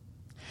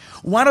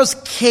 What does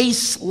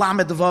case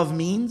Lamed Vav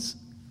means?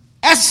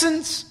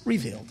 Essence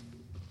revealed.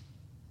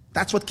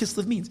 That's what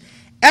Kislev means.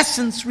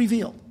 Essence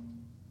revealed.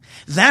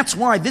 That's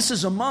why this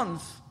is a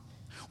month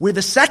where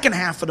the second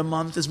half of the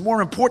month is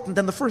more important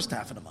than the first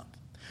half of the month.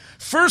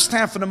 First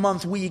half of the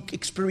month, we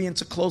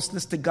experience a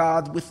closeness to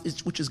God,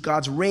 which is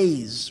God's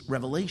rays,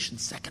 revelation.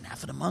 Second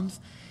half of the month,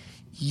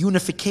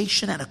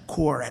 unification at a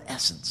core, at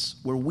essence,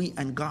 where we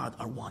and God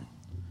are one.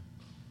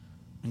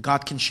 And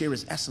God can share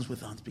His essence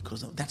with us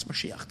because that's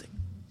Mashiach thing.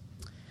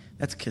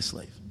 That's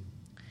Kislev.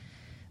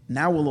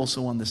 Now we'll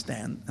also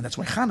understand, and that's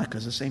why Hanukkah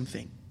is the same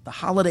thing. The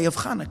holiday of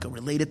Hanukkah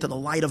related to the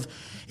light of,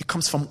 it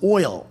comes from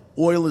oil.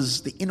 Oil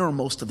is the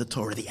innermost of the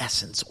Torah, the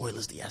essence. Oil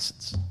is the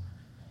essence.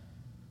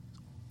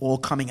 All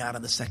coming out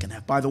in the second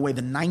half. By the way,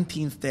 the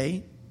 19th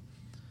day,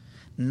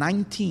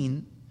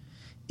 19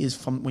 is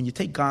from, when you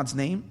take God's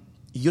name,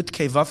 Yud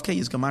Kei Vav Kei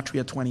is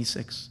Gematria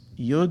 26.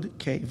 Yud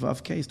Kei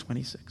Vav Kei is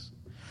 26.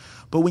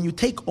 But when you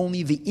take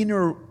only the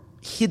inner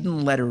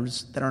hidden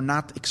letters that are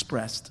not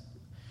expressed,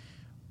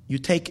 you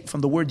take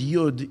from the word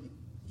Yud,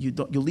 you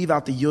leave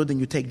out the Yud and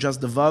you take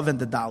just the Vav and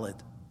the Dalet.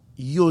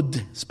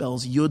 Yud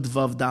spells Yud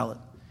Vav Dalet.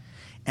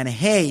 And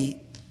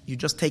Hey, you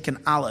just take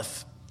an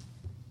Aleph.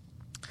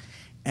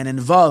 And in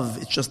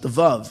Vav, it's just the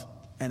Vav.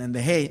 And in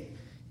the Hey,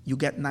 you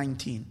get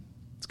 19.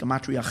 It's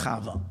Gematria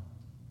Chava.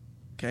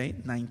 Okay,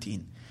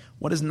 19.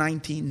 What is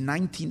 19?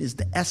 19 is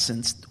the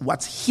essence,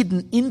 what's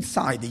hidden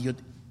inside the Yud.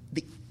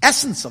 The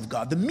essence of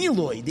God, the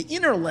Miloi, the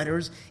inner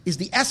letters, is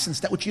the essence,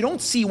 that which you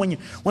don't see when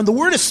the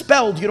word is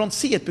spelled, you don't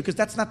see it because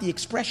that's not the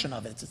expression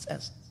of it, it's its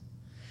essence.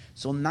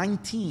 So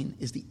 19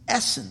 is the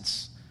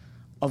essence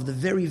of the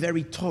very,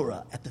 very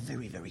Torah at the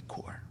very, very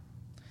core.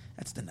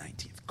 That's the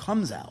 19th.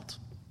 Comes out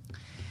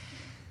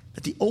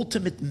that the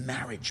ultimate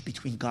marriage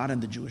between God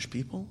and the Jewish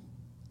people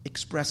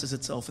expresses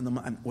itself in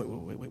the... Wait,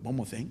 one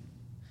more thing.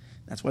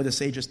 That's why the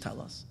sages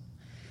tell us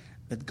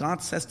that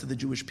God says to the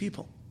Jewish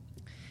people,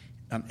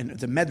 in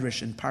the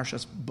Medrash, in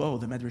Parshas Bo,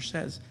 the Medrash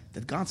says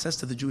that God says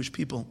to the Jewish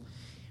people,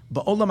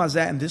 Ba'olam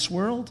hazeh, in this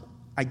world,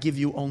 I give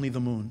you only the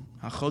moon.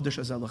 HaChodesh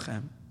hazeh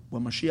lachem.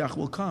 When Mashiach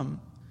will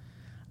come,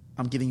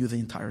 I'm giving you the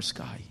entire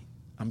sky.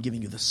 I'm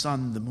giving you the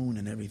sun, the moon,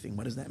 and everything.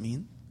 What does that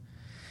mean?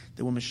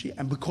 That when Mashiach,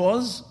 and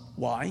because,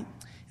 why?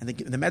 And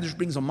the Medrash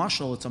brings a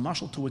mashal, it's a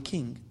mashal to a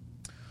king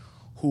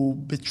who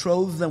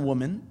betrothed a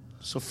woman.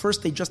 So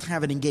first they just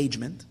have an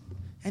engagement,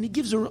 and he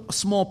gives her a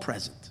small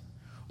present.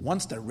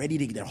 Once they're ready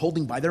they're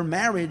holding by their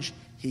marriage,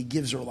 he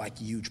gives her like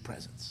huge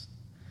presents.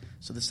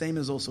 So the same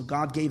is also,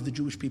 God gave the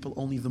Jewish people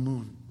only the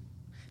moon.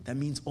 That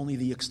means only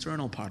the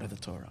external part of the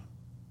Torah.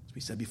 As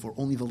we said before,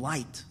 only the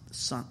light, the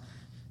sun.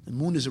 The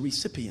moon is a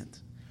recipient.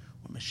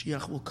 When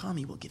Mashiach will come,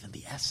 he will give him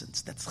the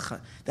essence.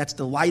 That's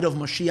the light of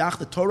Mashiach,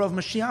 the Torah of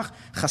Mashiach,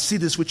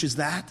 Chassidus, which is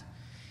that.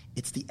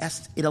 It's the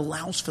essence. It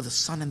allows for the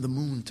sun and the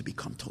moon to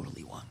become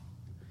totally one.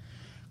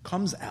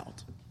 Comes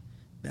out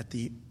that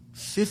the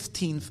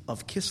 15th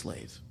of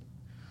Kislev,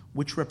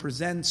 which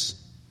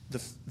represents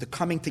the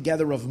coming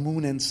together of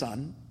moon and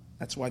sun,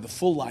 that's why the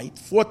full light,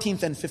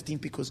 14th and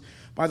 15th, because,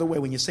 by the way,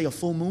 when you say a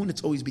full moon,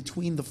 it's always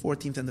between the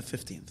 14th and the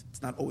 15th.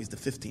 It's not always the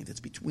 15th, it's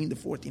between the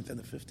 14th and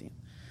the 15th.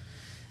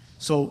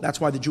 So that's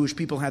why the Jewish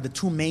people had the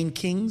two main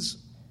kings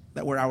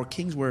that were our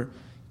kings were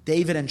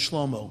David and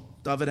Shlomo.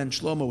 David and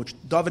Shlomo, which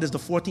David is the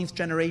 14th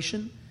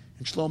generation,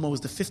 and Shlomo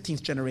is the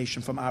 15th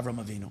generation from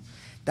Avram Avinu.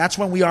 That's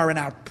when we are in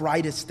our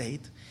brightest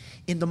state.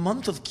 In the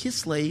month of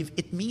Kislev,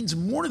 it means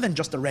more than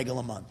just a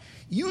regular month.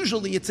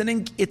 Usually it's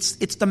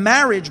the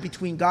marriage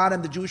between God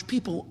and the Jewish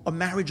people, a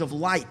marriage of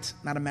light,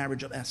 not a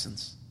marriage of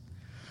essence.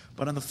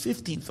 But on the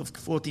 14th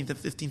and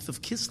 15th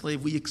of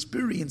Kislev, we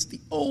experience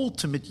the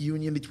ultimate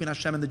union between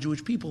Hashem and the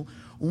Jewish people,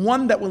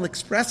 one that will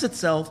express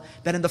itself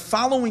that in the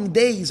following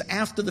days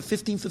after the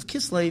 15th of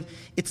Kislev,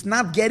 it's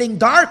not getting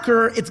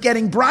darker, it's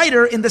getting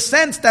brighter in the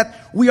sense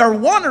that we are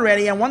one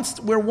already, and once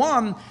we're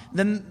one,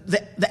 then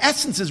the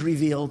essence is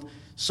revealed.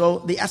 So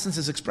the essence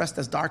is expressed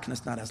as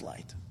darkness, not as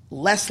light.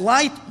 Less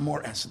light,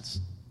 more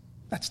essence.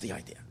 That's the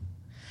idea.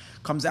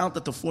 Comes out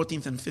that the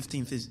 14th and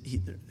 15th is,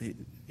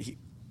 the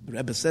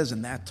Rebbe says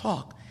in that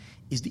talk,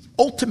 is the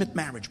ultimate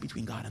marriage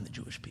between God and the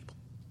Jewish people.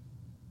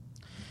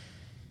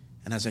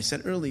 And as I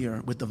said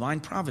earlier, with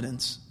divine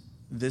providence,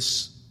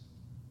 this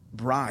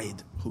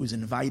bride who is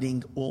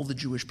inviting all the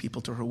Jewish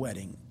people to her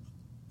wedding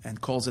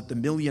and calls it the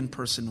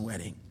 1,000,000-person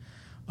wedding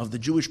of the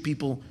Jewish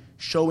people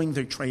showing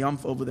their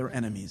triumph over their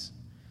enemies,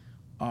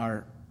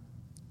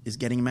 is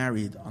getting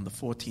married on the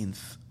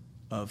 14th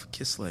of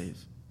Kislev,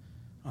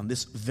 on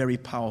this very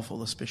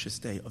powerful, auspicious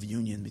day of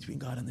union between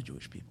God and the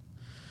Jewish people.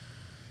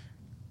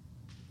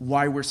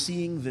 Why we're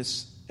seeing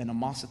this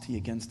animosity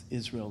against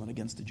Israel and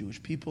against the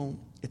Jewish people,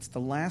 it's the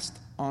last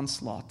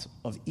onslaught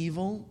of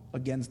evil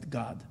against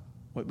God.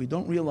 What we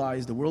don't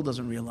realize, the world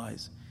doesn't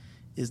realize,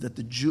 is that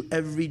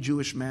every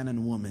Jewish man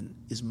and woman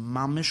is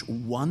mamish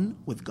one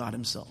with God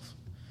himself.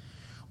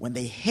 When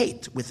they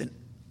hate with an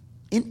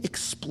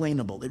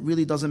inexplainable, it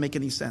really doesn't make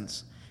any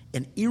sense,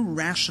 an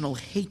irrational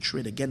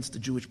hatred against the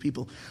Jewish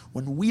people,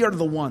 when we are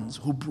the ones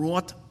who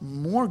brought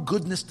more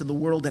goodness to the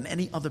world than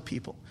any other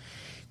people,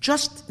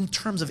 just in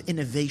terms of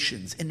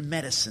innovations in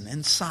medicine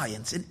and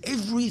science and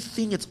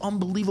everything, it's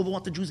unbelievable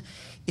what the Jews,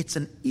 it's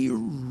an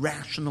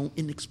irrational,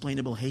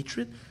 inexplainable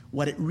hatred.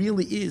 What it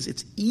really is,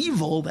 it's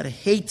evil that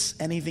hates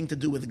anything to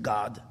do with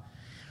God.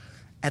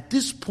 At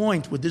this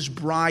point, what this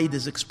bride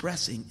is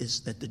expressing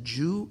is that the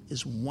Jew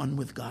is one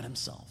with God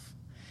himself.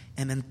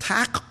 An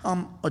attack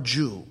on a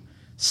Jew,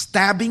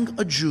 stabbing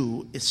a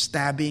Jew, is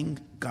stabbing,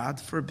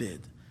 God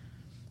forbid,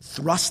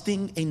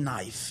 thrusting a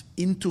knife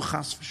into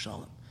chas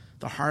v'shalom,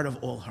 the heart of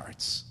all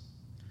hearts.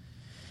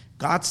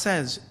 God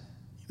says,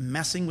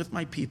 messing with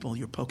my people,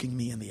 you're poking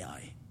me in the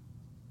eye.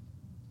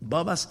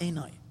 Babas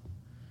einai.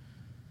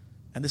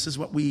 And this is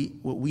what we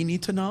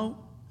need to know,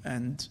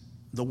 and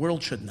the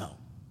world should know,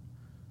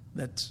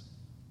 that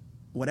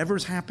whatever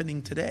is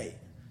happening today,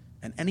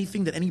 and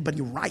anything that anybody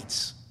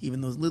writes,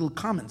 even those little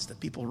comments that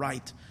people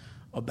write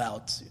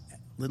about,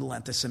 little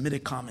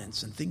anti-Semitic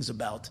comments and things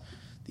about,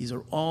 these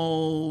are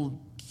all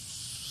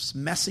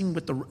messing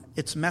at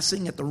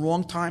the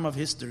wrong time of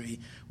history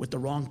with the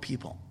wrong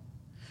people.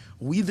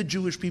 We, the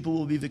Jewish people,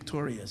 will be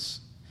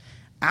victorious.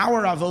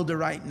 Our avoda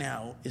right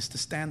now is to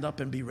stand up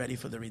and be ready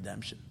for the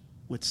redemption,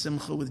 with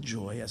simcha, with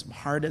joy, as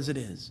hard as it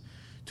is,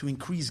 to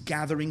increase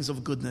gatherings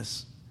of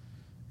goodness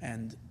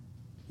and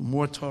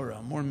more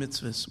Torah, more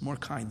mitzvahs, more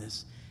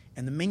kindness.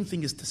 And the main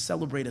thing is to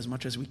celebrate as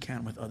much as we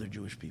can with other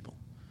Jewish people,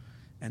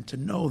 and to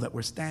know that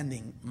we're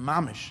standing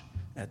mamish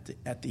at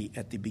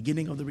the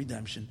beginning of the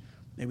redemption.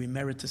 May we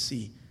merit to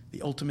see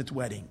the ultimate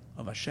wedding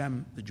of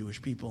Hashem, the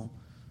Jewish people,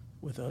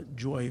 with a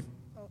joy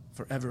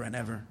forever and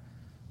ever,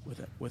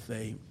 with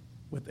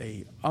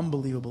a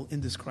unbelievable,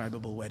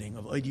 indescribable wedding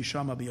of Oid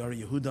Yishama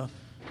B'Yar Yehuda,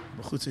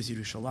 B'chutzes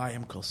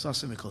Yerushalayim, Kol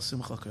Sasim, Kol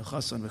Simcha, Kol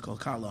Chasan, Kol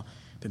Kala,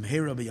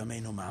 B'mheira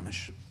B'Yameinu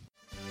Mamish.